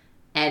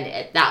 And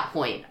at that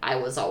point, I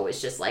was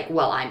always just like,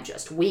 well, I'm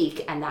just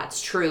weak, and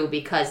that's true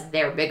because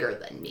they're bigger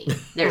than me.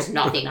 There's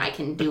nothing I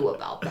can do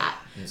about that.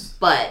 Yes.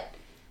 But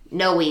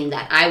knowing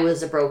that I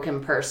was a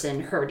broken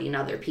person hurting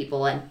other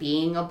people and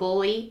being a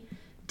bully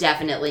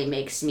definitely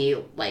makes me,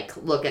 like,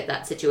 look at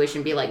that situation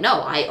and be like, no,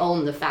 I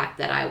own the fact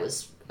that I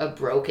was a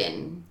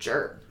broken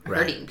jerk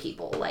hurting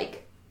people.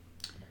 Like,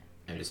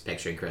 I'm just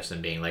picturing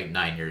Kristen being, like,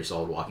 9 years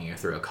old, walking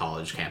through a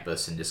college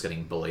campus and just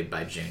getting bullied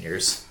by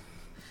juniors.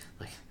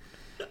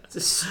 What's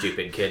this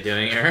stupid kid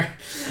doing here?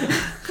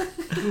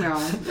 No.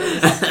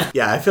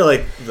 Yeah, I feel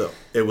like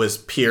it was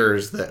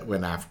peers that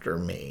went after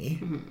me.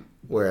 Mm-hmm.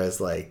 Whereas,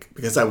 like,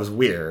 because I was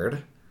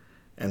weird,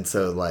 and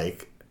so,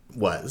 like,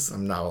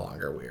 I'm no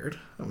longer weird.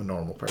 I'm a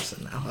normal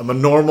person now. I'm a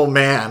normal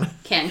man.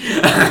 Can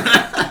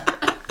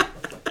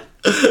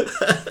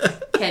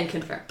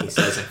confirm. He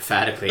says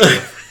emphatically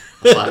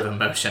with a lot of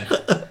emotion.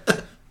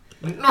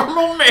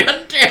 Normal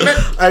man, damn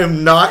it! I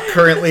am not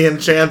currently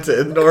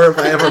enchanted, nor have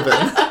I ever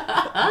been.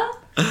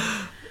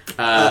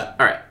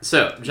 All right,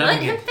 so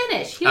let him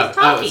finish. He was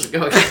talking.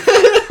 Okay.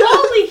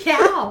 Holy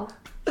cow!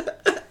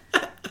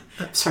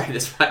 Sorry,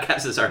 this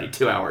podcast is already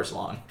 2 hours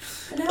long.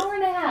 An hour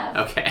and a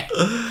half. Okay.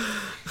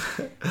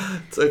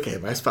 It's okay.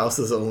 My spouse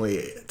has only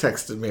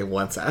texted me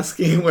once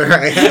asking where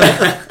I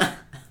am.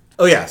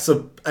 Oh yeah,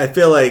 so I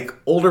feel like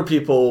older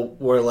people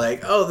were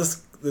like, "Oh,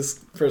 this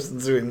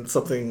person's doing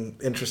something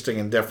interesting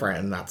and different,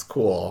 and that's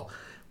cool,"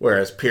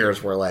 whereas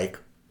peers were like,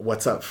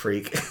 "What's up,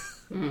 freak?"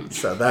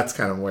 So that's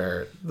kind of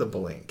where the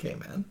bullying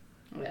came in.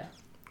 Yeah.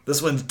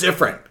 This one's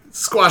different.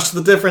 Squash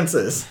the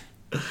differences.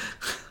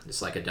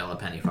 Just like Adela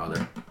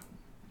Pennyfather.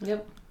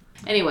 Yep.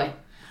 Anyway.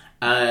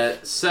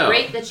 So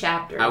rate the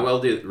chapter.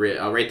 I'll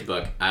rate the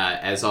book.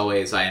 As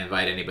always, I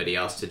invite anybody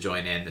else to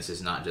join in. This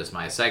is not just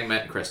my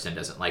segment. Kristen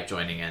doesn't like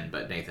joining in,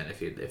 but Nathan,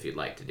 if you'd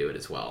like to do it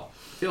as well,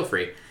 feel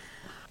free.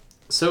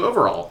 So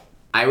overall,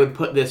 I would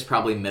put this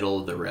probably middle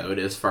of the road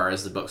as far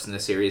as the books in the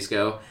series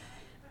go.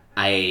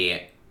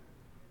 I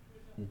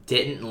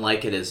didn't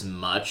like it as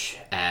much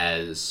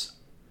as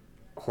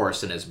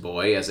Horse and His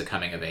Boy as a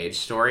coming-of-age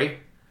story,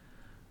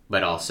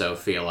 but also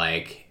feel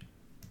like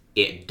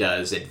it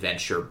does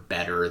adventure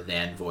better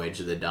than Voyage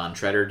of the Dawn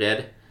Treader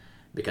did,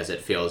 because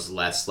it feels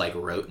less like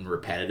rote and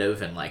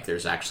repetitive, and like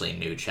there's actually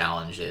new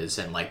challenges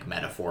and like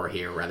metaphor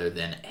here, rather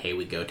than, hey,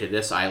 we go to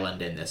this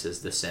island and this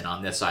is the sin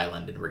on this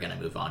island and we're going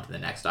to move on to the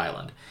next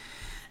island.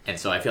 And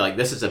so I feel like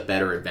this is a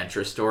better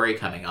adventure story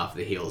coming off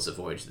the heels of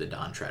Voyage of the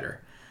Dawn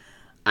Treader.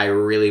 I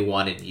really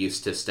wanted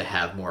Eustace to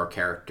have more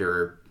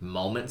character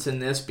moments in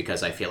this,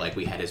 because I feel like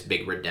we had his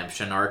big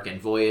redemption arc in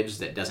Voyage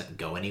that doesn't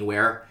go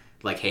anywhere.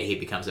 Like, hey, he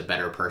becomes a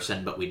better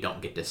person, but we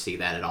don't get to see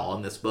that at all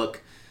in this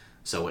book.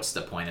 So what's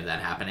the point of that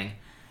happening?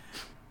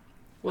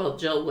 Well,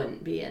 Jill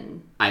wouldn't be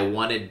in. I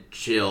wanted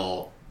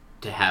Jill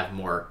to have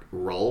more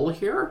role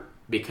here,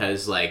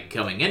 because, like,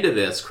 coming into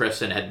this,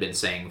 Kristen had been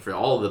saying for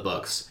all of the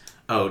books,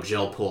 oh,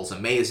 Jill Poole's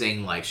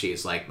amazing, like,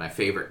 she's, like, my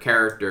favorite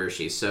character,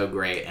 she's so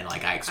great, and,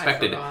 like, I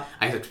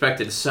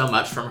expected so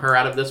much from her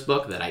out of this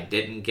book that I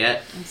didn't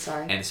get. I'm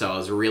sorry. And so I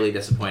was really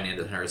disappointed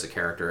in her as a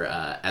character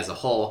as a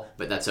whole,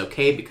 but that's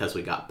okay, because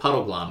we got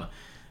Puddleglum,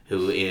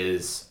 who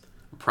is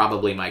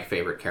probably my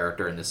favorite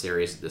character in the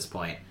series at this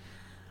point.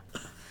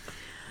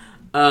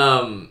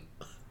 So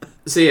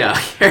yeah,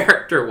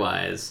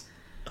 character-wise,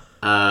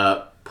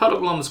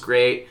 Puddleglum's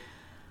great.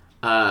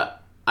 I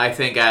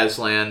think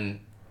Aslan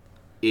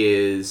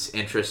is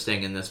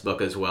interesting in this book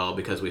as well,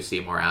 because we see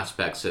more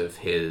aspects of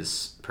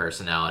his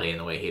personality and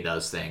the way he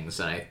does things,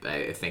 and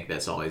I think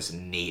that's always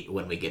neat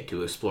when we get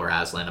to explore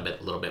Aslan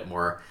a little bit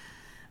more,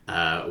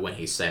 when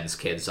he sends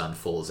kids on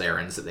fool's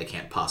errands that they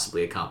can't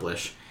possibly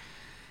accomplish.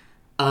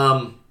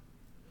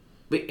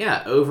 But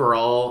yeah,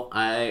 overall,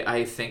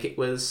 I think it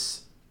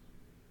was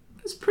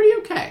pretty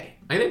okay.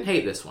 I didn't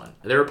hate this one.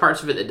 There were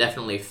parts of it that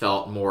definitely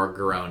felt more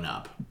grown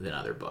up than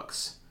other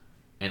books,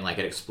 and like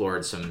it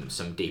explored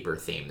some deeper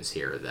themes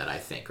here that I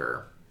think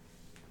are,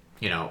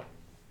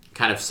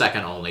 kind of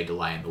second only to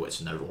Lion, the Witch,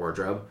 and the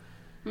Wardrobe.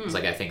 It's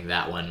like I think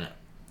that one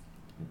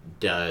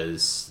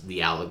does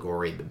the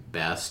allegory the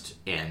best,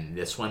 and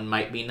this one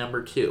might be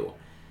number 2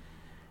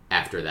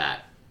 after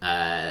that.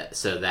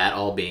 So that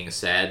all being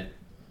said,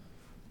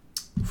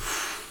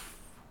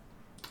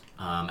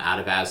 out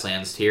of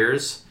Aslan's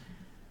Tears,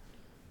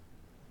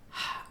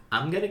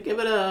 I'm gonna give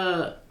it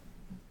a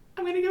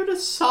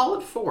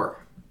solid 4.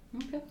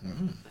 Okay.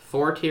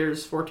 4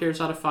 tears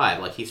out of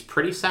 5. Like, he's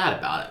pretty sad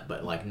about it,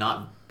 but like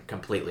not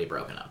completely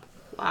broken up.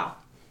 Wow.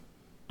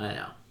 I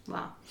know.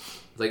 Wow.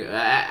 Like,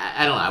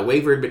 I don't know. I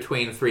wavered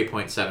between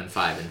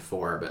 3.75 and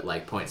 4, but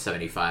like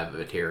 0.75 of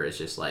a tear is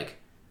just like,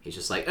 he's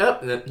just like,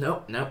 oh,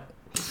 nope.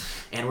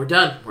 And we're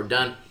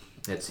done.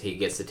 He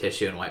gets the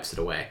tissue and wipes it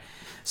away.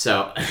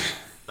 So,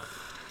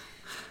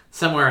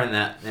 somewhere in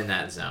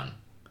that zone.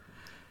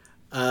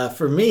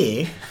 For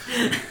me,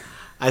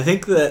 I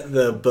think that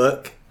the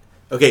book,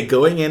 okay,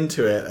 going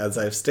into it, as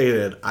I've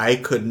stated, I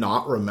could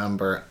not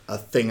remember a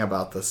thing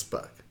about this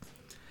book.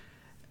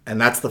 And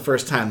that's the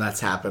first time that's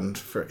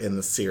happened in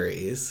the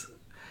series.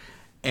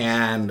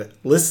 And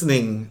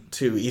listening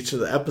to each of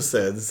the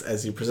episodes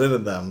as you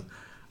presented them,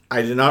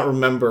 I did not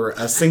remember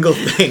a single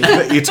thing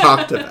that you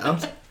talked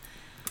about.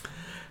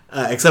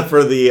 Except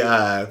for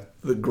the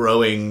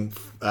growing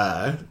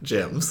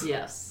gyms.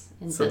 Yes.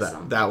 So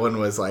that one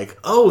was like,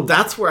 oh,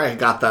 that's where I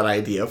got that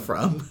idea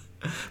from.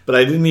 But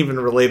I didn't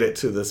even relate it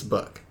to this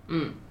book.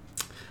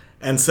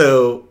 And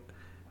so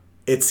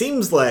it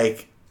seems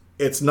like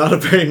it's not a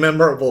very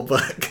memorable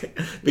book.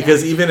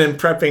 Because even in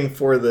prepping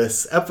for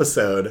this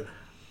episode,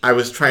 I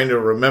was trying to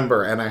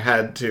remember, and I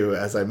had to,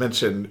 as I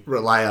mentioned,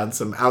 rely on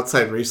some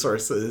outside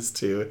resources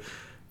to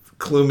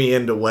clue me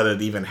into what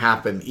had even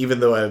happened,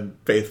 even though I had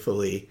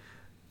faithfully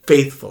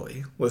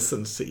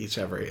listened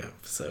to every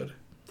episode.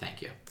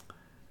 Thank you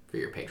for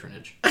your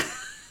patronage.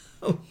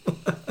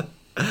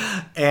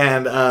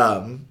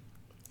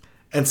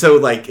 And so,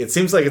 like, it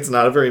seems like it's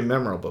not a very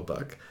memorable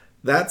book.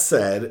 That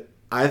said,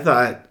 I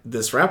thought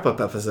this wrap-up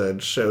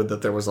episode showed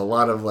that there was a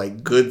lot of,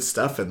 like, good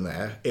stuff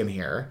in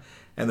here.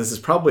 And this is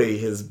probably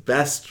his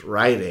best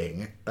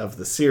writing of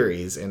the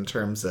series in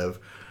terms of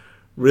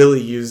really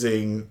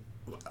using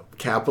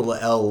capital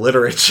L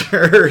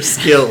literature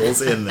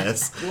skills in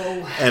this.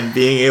 And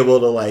being able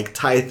to, like,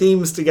 tie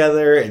themes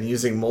together and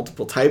using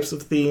multiple types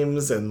of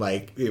themes. And,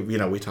 like,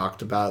 we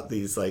talked about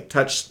these, like,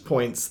 touch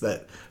points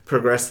that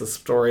progress the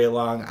story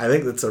along. I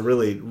think it's a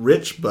really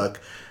rich book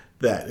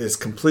that is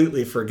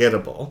completely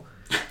forgettable.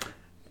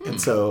 And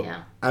so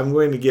I'm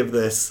going to give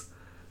this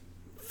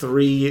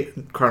 3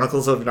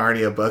 Chronicles of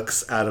Narnia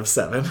books out of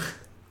 7.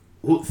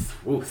 Ooh,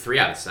 3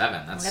 out of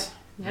 7. That's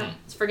Yep.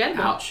 It's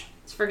forgettable. Ouch.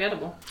 It's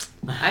forgettable.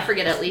 I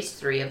forget at least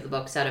 3 of the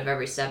books out of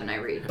every 7 I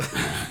read.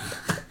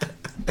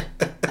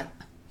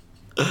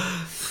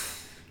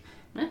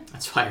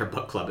 That's why our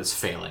book club is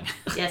failing.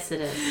 Yes,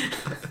 it is.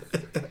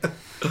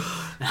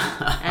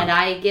 And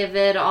I give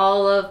it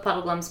all of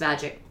Puddleglum's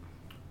magic.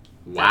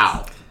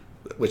 Wow.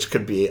 Which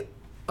could be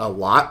a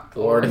lot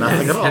or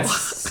nothing at all.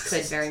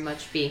 Could very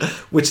much be.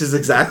 Which is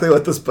exactly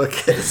what this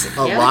book is.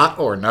 A lot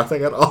or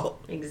nothing at all.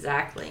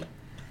 Exactly.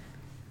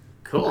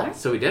 Cool. Right.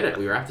 So we did it.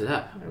 We wrapped it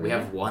up. We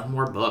have one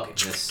more book in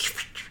this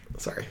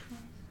Sorry.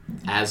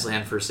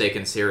 Aslan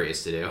Forsaken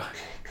series to do.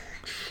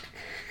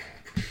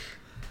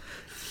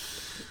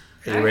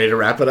 Are you ready to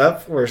wrap it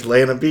up? We're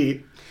laying a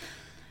beat.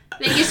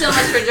 Thank you so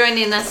much for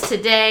joining us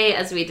today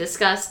as we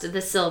discussed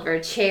The Silver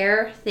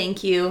Chair.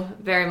 Thank you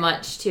very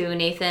much to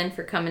Nathan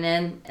for coming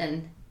in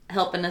and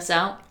helping us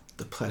out.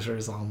 The pleasure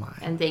is all mine.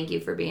 And thank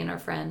you for being our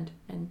friend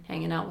and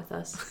hanging out with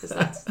us, because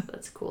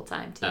that's a cool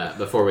time too.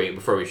 Before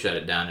we shut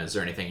it down, is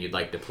there anything you'd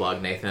like to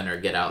plug, Nathan, or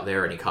get out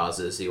there? Any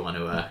causes you want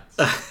to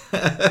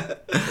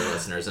get the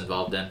listeners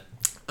involved in?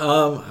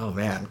 Oh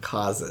man,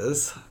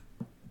 causes.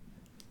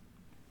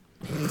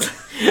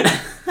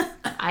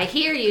 I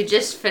hear you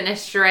just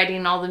finished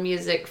writing all the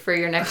music for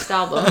your next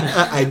album.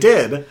 I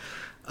did.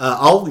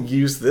 I'll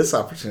use this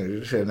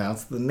opportunity to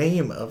announce the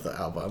name of the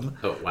album.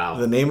 Oh, wow.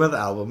 The name of the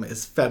album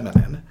is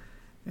Feminine.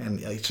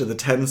 And each of the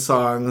 10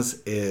 songs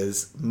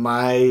is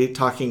my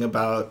talking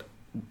about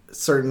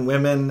certain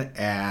women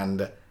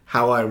and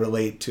how I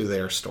relate to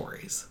their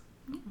stories.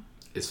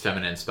 Is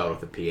feminine spelled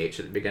with a PH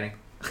at the beginning?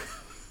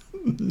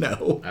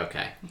 No.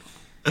 Okay.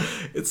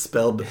 It's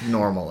spelled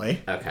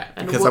normally. Okay.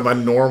 Because I'm a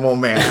normal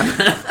man.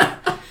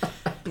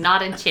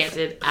 Not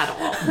enchanted at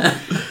all.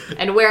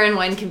 And where and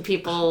when can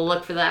people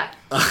look for that?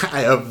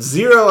 I have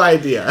zero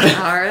idea.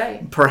 All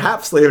right.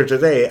 Perhaps later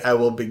today I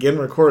will begin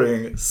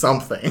recording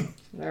something.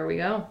 There we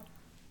go.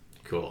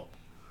 Cool.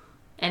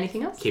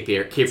 Anything else? Keep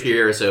your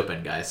ears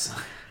open, guys.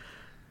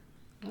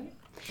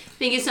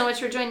 Thank you so much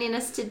for joining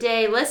us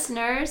today,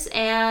 listeners.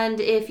 And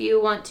if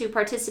you want to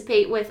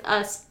participate with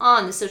us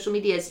on the social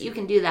medias, you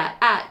can do that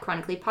at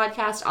Chronically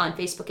Podcast on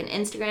Facebook and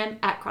Instagram,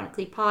 at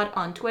Chronically Pod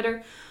on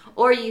Twitter,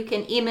 or you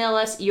can email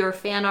us your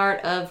fan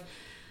art of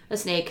a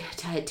snake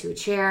tied to a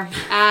chair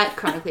at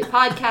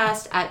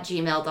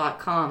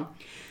chronicallypodcast@gmail.com.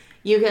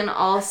 You can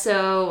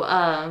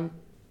also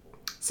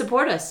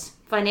support us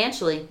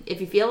financially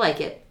if you feel like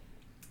it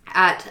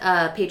at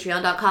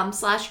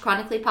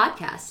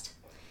patreon.com/chronicallypodcast.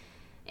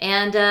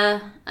 And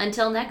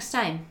until next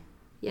time,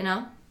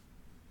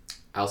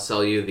 I'll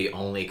sell you the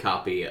only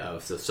copy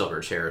of the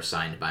silver chair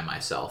signed by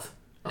myself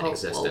in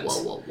existence.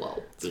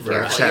 Whoa. Be For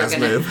a careful. Chaz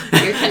move.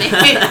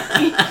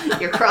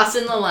 You're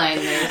crossing the line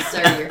there,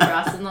 sir. You're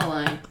crossing the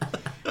line.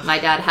 My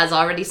dad has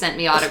already sent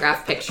me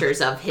autographed pictures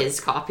of his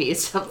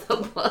copies of the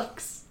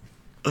books.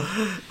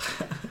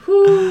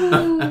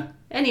 Whew.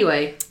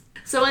 Anyway,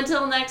 so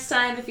until next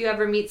time, if you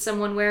ever meet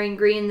someone wearing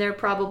green, they're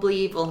probably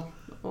evil.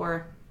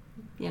 Or,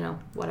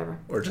 whatever.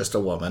 Or just a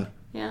woman.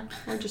 Yeah,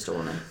 or just a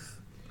woman.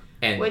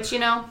 And Which,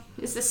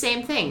 is the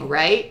same thing,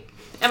 right?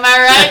 Am I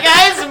right,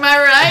 guys? Am I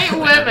right?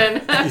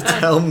 Women. You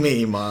tell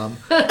me, Mom.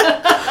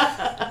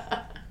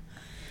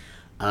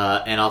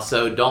 and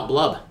also, don't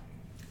blub.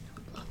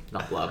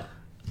 Not blub.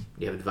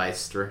 You have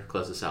advice to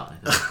close this out?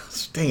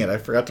 Dang it, I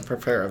forgot to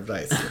prepare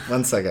advice.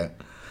 1 second.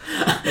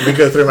 Let me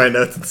go through my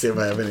notes and see if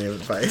I have any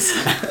advice.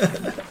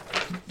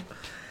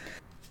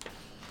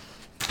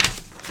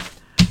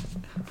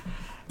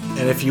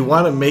 And if you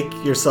want to make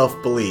yourself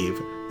believe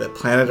that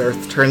planet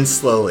Earth turns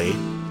slowly,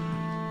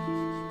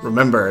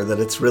 remember that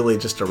it's really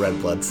just a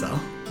red blood cell.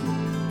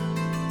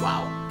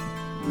 Wow.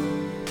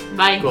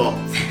 Bye. Cool.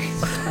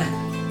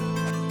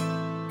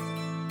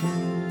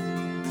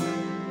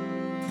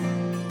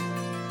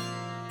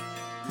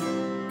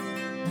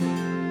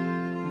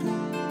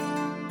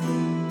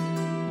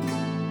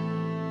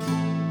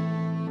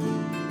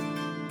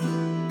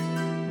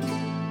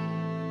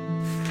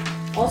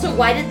 Also,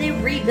 why did they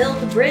rebuild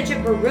the bridge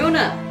at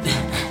Baruna?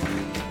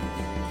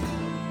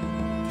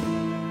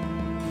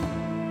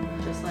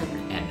 Just like...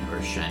 And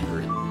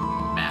Urshendra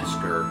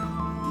Masker.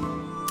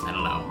 I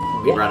don't know.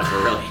 We brought up a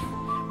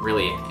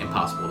really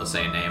impossible to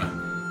say name.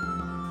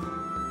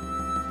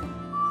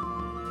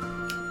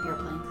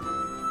 Airplane.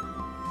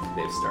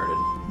 They've started.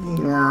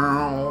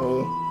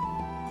 No.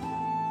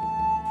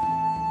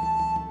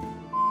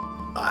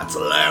 That's a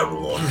loud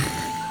one.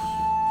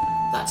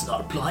 That's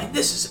not a plane.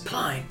 This is a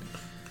plane.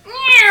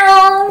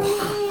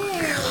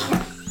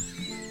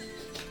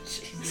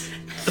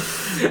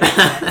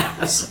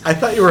 I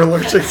thought you were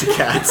allergic to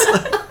cats.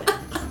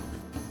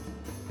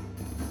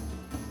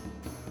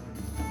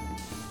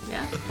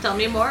 Yeah. Tell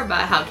me more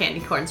about how candy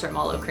corns are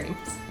mallow creams.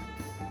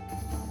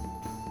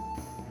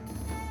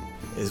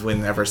 Is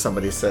whenever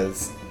somebody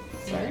says,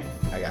 sorry,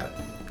 I got it.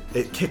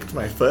 It kicked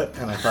my foot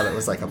and I thought it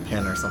was like a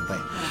pin or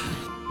something.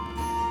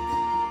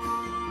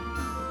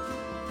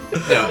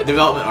 No,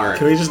 development art.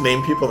 Can we just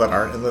name people that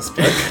aren't in this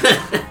book?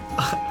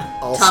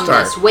 I'll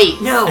Thomas, start.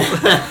 wait, no.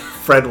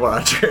 Fred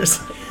Rogers.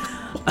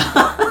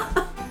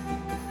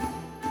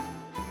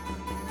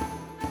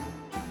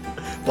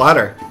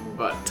 Water.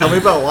 What? Tell me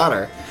about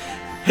water.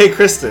 Hey,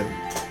 Kristen.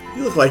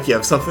 You look like you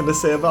have something to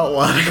say about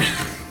water.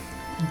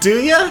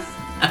 Do ya?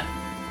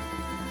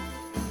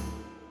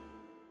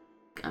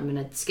 I'm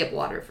gonna skip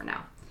water for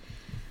now.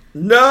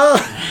 No.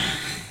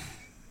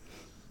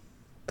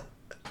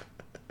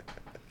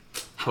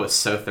 I was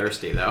so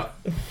thirsty, though.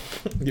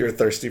 You're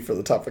thirsty for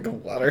the topic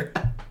of water.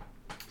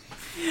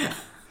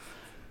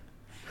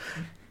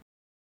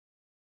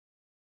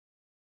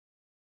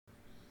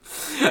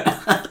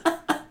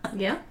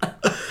 Yeah?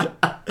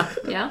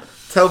 Yeah?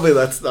 Tell me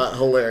that's not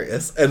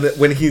hilarious. And that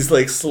when he's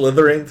like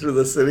slithering through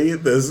the city,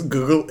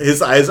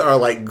 his eyes are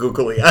like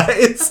googly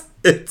eyes.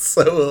 It's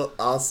so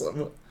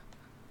awesome.